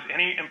performs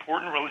any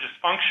important religious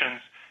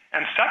functions.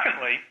 And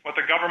secondly, what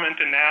the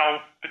government and now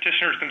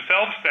petitioners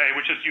themselves say,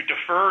 which is you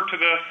defer to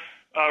the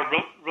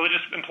religious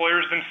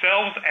employers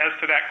themselves as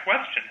to that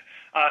question.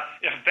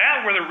 If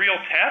that were the real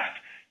test,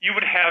 you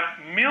would have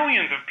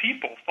millions of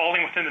people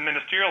falling within the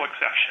ministerial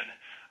exception.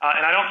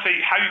 And I don't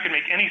see how you can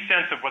make any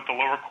sense of what the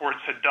lower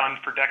courts had done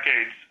for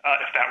decades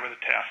if that were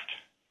the test.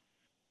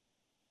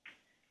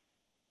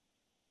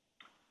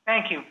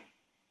 Thank you.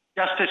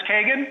 Justice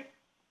Kagan?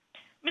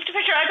 Mr.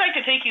 Fisher, I'd like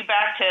to take you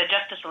back to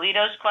Justice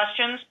Alito's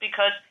questions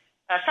because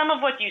some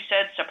of what you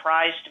said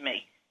surprised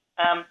me.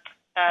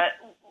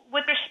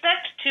 With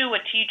respect to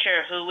a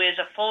teacher who is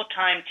a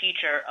full-time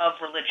teacher of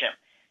religion,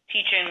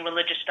 teaching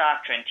religious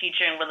doctrine,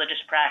 teaching religious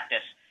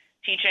practice,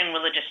 teaching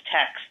religious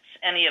texts,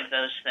 any of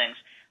those things,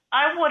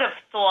 I would have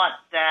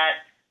thought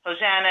that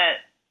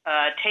Hosanna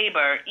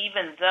Tabor,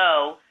 even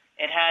though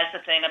it has the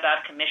thing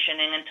about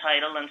commissioning and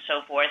title and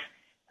so forth,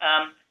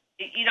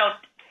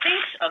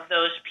 thinks of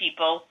those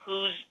people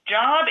whose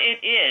job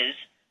it is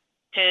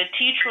to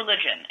teach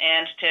religion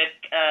and to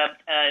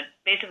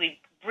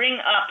basically bring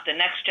up the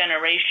next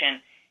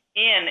generation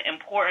in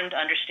important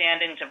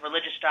understandings of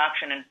religious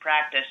doctrine and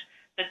practice,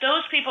 that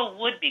those people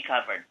would be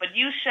covered. But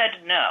you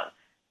said no.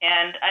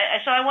 And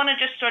so I want to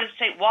just sort of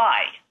say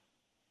why.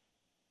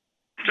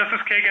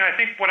 Justice Kagan, I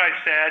think what I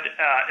said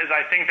is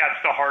I think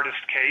that's the hardest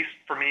case.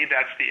 For me,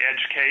 that's the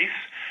edge case.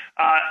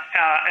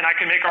 And I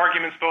can make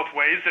arguments both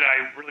ways that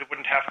I really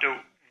wouldn't have to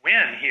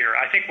win here.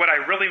 I think what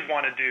I really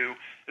want to do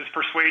is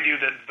persuade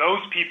you that those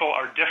people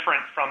are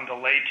different from the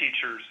lay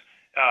teachers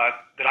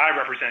that I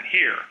represent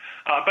here.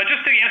 But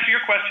just to answer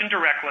your question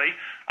directly,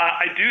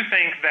 I do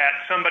think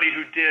that somebody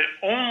who did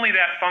only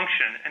that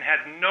function and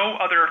had no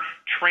other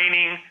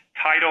training,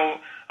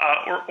 title,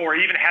 or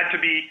even had to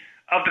be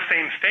of the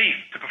same faith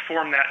to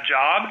perform that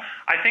job,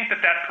 I think that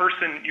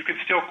person, you could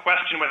still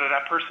question whether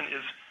that person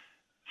is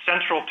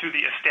central to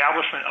the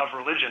establishment of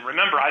religion.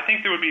 Remember, I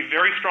think there would be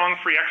very strong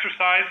free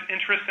exercise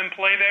interests in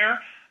play there,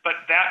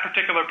 but that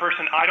particular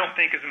person I don't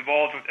think is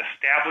involved with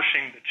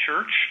establishing the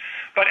church.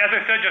 But as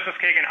I said, Justice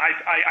Kagan,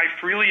 I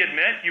freely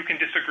admit you can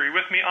disagree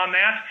with me on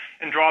that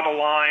and draw the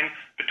line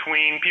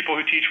between people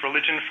who teach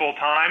religion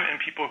full-time and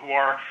people who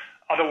are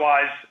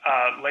otherwise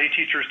lay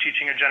teachers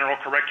teaching a general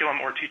curriculum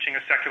or teaching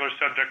a secular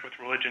subject with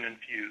religion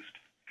infused.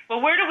 Well,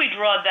 where do we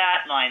draw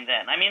that line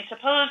then? I mean,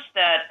 suppose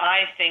that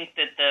I think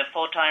that the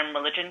full-time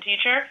religion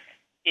teacher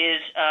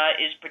is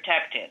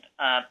protected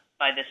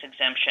by this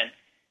exemption.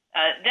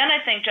 Then I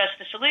think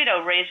Justice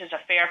Alito raises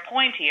a fair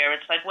point here.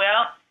 It's like,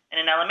 well, in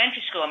an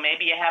elementary school,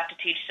 maybe you have to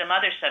teach some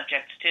other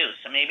subjects too.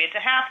 So maybe it's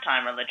a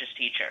half-time religious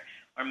teacher,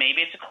 or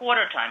maybe it's a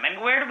quarter-time. I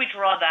mean, where do we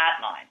draw that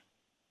line?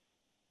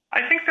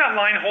 I think that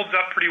line holds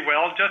up pretty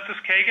well, Justice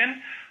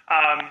Kagan.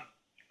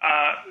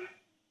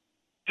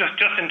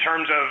 Just in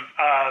terms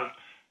of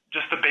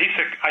just the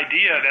basic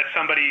idea that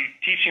somebody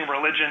teaching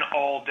religion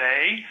all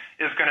day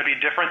is going to be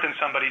different than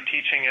somebody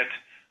teaching it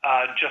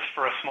just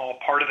for a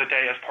small part of the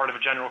day as part of a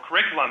general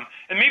curriculum.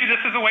 And maybe this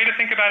is a way to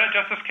think about it,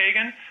 Justice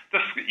Kagan.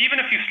 Even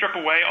if you strip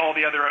away all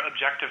the other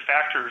objective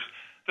factors,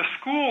 the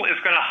school is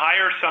going to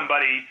hire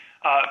somebody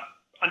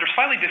under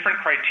slightly different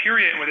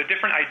criteria and with a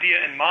different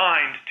idea in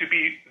mind to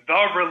be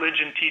the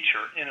religion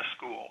teacher in a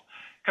school,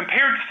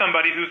 compared to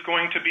somebody who's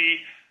going to be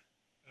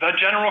the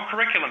general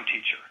curriculum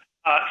teacher.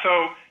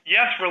 So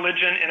yes,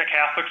 religion in a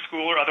Catholic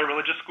school or other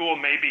religious school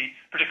may be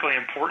particularly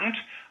important,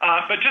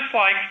 but just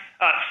like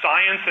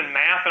science and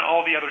math and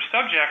all the other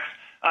subjects,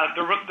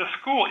 the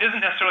school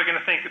isn't necessarily going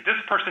to think that this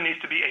person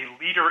needs to be a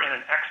leader and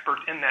an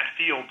expert in that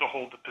field to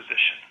hold the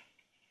position.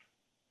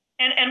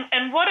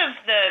 And what of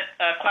the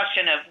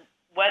question of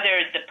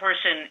whether the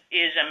person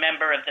is a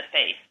member of the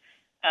faith?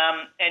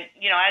 And,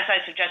 as I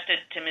suggested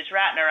to Ms.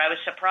 Ratner, I was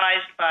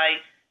surprised by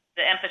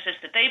the emphasis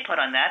that they put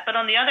on that. But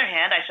on the other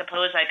hand, I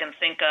suppose I can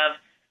think of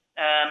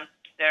a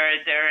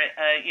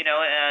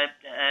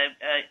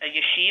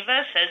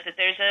yeshiva says that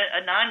there's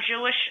a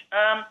non-Jewish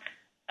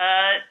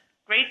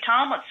great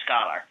Talmud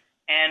scholar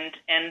and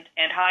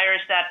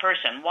hires that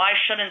person. Why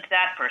shouldn't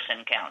that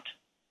person count?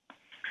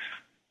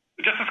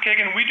 Justice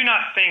Kagan, we do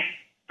not think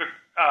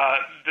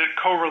that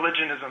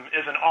co-religionism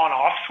is an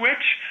on-off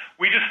switch.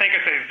 We just think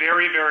it's a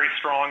very, very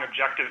strong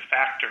objective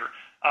factor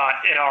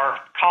in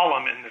our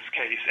column in this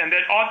case, and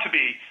that ought to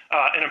be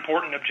an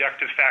important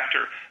objective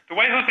factor. The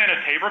way Hosanna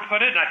Tabor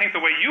put it, and I think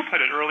the way you put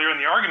it earlier in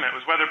the argument,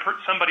 was whether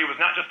somebody was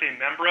not just a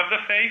member of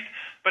the faith,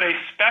 but a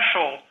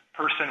special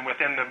person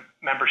within the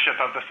membership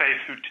of the faith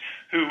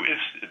who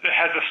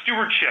has a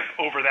stewardship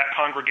over that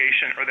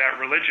congregation or that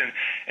religion.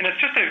 And it's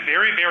just a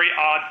very, very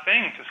odd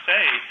thing to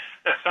say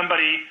that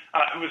somebody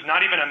who is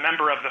not even a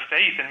member of the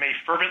faith and may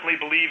fervently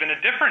believe in a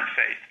different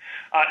faith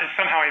is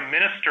somehow a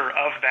minister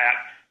of that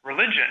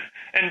religion.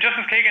 And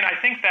Justice Kagan, I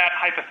think that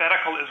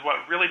hypothetical is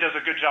what really does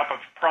a good job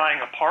of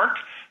prying apart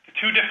the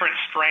two different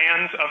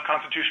strands of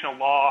constitutional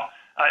law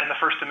in the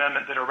First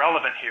Amendment that are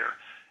relevant here.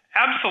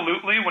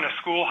 Absolutely, when a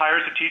school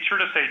hires a teacher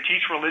to say,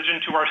 teach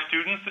religion to our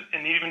students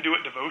and even do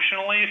it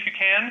devotionally if you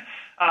can,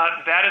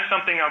 that is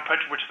something on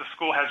which the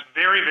school has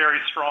very,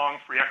 very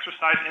strong free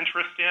exercise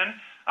interest in.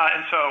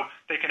 And so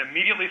they can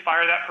immediately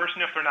fire that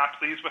person if they're not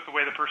pleased with the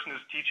way the person is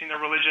teaching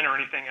their religion or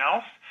anything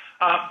else.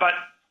 But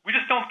we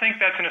just don't think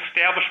that's an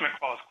Establishment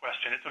Clause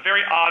question. It's a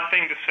very odd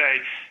thing to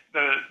say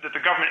that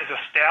the government is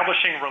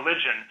establishing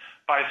religion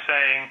by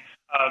saying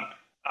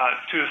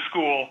to the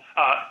school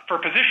for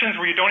positions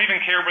where you don't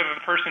even care whether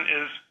the person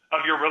is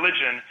of your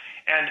religion,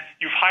 and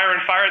you hire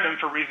and fire them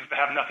for reasons that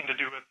have nothing to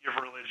do with your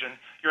religion.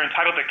 You're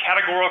entitled to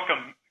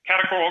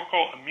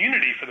categorical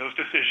immunity for those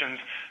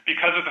decisions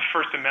because of the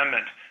First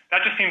Amendment.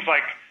 That just seems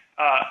like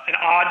an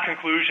odd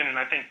conclusion, and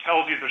I think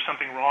tells you there's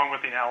something wrong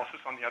with the analysis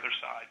on the other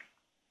side.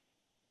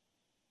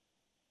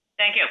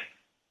 Thank you.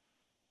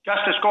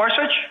 Justice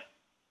Gorsuch?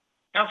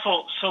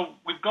 Counsel, so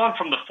we've gone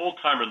from the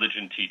full-time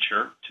religion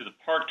teacher to the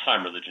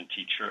part-time religion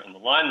teacher, and the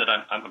line that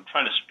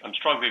I'm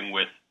struggling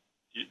with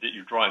that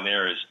you're drawing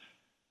there is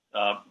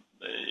the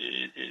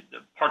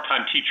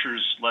part-time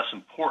teacher's less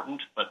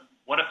important, but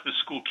what if the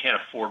school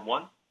can't afford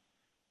one,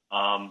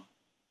 a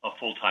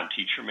full-time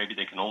teacher? Maybe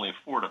they can only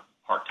afford a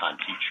part-time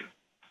teacher.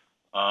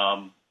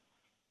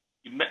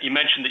 You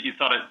mentioned that you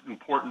thought it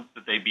important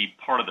that they be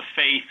part of the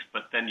faith,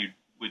 but then you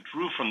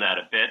withdrew from that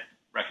a bit,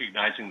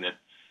 recognizing that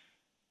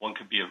one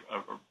could be a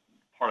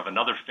part of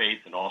another faith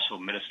and also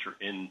minister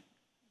in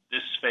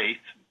this faith,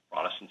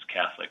 Protestants,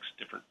 Catholics,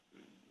 different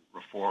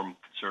Reform,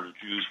 conservative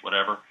Jews,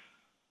 whatever.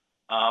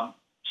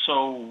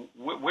 So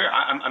where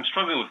I'm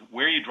struggling with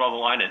where you draw the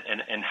line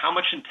and how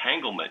much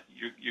entanglement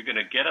you're going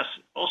to get us,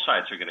 both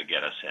sides are going to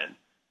get us in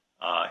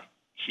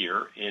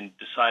here in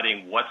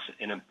deciding what's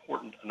an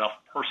important enough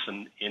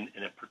person in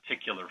a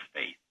particular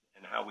faith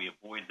and how we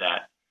avoid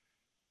that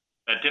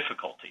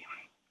difficulty.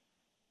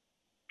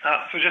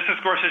 So Justice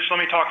Gorsuch,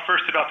 let me talk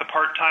first about the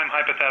part-time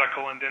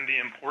hypothetical and then the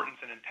importance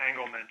and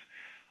entanglement.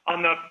 On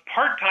the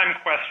part-time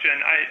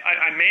question,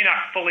 I may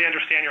not fully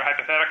understand your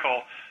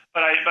hypothetical,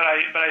 but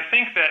I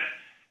think that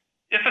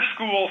if a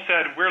school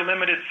said we're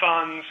limited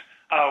funds,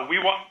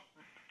 we want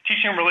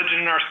teaching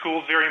religion in our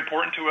school is very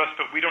important to us,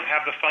 but we don't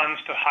have the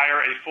funds to hire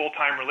a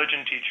full-time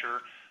religion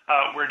teacher.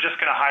 We're just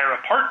going to hire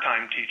a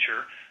part-time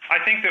teacher. I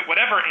think that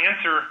whatever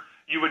answer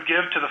you would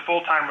give to the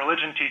full-time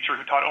religion teacher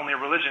who taught only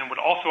religion would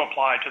also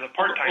apply to the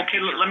part-time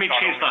teacher. Okay, let me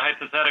change the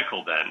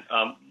hypothetical then.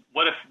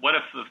 What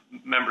if the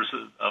members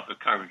of the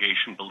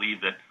congregation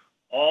believe that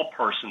all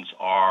persons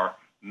are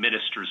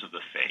ministers of the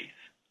faith,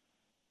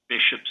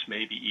 bishops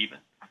maybe even,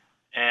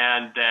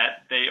 and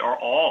that they are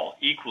all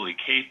equally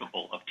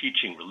capable of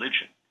teaching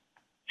religion,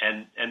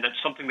 and that's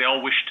something they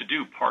all wish to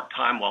do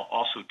part-time while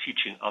also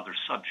teaching other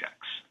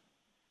subjects?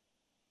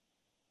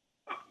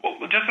 Well,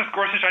 Justice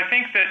Gorsuch, I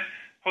think that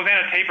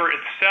Hosanna Tabor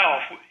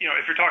itself,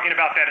 if you're talking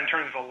about that in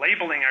terms of a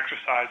labeling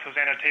exercise,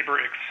 Hosanna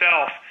Tabor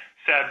itself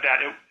said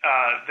that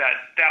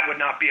that would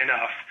not be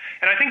enough.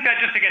 And I think that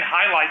just again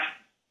highlights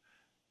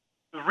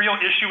the real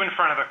issue in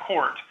front of the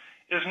court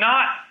is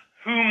not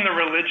whom the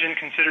religion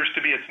considers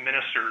to be its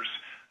ministers,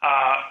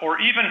 or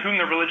even whom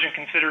the religion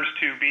considers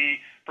to be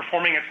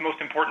performing its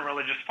most important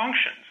religious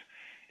functions.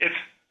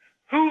 It's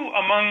who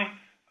among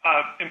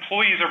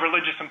employees of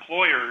religious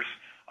employers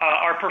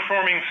are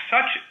performing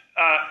such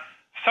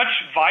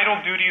vital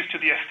duties to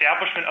the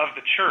establishment of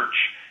the church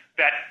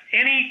that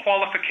any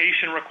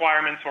qualification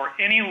requirements or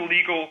any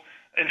legal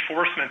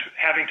enforcement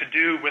having to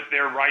do with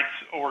their rights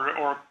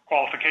or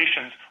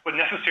qualifications would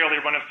necessarily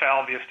run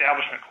afoul of the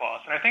Establishment Clause.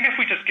 And I think if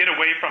we just get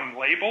away from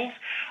labels,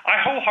 I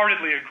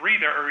wholeheartedly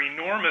agree there are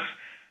enormous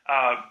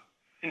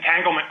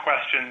entanglement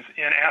questions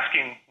in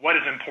asking what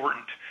is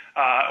important,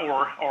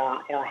 or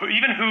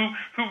even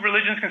who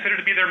religions consider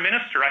to be their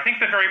minister. I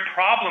think the very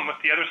problem with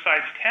the other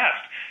side's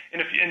test,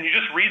 and you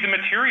just read the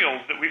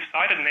materials that we've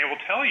cited and they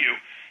will tell you,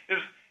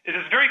 is it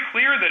is very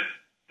clear that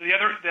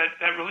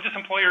that religious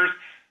employers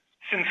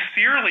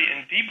sincerely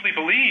and deeply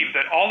believe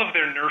that all of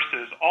their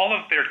nurses, all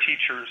of their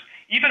teachers,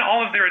 even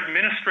all of their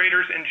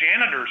administrators and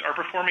janitors are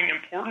performing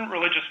important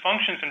religious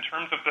functions in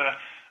terms of the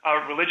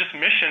religious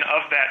mission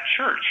of that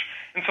church.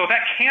 And so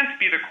that can't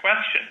be the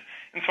question.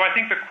 And so I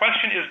think the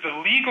question is the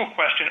legal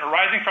question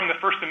arising from the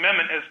First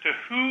Amendment as to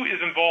who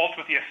is involved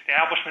with the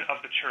establishment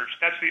of the church.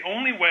 That's the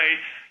only way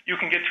you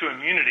can get to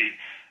immunity.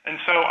 And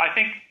so I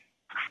think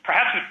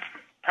perhaps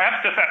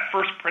just that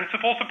first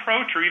principles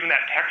approach or even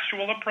that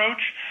textual approach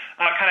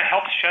kind of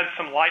helps shed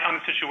some light on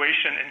the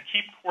situation and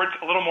keep courts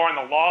a little more on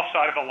the law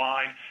side of the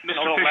line and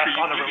a little less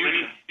on the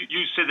religion.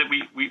 You said that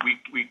we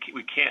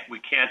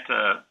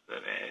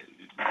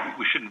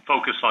shouldn't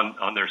focus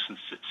on their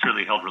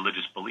sincerely held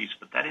religious beliefs,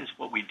 but that is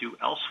what we do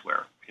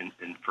elsewhere in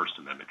First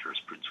Amendment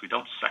jurisprudence. We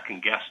don't second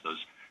guess those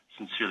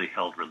sincerely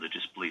held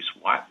religious beliefs.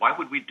 Why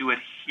would we do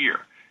it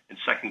here and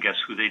second guess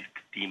who they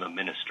deem a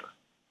minister?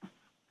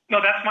 No,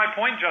 that's my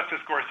point,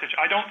 Justice Gorsuch.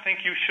 I don't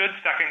think you should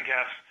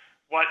second-guess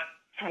what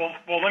 –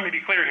 well, let me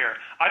be clear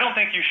here. I don't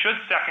think you should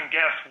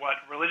second-guess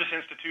what religious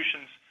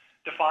institutions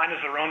define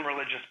as their own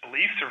religious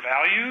beliefs or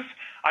values.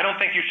 I don't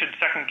think you should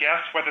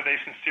second-guess whether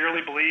they sincerely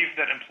believe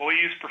that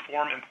employees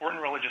perform important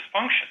religious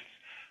functions.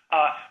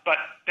 But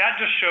that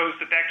just shows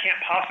that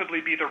can't possibly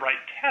be the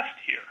right test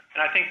here.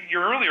 And I think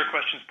your earlier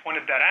questions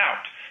pointed that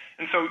out.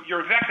 And so you're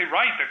exactly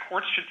right. The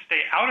courts should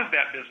stay out of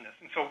that business.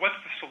 And so what's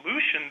the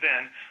solution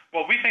then?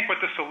 Well, we think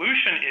what the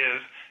solution is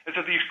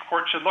that these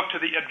courts should look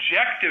to the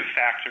objective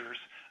factors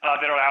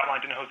that are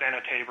outlined in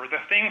Hosanna Tabor,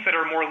 the things that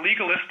are more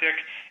legalistic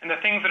and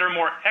the things that are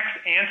more ex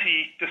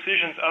ante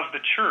decisions of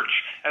the church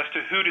as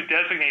to who to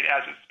designate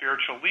as its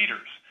spiritual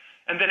leaders.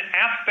 And then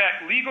ask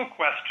that legal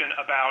question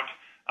about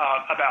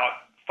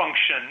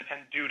function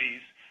and duties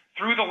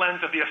through the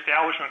lens of the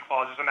Establishment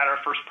Clause as a matter of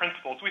first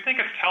principles. We think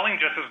it's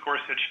telling, Justice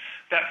Gorsuch,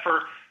 that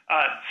for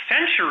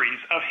centuries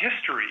of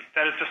history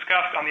that is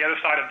discussed on the other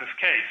side of this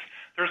case,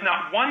 there's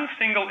not one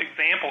single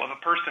example of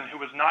a person who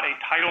was not a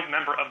titled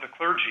member of the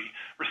clergy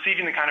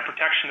receiving the kind of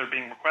protection they're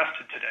being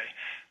requested today.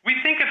 We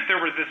think if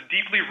there was this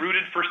deeply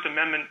rooted First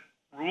Amendment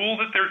rule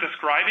that they're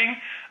describing,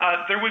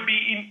 there would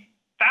be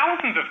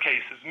thousands of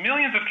cases,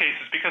 millions of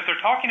cases, because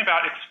they're talking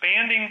about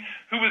expanding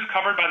who is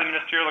covered by the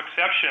ministerial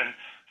exception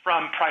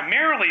from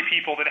primarily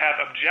people that have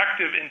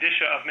objective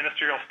indicia of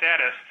ministerial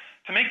status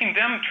to making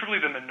them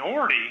truly the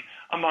minority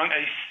among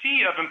a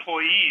sea of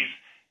employees,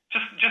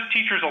 just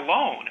teachers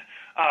alone,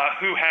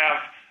 who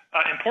have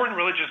important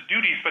religious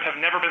duties but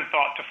have never been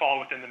thought to fall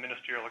within the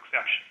ministerial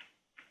exception.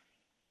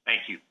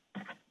 Thank you.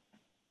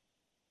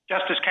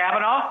 Justice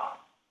Kavanaugh?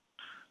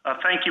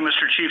 Thank you,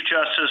 Mr. Chief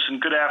Justice, and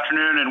good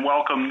afternoon, and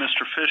welcome,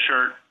 Mr.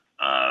 Fisher.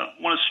 I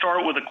want to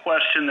start with a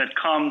question that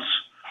comes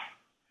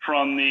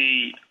from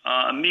the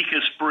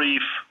amicus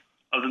brief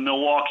of the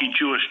Milwaukee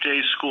Jewish Day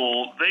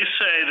School. They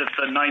say that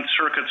the Ninth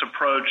Circuit's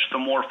approach, the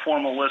more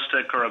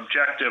formalistic or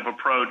objective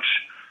approach,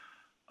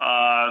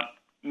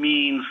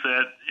 means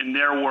that, in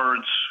their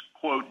words,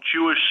 quote,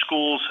 Jewish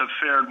schools have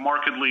fared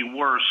markedly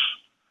worse,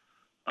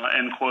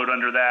 end quote,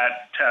 under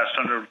that test,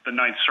 under the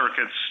Ninth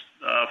Circuit's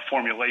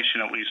formulation,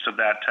 at least, of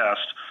that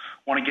test.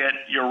 I want to get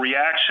your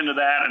reaction to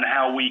that and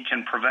how we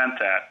can prevent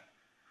that.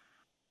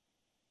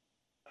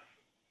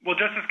 Well,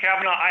 Justice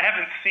Kavanaugh, I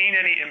haven't seen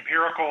any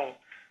empirical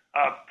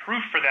proof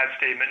for that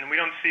statement, and we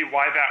don't see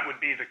why that would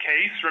be the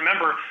case.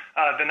 Remember,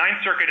 the Ninth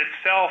Circuit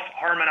itself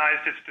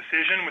harmonized its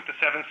decision with the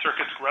Seventh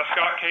Circuit's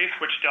Grescott case,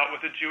 which dealt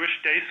with a Jewish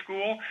day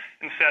school,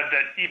 and said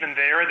that even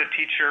there the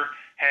teacher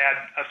had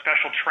a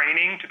special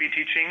training to be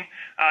teaching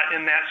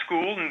in that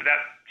school, and that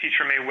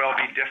teacher may well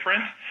be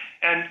different.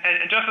 And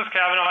Justice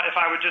Kavanaugh, if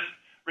I would just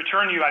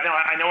return you,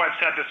 I know I've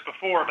said this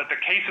before, but the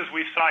cases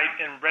we cite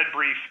in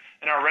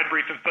our red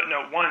brief in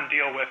footnote 1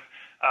 deal with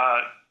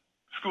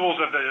schools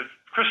of the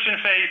Christian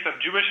faith, of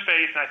Jewish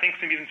faith, and I think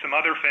even some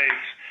other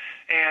faiths.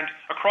 And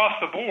across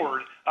the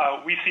board,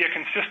 we see a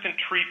consistent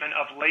treatment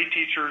of lay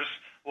teachers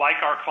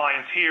like our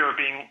clients here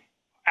being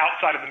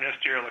outside of the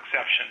ministerial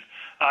exception.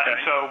 Okay. And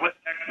so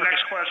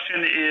next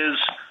question is,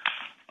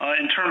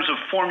 in terms of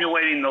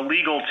formulating the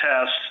legal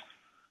test,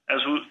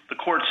 as the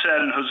court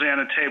said in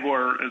Hosanna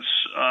Tabor, it's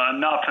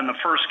enough in the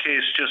first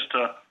case just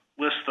to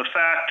list the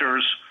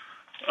factors.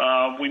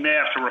 We may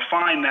have to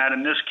refine that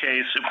in this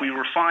case. If we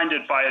refined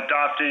it by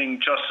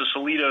adopting Justice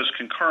Alito's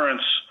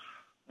concurrence,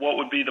 what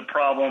would be the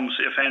problems,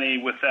 if any,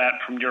 with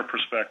that from your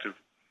perspective?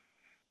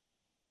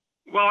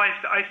 Well,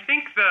 I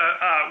think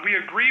we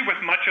agree with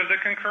much of the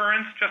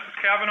concurrence, Justice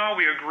Kavanaugh.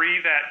 We agree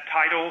that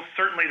titles,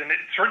 certainly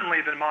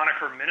the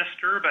moniker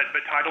minister, but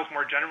titles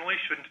more generally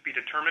shouldn't be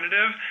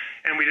determinative,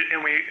 and we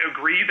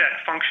agree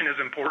that function is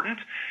important.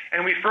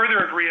 And we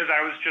further agree, as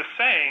I was just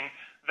saying,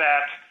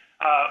 that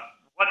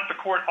what the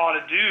court ought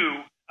to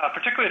do,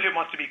 particularly if it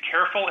wants to be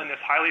careful in this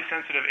highly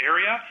sensitive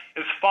area,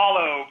 is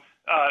follow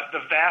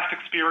the vast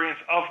experience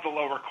of the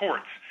lower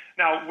courts.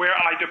 Now, where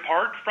I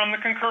depart from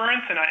the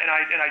concurrence,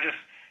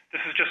 this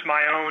is just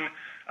my own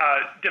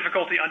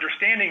difficulty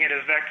understanding it,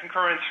 is that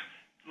concurrence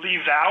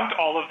leaves out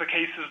all of the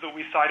cases that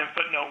we cite in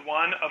footnote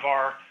 1 of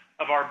our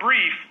of our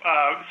brief.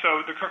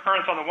 So the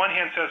concurrence on the one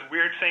hand says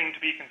we're saying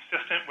to be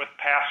consistent with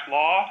past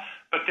law,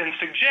 but then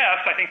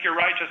suggests, I think you're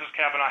right, Justice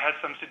Kavanaugh has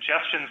some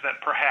suggestions that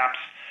perhaps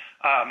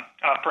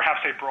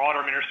a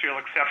broader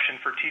ministerial exception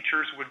for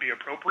teachers would be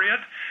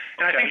appropriate.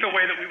 And I think the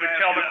way that we would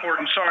tell the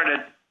court... I'm sorry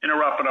to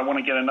interrupt, but I want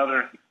to get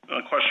another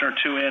question or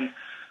two in.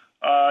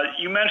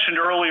 You mentioned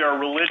earlier a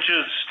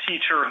religion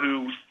teacher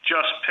who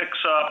just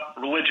picks up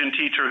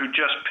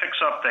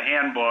the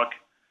handbook,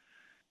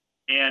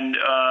 and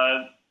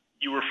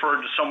you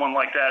referred to someone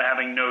like that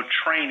having no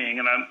training.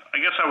 And I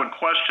guess I would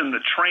question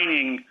the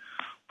training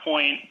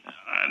point.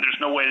 There's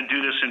no way to do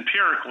this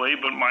empirically,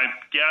 but my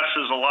guess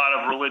is a lot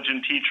of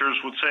religion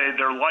teachers would say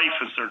their life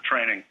is their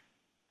training.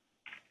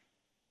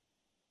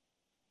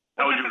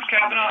 How would you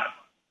respond to that?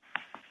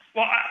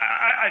 Well,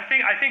 I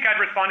think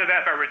I'd respond to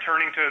that by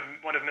returning to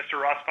one of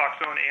Mr. Rossbach's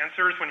own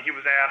answers when he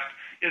was asked,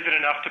 is it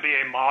enough to be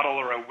a model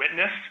or a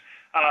witness?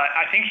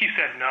 I think he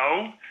said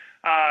no.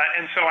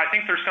 And so I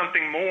think there's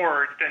something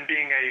more than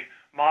being a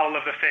model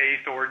of the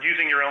faith or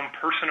using your own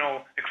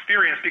personal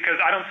experience, because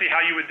I don't see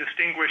how you would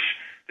distinguish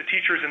the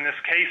teachers in this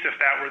case, if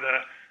that were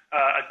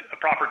a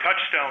proper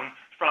touchstone,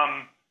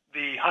 from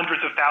the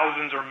hundreds of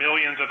thousands or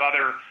millions of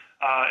other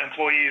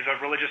employees of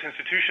religious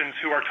institutions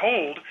who are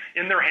told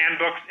in their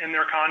handbooks, in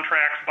their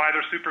contracts, by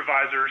their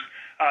supervisors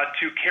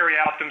to carry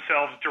out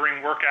themselves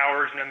during work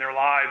hours and in their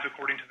lives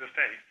according to the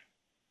faith.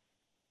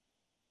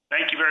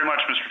 Thank you very much,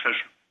 Mr.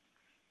 Fisher.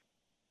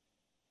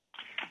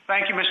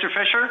 Thank you, Mr.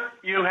 Fisher.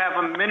 You have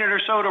a minute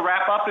or so to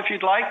wrap up if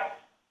you'd like.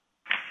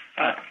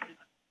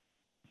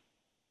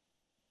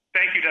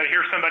 Thank you. Did I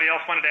hear somebody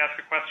else wanted to ask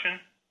a question?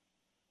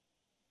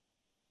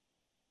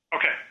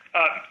 Okay.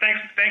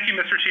 Thank you,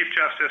 Mr. Chief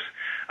Justice.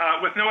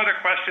 With no other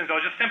questions,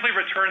 I'll just simply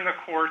return the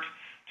court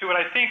to what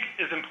I think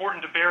is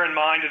important to bear in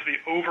mind as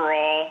the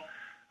overall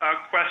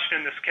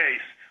question in this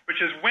case,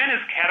 which is when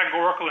is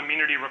categorical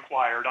immunity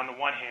required on the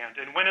one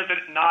hand, and when is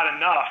it not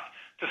enough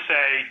to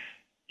say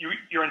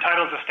you're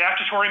entitled as a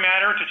statutory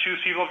matter to choose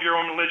people of your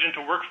own religion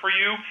to work for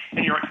you,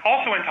 and you're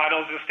also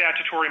entitled as a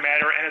statutory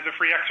matter and as a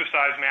free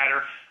exercise matter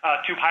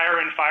to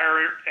hire and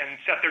fire and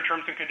set their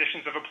terms and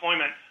conditions of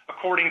employment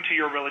according to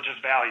your religious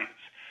values.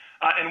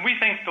 And we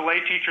think the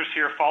lay teachers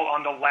here fall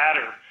on the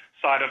latter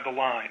side of the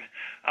line.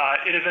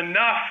 It is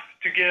enough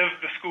to give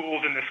the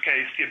schools in this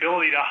case the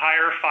ability to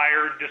hire,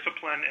 fire,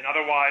 discipline, and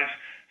otherwise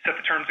set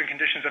the terms and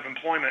conditions of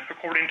employment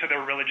according to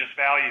their religious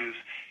values.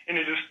 And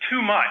it is too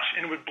much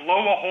and would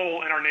blow a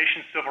hole in our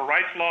nation's civil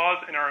rights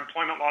laws and our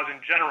employment laws in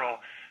general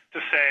to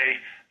say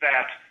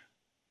that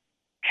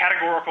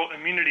categorical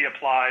immunity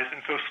applies,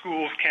 and so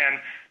schools can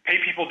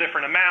pay people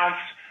different amounts,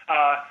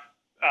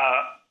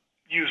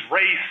 use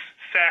race,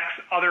 sex,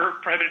 other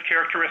prohibited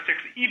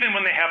characteristics, even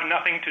when they have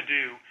nothing to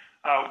do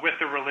with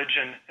the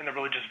religion and the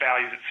religious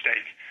values at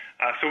stake.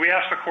 So we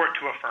ask the court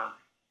to affirm.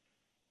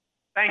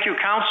 Thank you,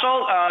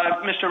 counsel.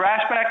 Mr.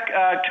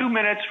 Rasbach, 2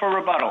 minutes for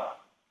rebuttal.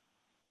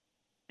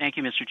 Thank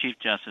you, Mr. Chief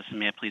Justice, and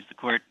may it please the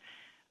court.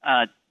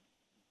 A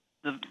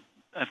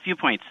few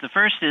points. The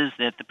first is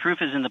that the proof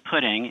is in the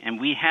pudding,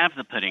 and we have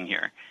the pudding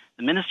here.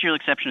 The ministerial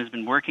exception has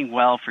been working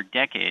well for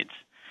decades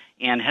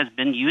and has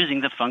been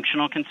using the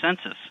functional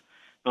consensus,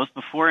 both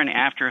before and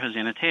after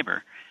Hosanna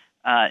Tabor.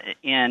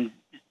 And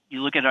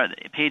you look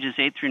at pages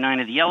 8 through 9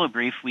 of the yellow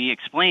brief, we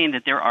explain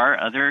that there are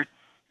other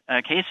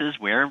cases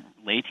where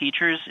lay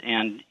teachers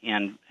and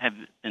have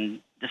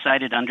been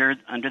decided under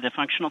the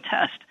functional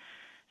test.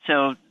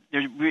 So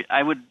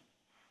I would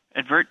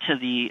advert to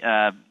the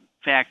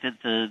fact that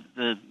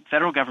the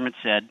federal government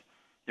said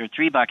there are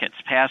 3 buckets: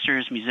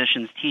 pastors,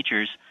 musicians,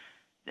 teachers.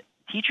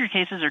 Teacher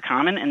cases are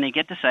common, and they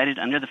get decided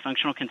under the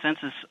functional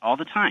consensus all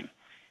the time.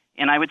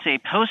 And I would say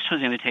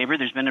post-Hosanna Tabor,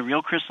 there's been a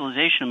real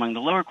crystallization among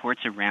the lower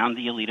courts around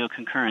the Alito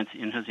concurrence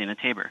in Hosanna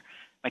Tabor.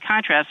 By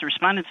contrast, the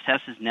respondent's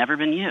test has never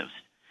been used.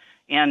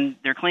 And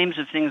their claims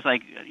of things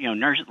like,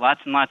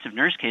 lots and lots of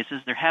nurse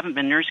cases, there haven't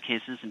been nurse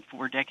cases in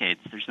 4 decades.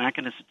 There's not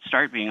going to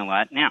start being a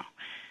lot now.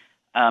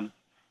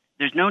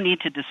 There's no need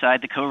to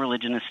decide the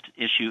co-religionist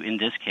issue in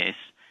this case.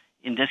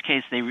 In this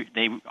case, they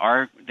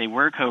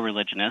were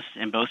co-religionists,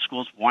 and both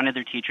schools wanted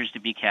their teachers to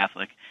be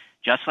Catholic,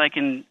 just like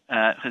in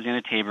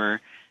Hosanna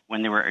Tabor,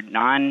 when there were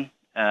not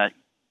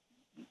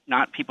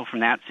people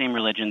from that same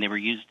religion.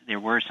 There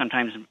were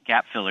sometimes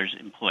gap fillers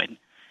employed.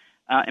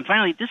 And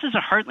finally, this is a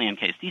heartland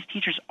case. These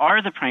teachers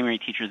are the primary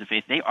teachers of the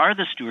faith. They are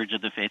the stewards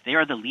of the faith. They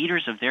are the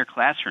leaders of their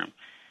classroom.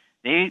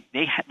 The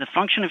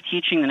function of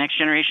teaching the next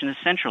generation is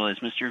central, as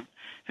Mr.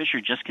 Fisher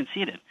just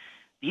conceded.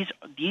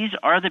 These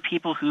are the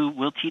people who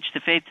will teach the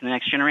faith to the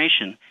next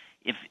generation.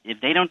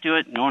 If they don't do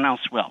it, no one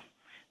else will.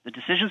 The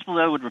decisions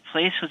below would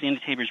replace Hosanna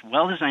Tabor's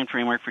well-designed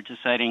framework for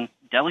deciding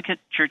delicate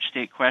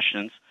church-state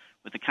questions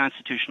with a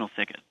constitutional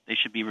thicket. They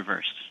should be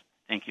reversed.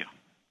 Thank you.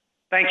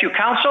 Thank you,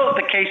 counsel.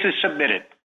 The case is submitted.